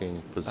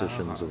interlocking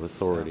positions par of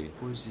authority sa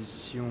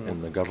position in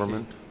the clé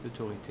government,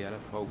 d'autorité à la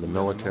fois au the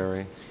gouvernement,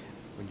 military,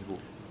 au niveau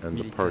and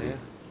the party. militaire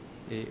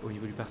et au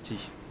niveau du parti.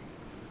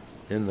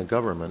 In the Il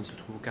government, se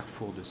trouve au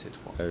carrefour de ces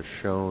trois. as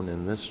shown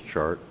in this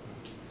chart,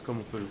 Comme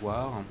on peut le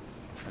voir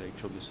à la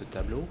lecture de ce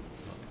tableau,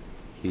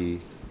 he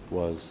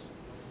was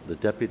the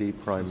Deputy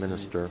Prime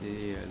Minister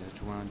était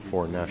l'adjoint du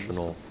for Premier ministre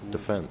National pour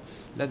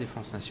Defense. la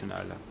défense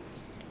nationale.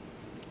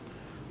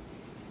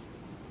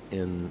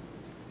 In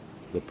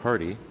the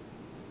party,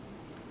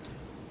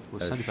 Au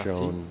sein as du parti,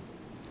 shown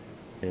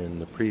in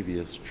the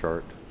previous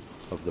chart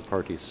of the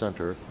party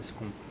center c'est ce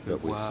qu'on peut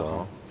that we voir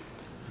saw,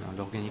 dans he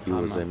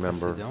l'organigramme was a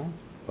member précédent.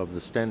 of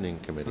the Standing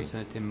Son Committee. Sen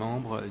était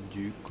membre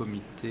du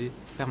comité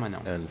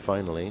permanent. And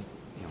finally,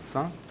 Et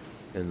enfin,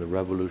 in the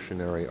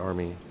Revolutionary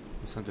Army,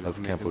 au sein de of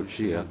l'armée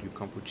Kampuchea, révolutionnaire du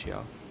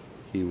Kampuchea,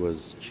 he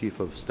was Chief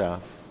of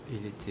Staff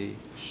il était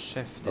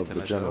chef of the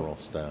d'état-major General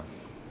Staff.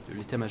 de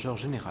l'état-major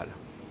général.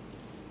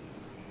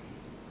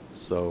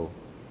 So,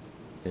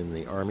 in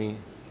the Army,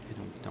 Et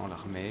donc dans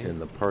l'armée, in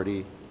the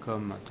party,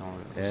 comme dans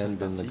le sein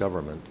du and in the parti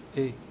government,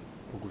 et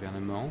au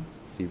gouvernement,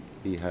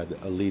 he had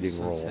a leading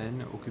Son role.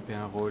 Sen occupait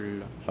un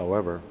rôle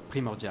However,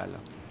 primordial.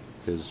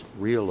 his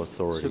real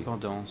authority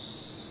Cependant,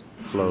 son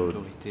flowed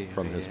autorité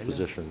from his réelle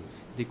position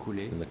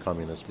découlait in the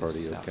Communist de Party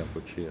sa of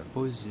Kampuchea.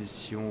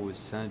 position au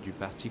sein du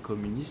Parti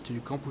communiste du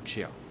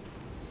Kampuchea.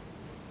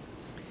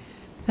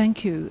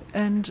 Thank you.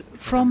 And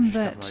from Juge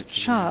that Cartwright, je vous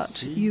chart,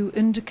 remercie. you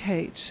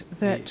indicate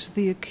that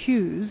the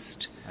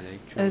accused, À la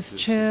lecture as de ce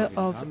chair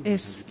of organigramme, vous indiquez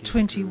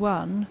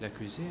S21, que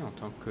l'accusé, en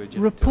tant que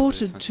directeur de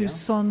reported to S21,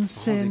 Son rendait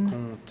Sen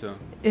compte,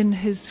 in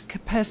his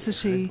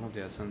capacity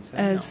répondait à Son Sen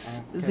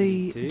as en the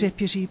qualité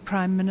Deputy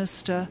Prime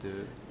Minister de uh,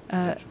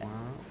 l'adjoint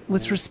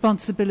with au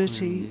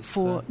responsibility ministre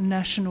for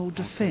national en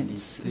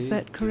defense. Is qualité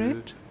that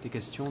correct? des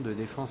questions de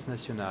défense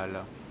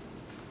nationale.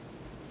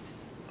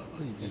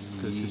 Est-ce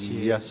que ceci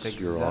Yes, est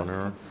Your exact?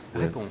 Honor,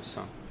 with, Réponse.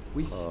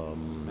 Oui,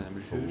 Madame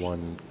le juge.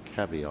 one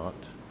caveat.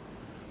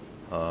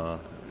 Il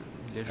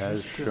y a As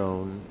juste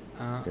shown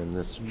un in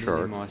this chart,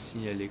 élément à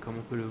signaler, comme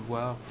on peut le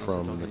voir dans cet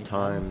from the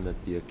organigramme, time that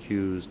the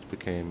accused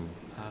became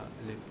à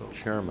l'époque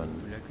chairman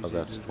où of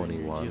l'accusé est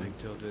devenu S21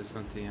 directeur de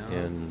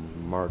S21 in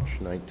March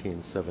en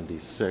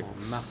 1976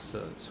 mars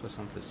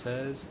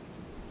 1976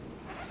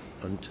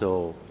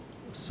 until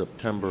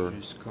September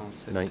jusqu'en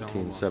septembre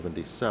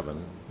 1977,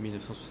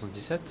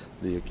 1977,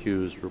 the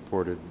accused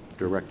reported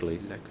directly.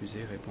 l'accusé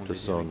to répondait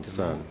Son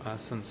directement Sen. à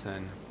Son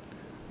Sen.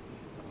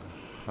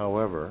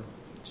 However,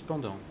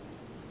 Cependant,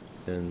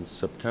 in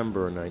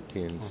September en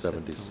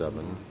 1977,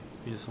 septembre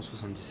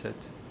 1977,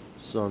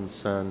 Son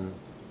Sen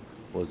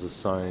was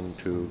assigned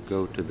to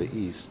go to the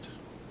east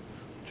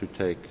to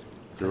take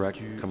a direct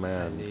dû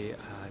command aller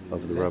à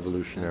of the l'est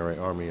Revolutionary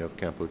Army of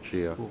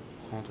Kampuchea pour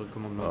prendre le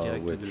commandement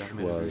direct de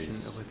l'armée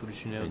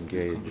révolutionnaire du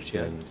Cambodge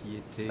qui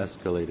était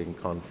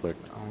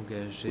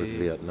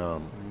engagé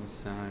dans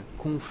un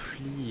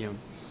conflit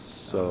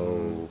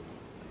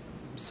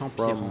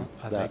s'empirant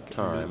avec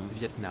le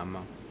Vietnam.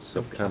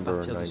 Donc, à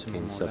partir de ce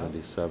moment-là,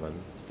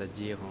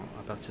 c'est-à-dire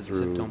à partir de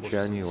septembre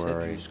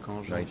 1977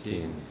 jusqu'en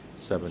janvier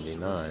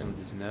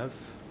 1979,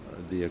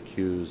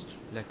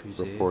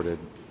 l'accusé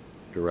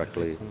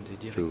directly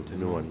to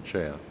Nguyen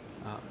Chea,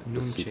 à the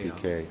Nguyen Chea,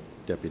 CPK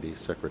Deputy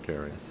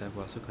Secretary. à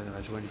savoir secrétaire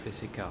adjoint du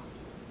PCK.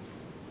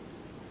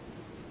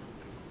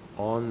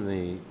 On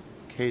the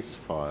case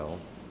file,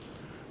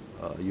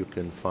 you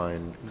can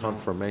find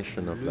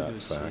confirmation of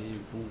that fact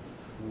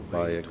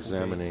by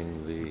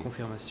examining the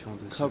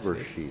cover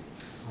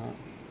sheets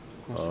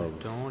of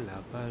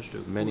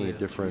many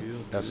different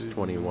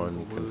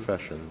S21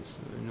 confessions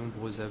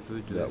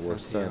that were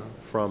sent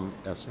from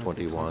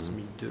S21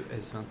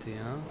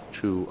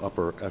 to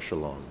upper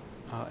echelon.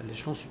 À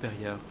l'échelon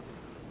supérieur.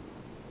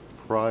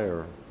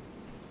 Prior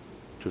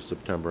to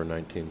September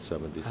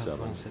 1977,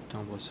 avant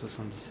septembre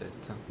 77,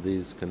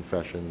 these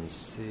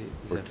confessions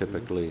were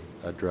typically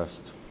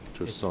addressed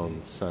to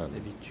Son Sen,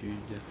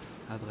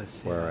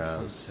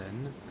 whereas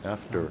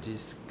after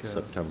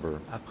September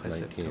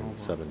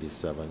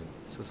 1977,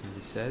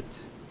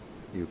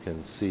 you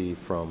can see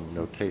from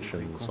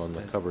notations on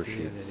the cover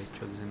sheets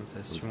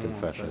of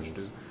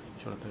confessions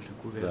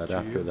that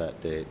after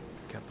that date,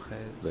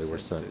 they were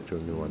sent to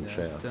Nguyen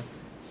Chea.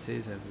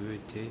 Ces aveux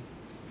étaient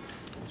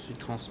ensuite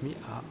transmis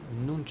à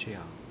Nguyen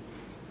Chea.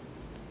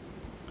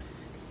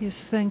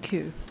 Yes, thank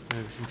you.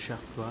 Jules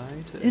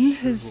Sharpwright, in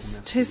his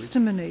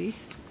testimony,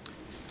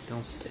 the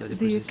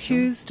the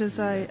accused, as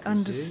I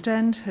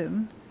understand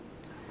him,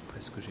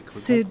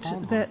 said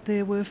that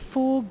there were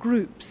 4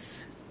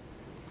 groups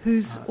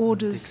whose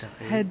orders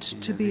had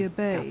to be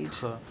obeyed.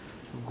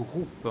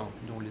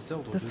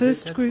 The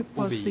first group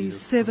was the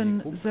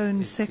 7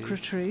 zone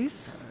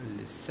secretaries,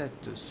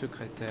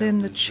 then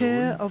the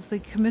chair of the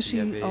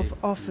Committee of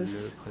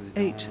Office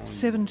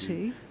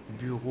 870,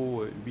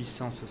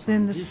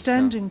 then the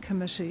Standing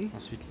Committee,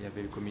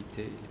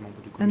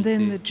 and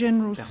then the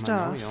General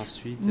Staff,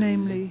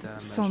 namely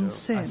Son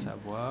Sen.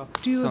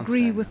 Do you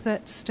agree with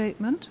that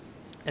statement?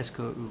 Est-ce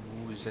que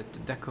vous êtes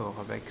d'accord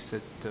avec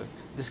cette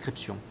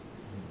description?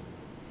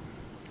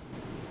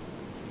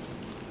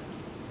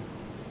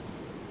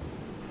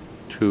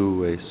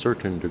 To a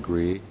certain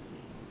degree,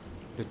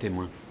 le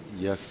témoin.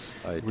 Yes,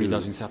 I do. Oui,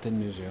 dans une certaine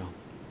mesure.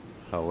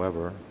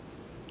 However,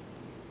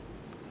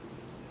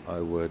 I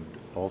would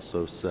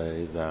also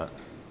say that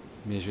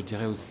mais je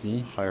dirais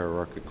aussi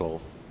hierarchical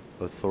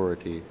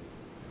authority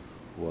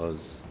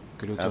was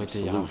que l'autorité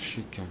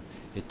hiérarchique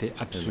était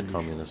absolue in the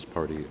Communist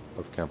Party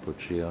of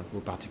Kampuchea au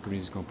Parti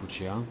communiste du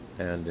Kampuchea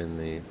and in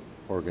the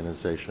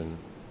organization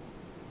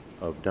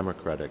of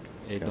democratic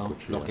et dans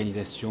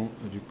l'organisation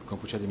du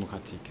Kampuchea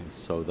démocratique.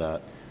 So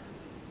that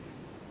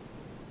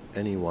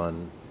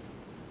anyone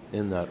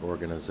in that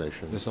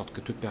organization de sorte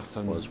que toute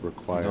personne was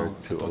required dans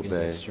cette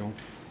organisation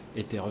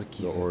était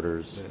requise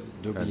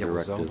d'obéir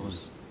aux ordres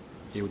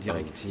et aux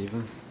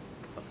directives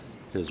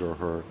his or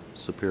her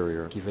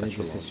superior qui venaient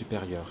de ses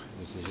supérieurs,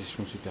 de ses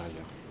échelons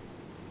supérieurs.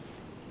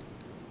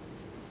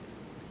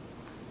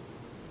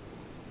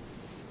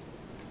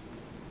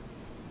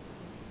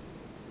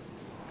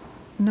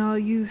 Now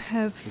you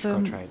have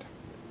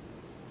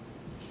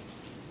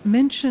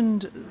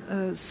mentioned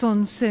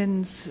Son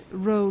Sen's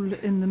role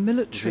in the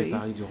military.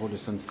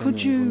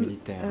 Could you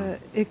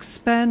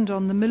expand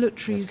on the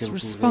military's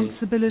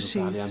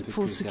responsibilities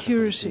for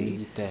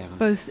security,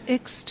 both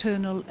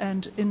external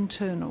and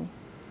internal?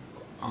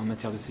 En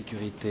matière de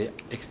sécurité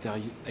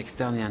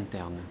externe et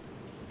interne.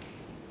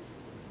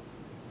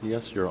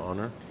 Yes, Your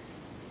Honor.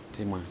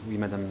 Témoin. Oui,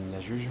 Madame la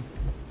juge.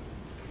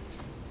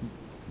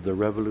 The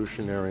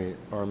Revolutionary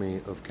Army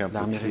of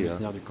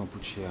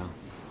Kampuchea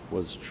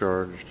was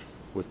charged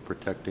with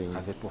protecting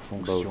avait pour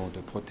fonction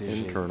de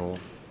protéger internal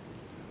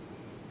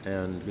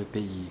and le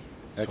pays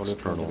sur le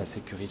plan de la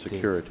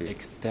sécurité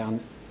externe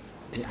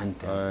et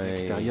interne,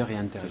 extérieure et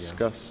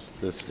intérieure.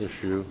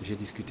 J'ai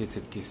discuté de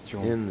cette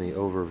question in the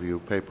overview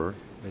paper.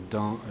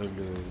 Dans le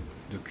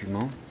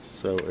document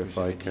so que if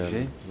I can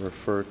rédigé.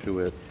 Refer to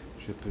it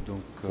je peux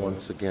donc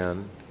once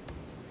again.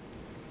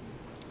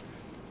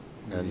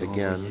 And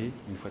again,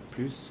 une fois de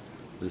plus,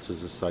 this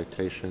is a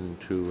citation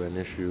to an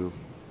issue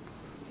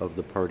of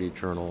the party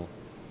journal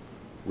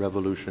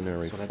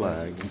Revolutionary sur la base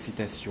Flag, d'une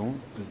citation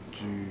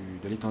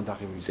de l'étendard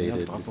révolutionnaire,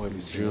 du drapeau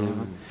révolutionnaire,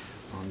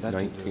 en date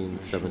de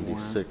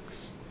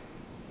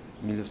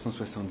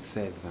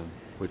 1976,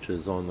 which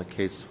is on the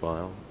case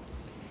file,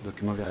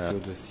 document versé au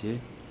dossier,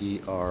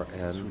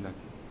 ERN, sous la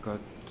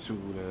cote, sous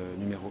le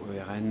numéro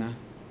ERN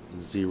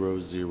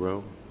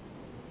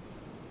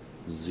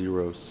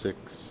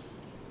 0006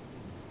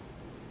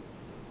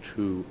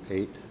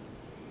 28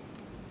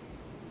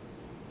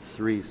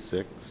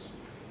 36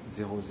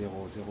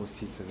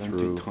 0006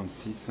 28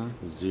 36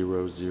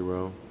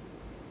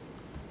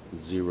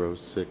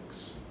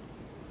 0006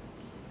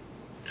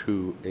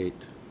 28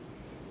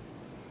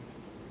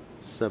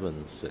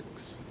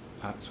 76.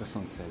 À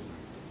 76.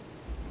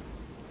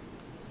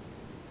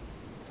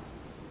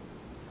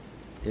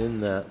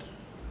 In that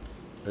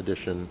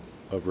edition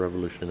of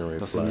Revolutionary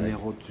Dans ce Flag,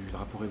 numéro du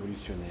drapeau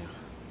révolutionnaire,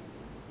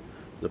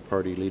 the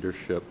party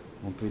leadership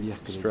on peut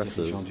lire que les stresses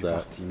dirigeants du that,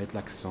 parti mettent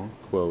l'accent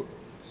quote,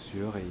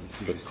 sur, et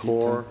ici the je cite,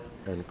 core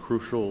and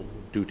crucial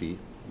duty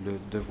le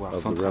devoir of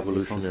the central et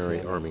Revolutionary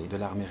essentiel Army de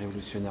l'armée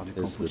révolutionnaire du is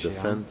the Kampuchea,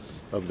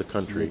 defense of the qui est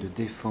country de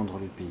défendre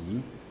le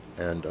pays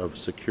and of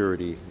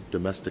security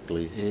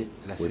domestically et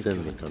la within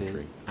the sécurité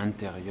country.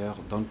 intérieure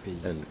dans le pays.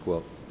 End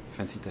quote.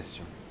 Fin de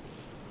citation.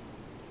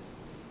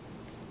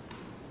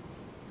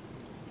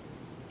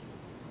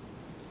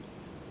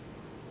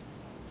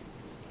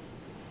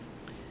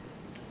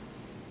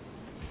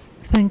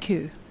 Thank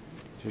you.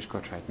 Juge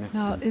Cartwright, merci.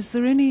 Now, is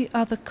there any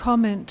other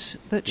comment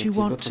that you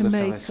want to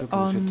make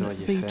on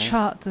the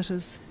chart that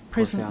is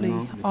presently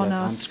on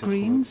our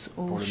screens,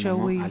 or shall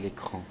we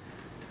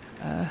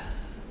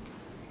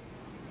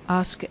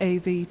ask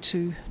AV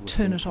to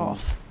turn it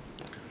off?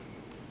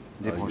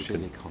 Débranchez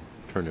l'écran.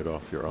 Turn it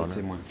off, Your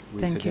Honor.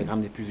 Oui, ce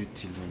diagramme n'est plus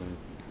utile, Madame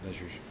la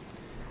juge.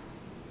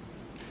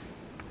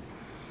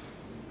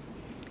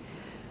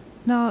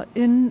 Now,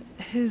 in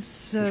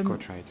his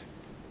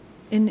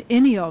in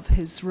any of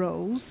his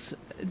roles,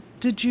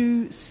 did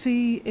you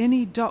see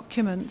any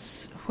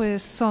documents where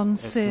Son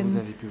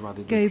Sen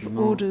gave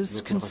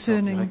orders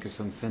concerning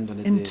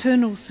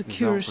internal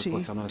security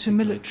to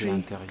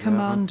military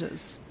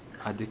commanders?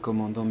 À des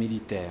commandants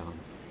militaires.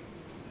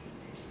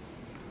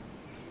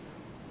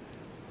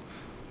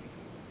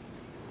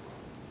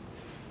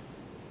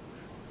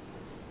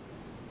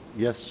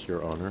 Yes,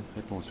 Your Honor.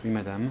 Réponse oui,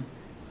 Madame.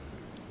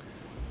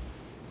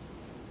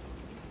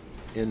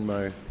 In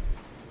my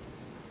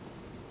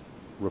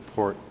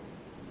report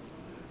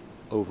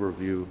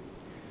overview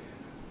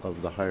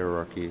of the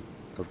hierarchy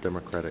of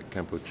democratic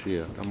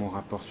Kampuchea, dans mon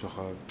rapport sur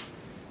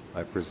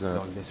I present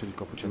l'organisation du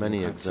Kampuchea many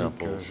démocratique,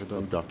 examples je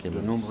donne of de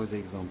documents nombreux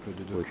exemples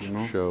de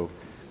documents which show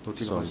dont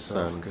il Son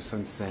ressort Sen que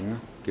Son Sen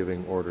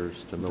giving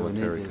orders to donnait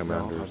military des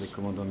ordres à des commanders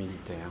commandants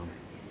militaires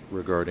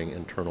regarding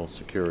internal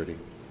security.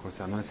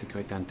 concernant la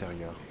sécurité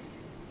intérieure.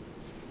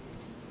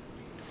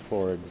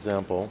 For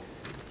example,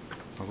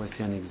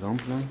 voici un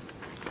exemple.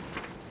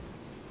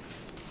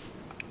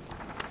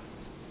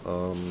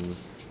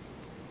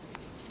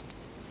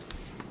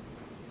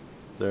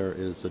 There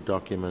is a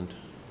document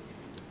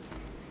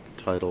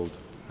titled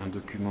un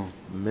document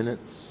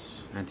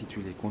Minutes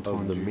intitulé Compte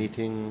of the rendu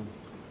Meeting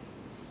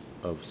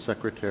of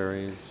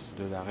Secretaries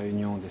de la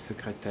réunion des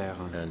secrétaires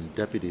and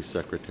Deputy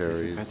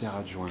Secretaries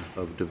adjoints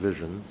of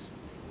Divisions,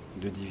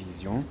 de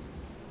division,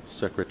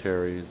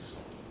 Secretaries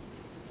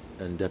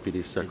and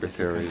Deputy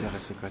Secretaries et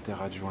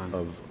secrétaires adjoints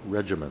of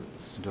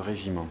Regiments. de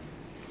régiment.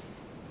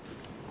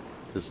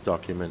 This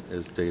document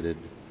is dated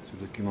Ce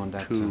document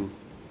date 2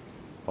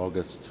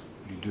 August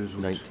du 2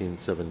 août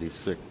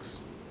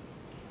 1976,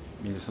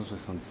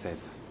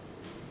 1976.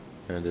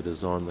 and it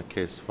is on the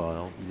case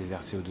file Il est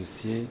versé au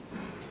dossier.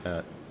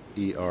 at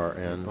Il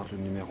ERN porte le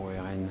numéro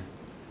RN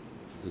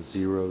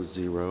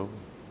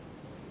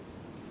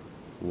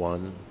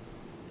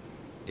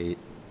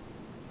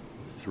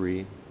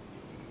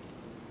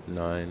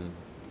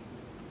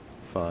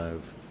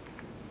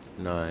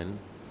 00183959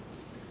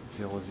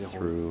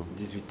 through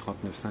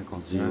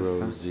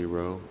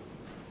 00183959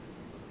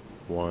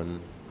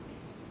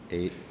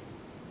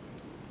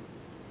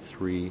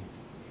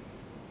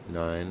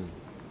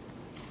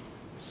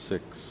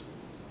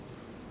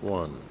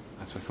 001839661.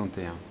 à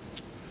 61.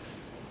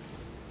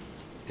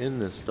 In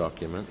this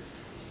document,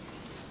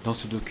 Dans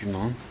ce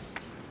document,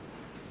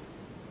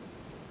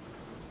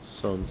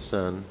 Son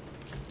Sen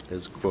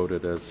is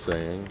quoted as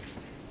saying,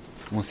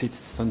 on cite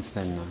Son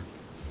Sen.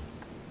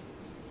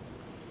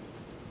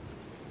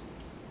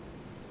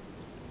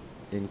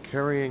 in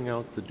carrying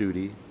out the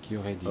duty Qui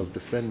aurait dit of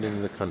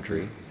defending the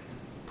country,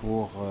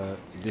 pour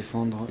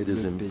défendre it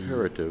is le pays,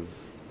 imperative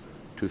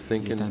to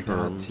think il est in terms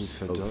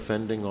impératif of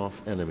fending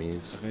off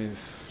enemies, both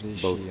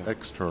réfléchir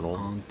external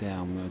en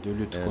termes de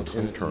lutte and contre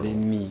internal.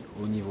 l'ennemi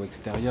au niveau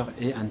extérieur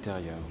et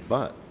intérieur.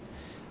 but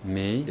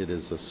Mais it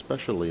is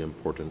especially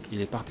important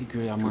il est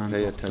particulièrement to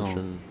pay important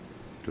attention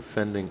to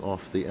fending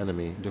off the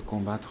enemy de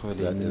combattre that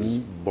is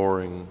l'ennemi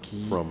boring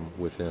qui from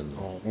within.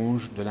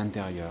 ronge de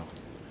l'intérieur.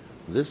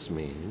 This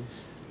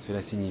means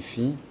Cela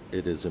signifie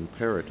it is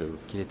imperative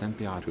qu'il est to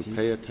impératif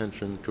pay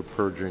attention to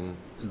purging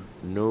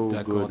no good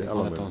d'accorder grande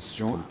elements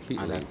attention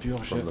à la completely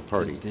purge from the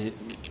party. des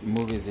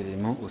mauvais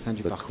éléments au sein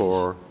du The parti.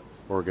 core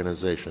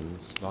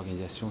organizations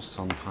L'organisation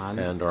centrale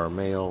and our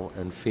male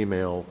and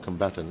female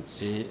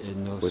combatants et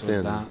nos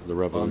within soldats, the hommes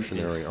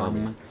Revolutionary et Army.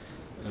 femmes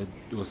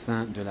au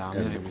sein de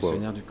l'armée End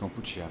révolutionnaire du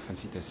Kampuchea. Fin de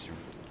citation.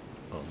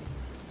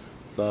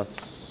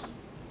 Thus,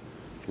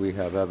 we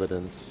have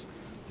evidence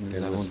Nous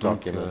in avons this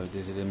donc document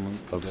des éléments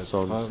of de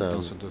Son preuve Sen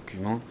dans ce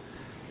document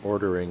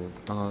ordering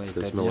dans his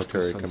l'établir que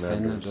military Son Sen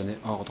commanders donnait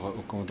ordre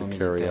aux commandants to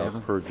carry militaires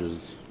out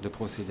purges de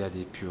procéder à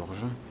des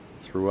purges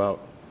throughout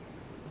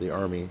the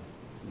army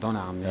dans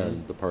l'armée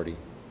and the party.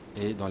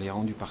 et dans les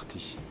rangs du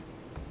parti.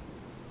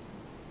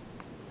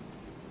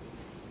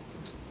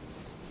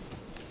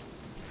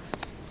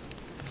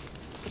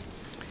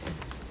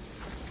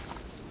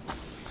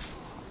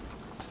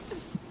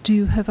 Do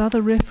you have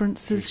other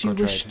references you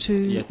wish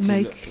to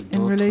make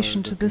in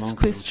relation to this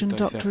question,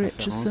 Dr.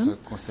 Etcheson?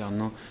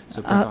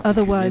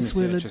 Otherwise,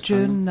 we'll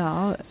adjourn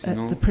now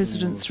at the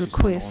President's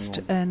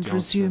request and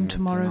resume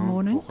tomorrow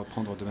morning.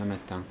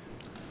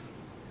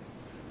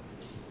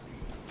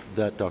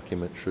 That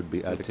document should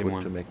be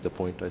adequate to make the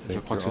point, I think. Je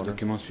crois que ce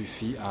document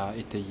suffit à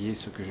étayer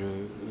ce que je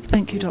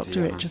Thank you,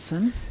 Dr.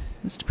 Etcheson.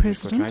 Mr.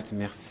 President.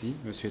 Merci,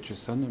 Monsieur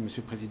Etcheson.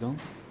 Monsieur le Président.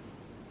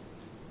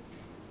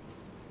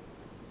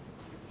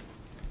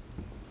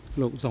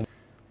 Le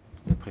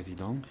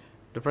Président.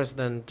 The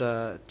President,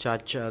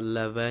 Judge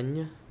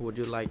Lavergne, would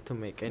you like to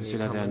make any Monsieur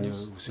Lavergne,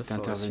 vous souhaitez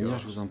intervenir,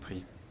 je vous en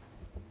prie.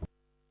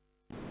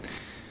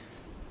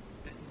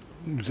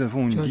 Nous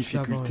avons une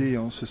difficulté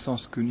en ce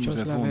sens que nous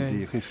avons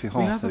des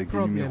références avec des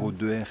numéros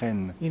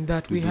d'ERN de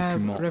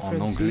documents en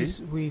anglais.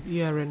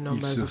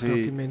 Il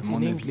serait, à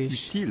mon avis,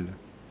 utile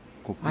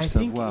qu'on puisse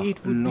avoir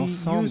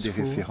l'ensemble des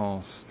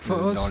références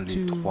dans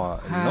les trois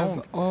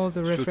langues,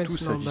 surtout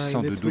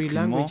s'agissant de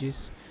documents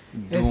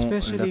dont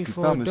la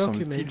plupart, me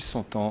semble-t-il,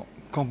 sont en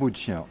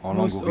cambodgien, en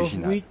langue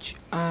originale.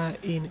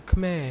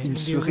 Il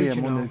serait, à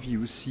mon avis,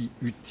 aussi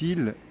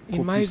utile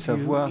qu'on puisse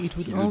savoir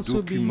si le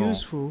document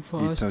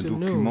est un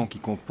document qui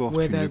comporte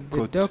une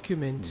cote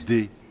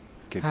D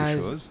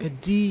quelque chose,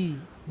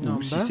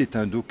 ou si c'est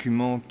un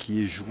document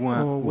qui est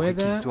joint au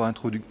réquisitoire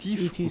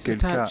introductif, auquel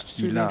cas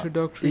il a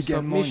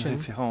également une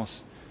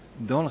référence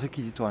dans le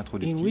réquisitoire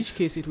introductif,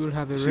 ce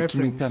qui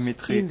nous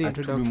permettrait à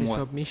tout le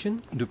moins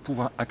de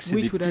pouvoir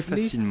accéder plus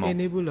facilement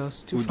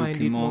au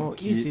document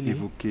qui est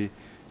évoqué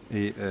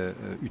et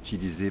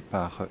utilisé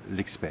par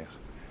l'expert.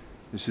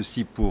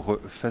 Ceci pour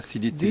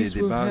faciliter les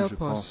débats, je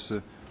pense,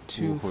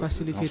 pour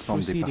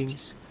l'ensemble des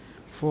parties.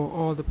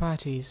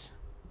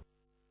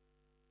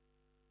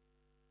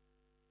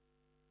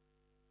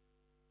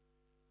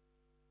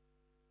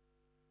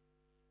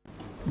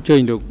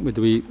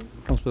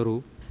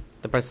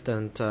 The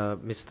President,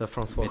 Mr.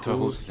 François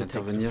Roux,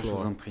 intervenir, je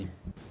vous en prie.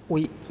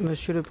 Oui,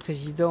 Monsieur le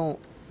Président,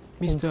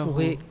 on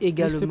pourrait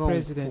également, pour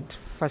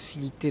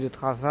faciliter le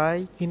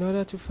travail,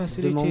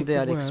 demander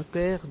à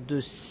l'expert de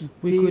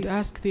citer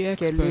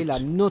quelle est la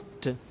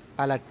note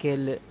à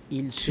laquelle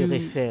il se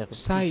réfère,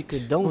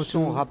 puisque dans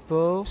son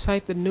rapport,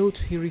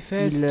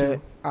 il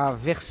a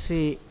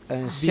versé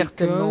un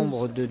certain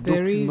nombre de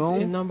documents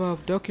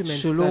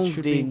selon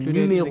des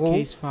numéros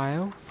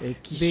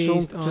qui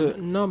sont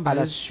à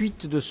la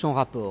suite de son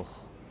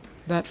rapport.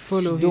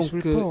 Si donc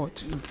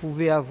il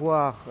pouvait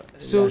avoir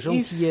la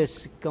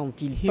gentillesse,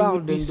 quand il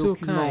parle d'un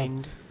document,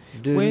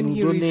 de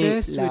nous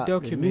donner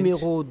le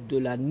numéro de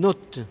la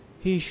note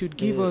qui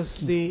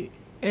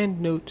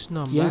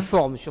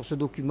informe sur ce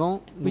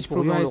document, nous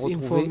pourrions le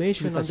retrouver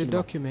plus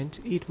facilement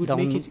dans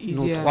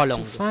nos trois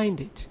langues.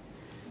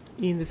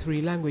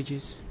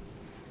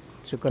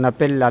 Ce qu'on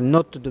appelle la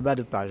note de bas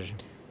de page.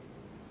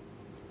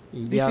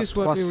 Il y a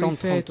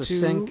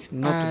 335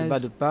 notes de bas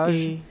de page,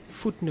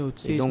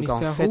 et donc en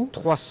fait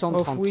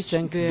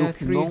 335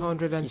 documents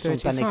qui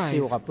sont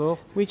annexés au rapport.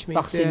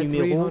 Par ces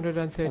numéros, on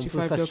peut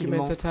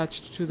facilement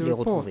les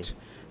retrouver.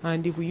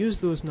 And if we use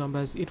those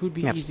numbers, it would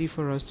be easy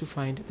for us to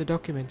find the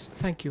documents.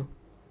 Thank you.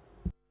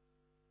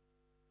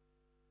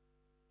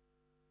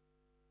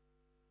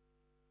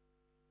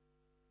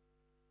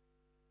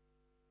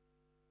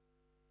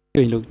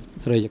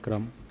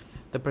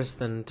 The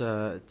President,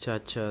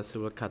 Judge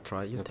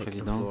Silva-Katra, you take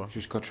the floor.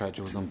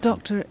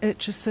 Dr.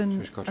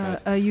 Etcheson,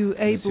 are you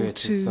able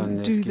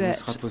to do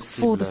that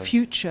for the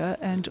future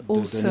and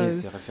also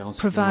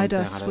provide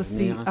us with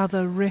the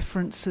other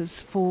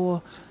references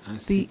for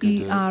the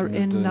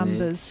ERN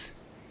numbers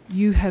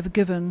you have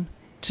given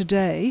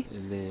today,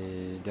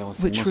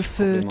 which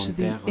refer to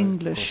the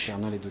English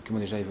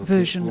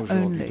version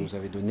only?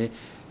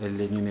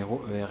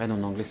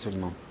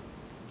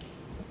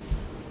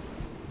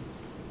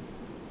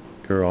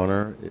 Your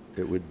Honor,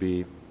 it would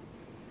be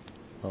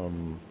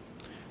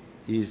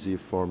easy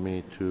for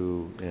me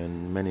to,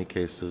 in many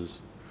cases,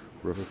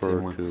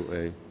 refer to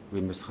a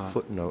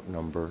footnote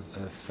number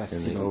in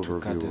the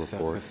overview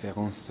report.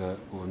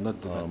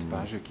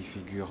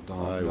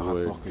 I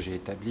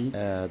would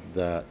add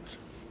that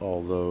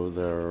although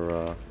there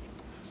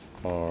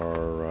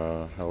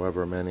are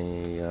however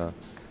many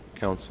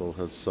Council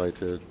has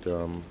cited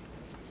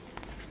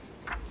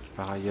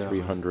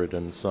 300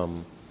 and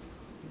some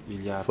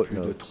il y a plus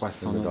de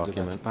 300 notes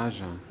de bas de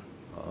page.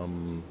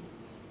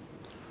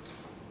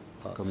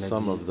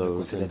 Some of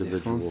those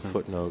individual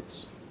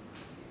footnotes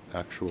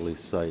actually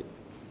cite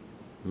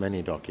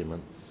many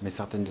documents. Mais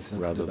certaines de ces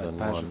notes de bas de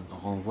page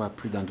renvoient à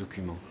plus d'un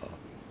document.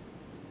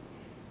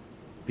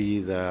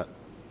 Be that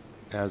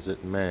as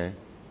it may,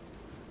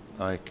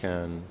 I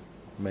can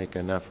make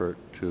an effort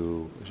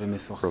to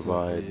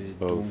provide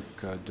both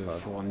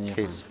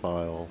case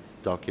file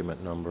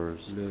document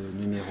numbers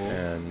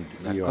and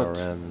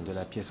ERNs de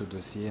la pièce au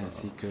dossier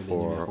ainsi que les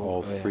for numéros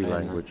all three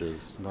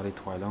languages dans les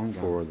trois langues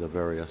for the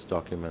various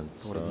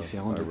documents pour les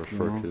différents I refer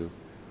documents to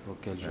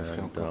auquel je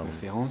ferai encore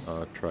référence.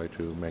 Try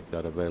to make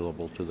that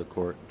available to the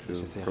court to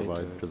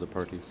provide to the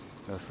parties.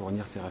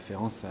 Fournir ces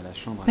références à la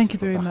Chambre. Thank you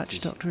very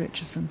much, Dr.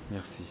 Etcheson.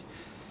 Merci.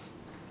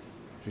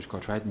 Juge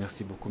Cartwright,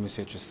 merci beaucoup,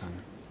 Monsieur Etcheson.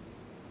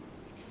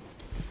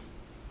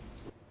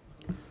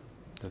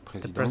 Le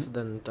The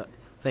President,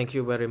 thank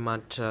you very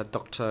much,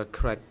 Dr.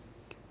 Craig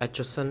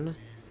Etcheson.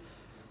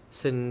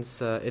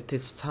 Since it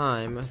is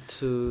time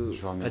to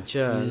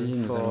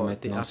adjourn for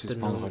the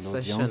afternoon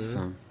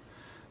session,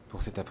 pour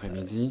cet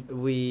après-midi,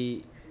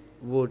 we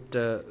would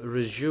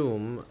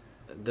resume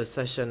the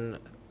session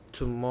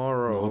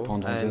tomorrow,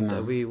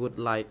 and we would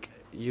like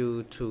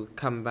you to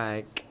come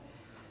back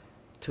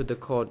to the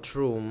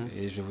courtroom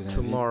et je vous invite,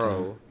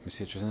 tomorrow.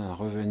 Monsieur Etcheson, à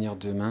revenir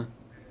demain.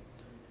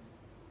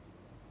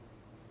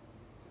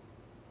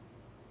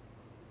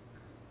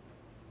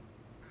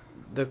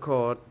 The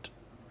court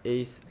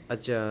is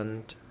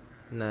adjourned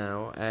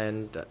now,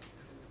 and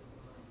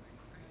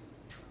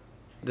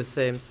the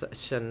same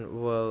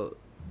session will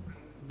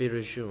be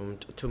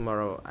resumed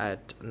tomorrow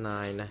at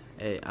 9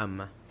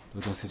 a.m.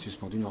 Donc c'est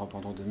suspendu, nous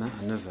reprendrons demain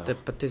à 9h. The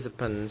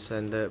participants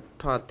and the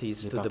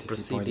parties to the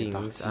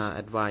proceedings are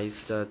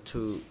advised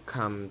to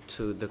come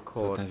to the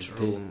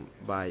courtroom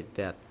by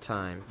that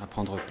time. À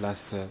prendre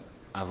place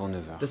avant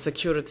 9h. The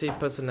security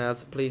personnel,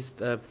 please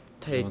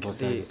take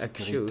the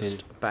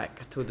accused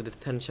back to the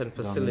detention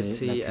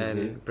facility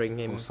and bring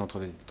him au centre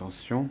de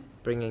détention.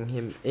 Bringing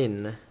him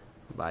in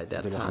by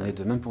that time.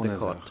 Demain pour the 9h.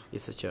 court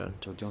is adjourned.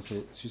 L'audience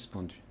est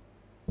suspendue.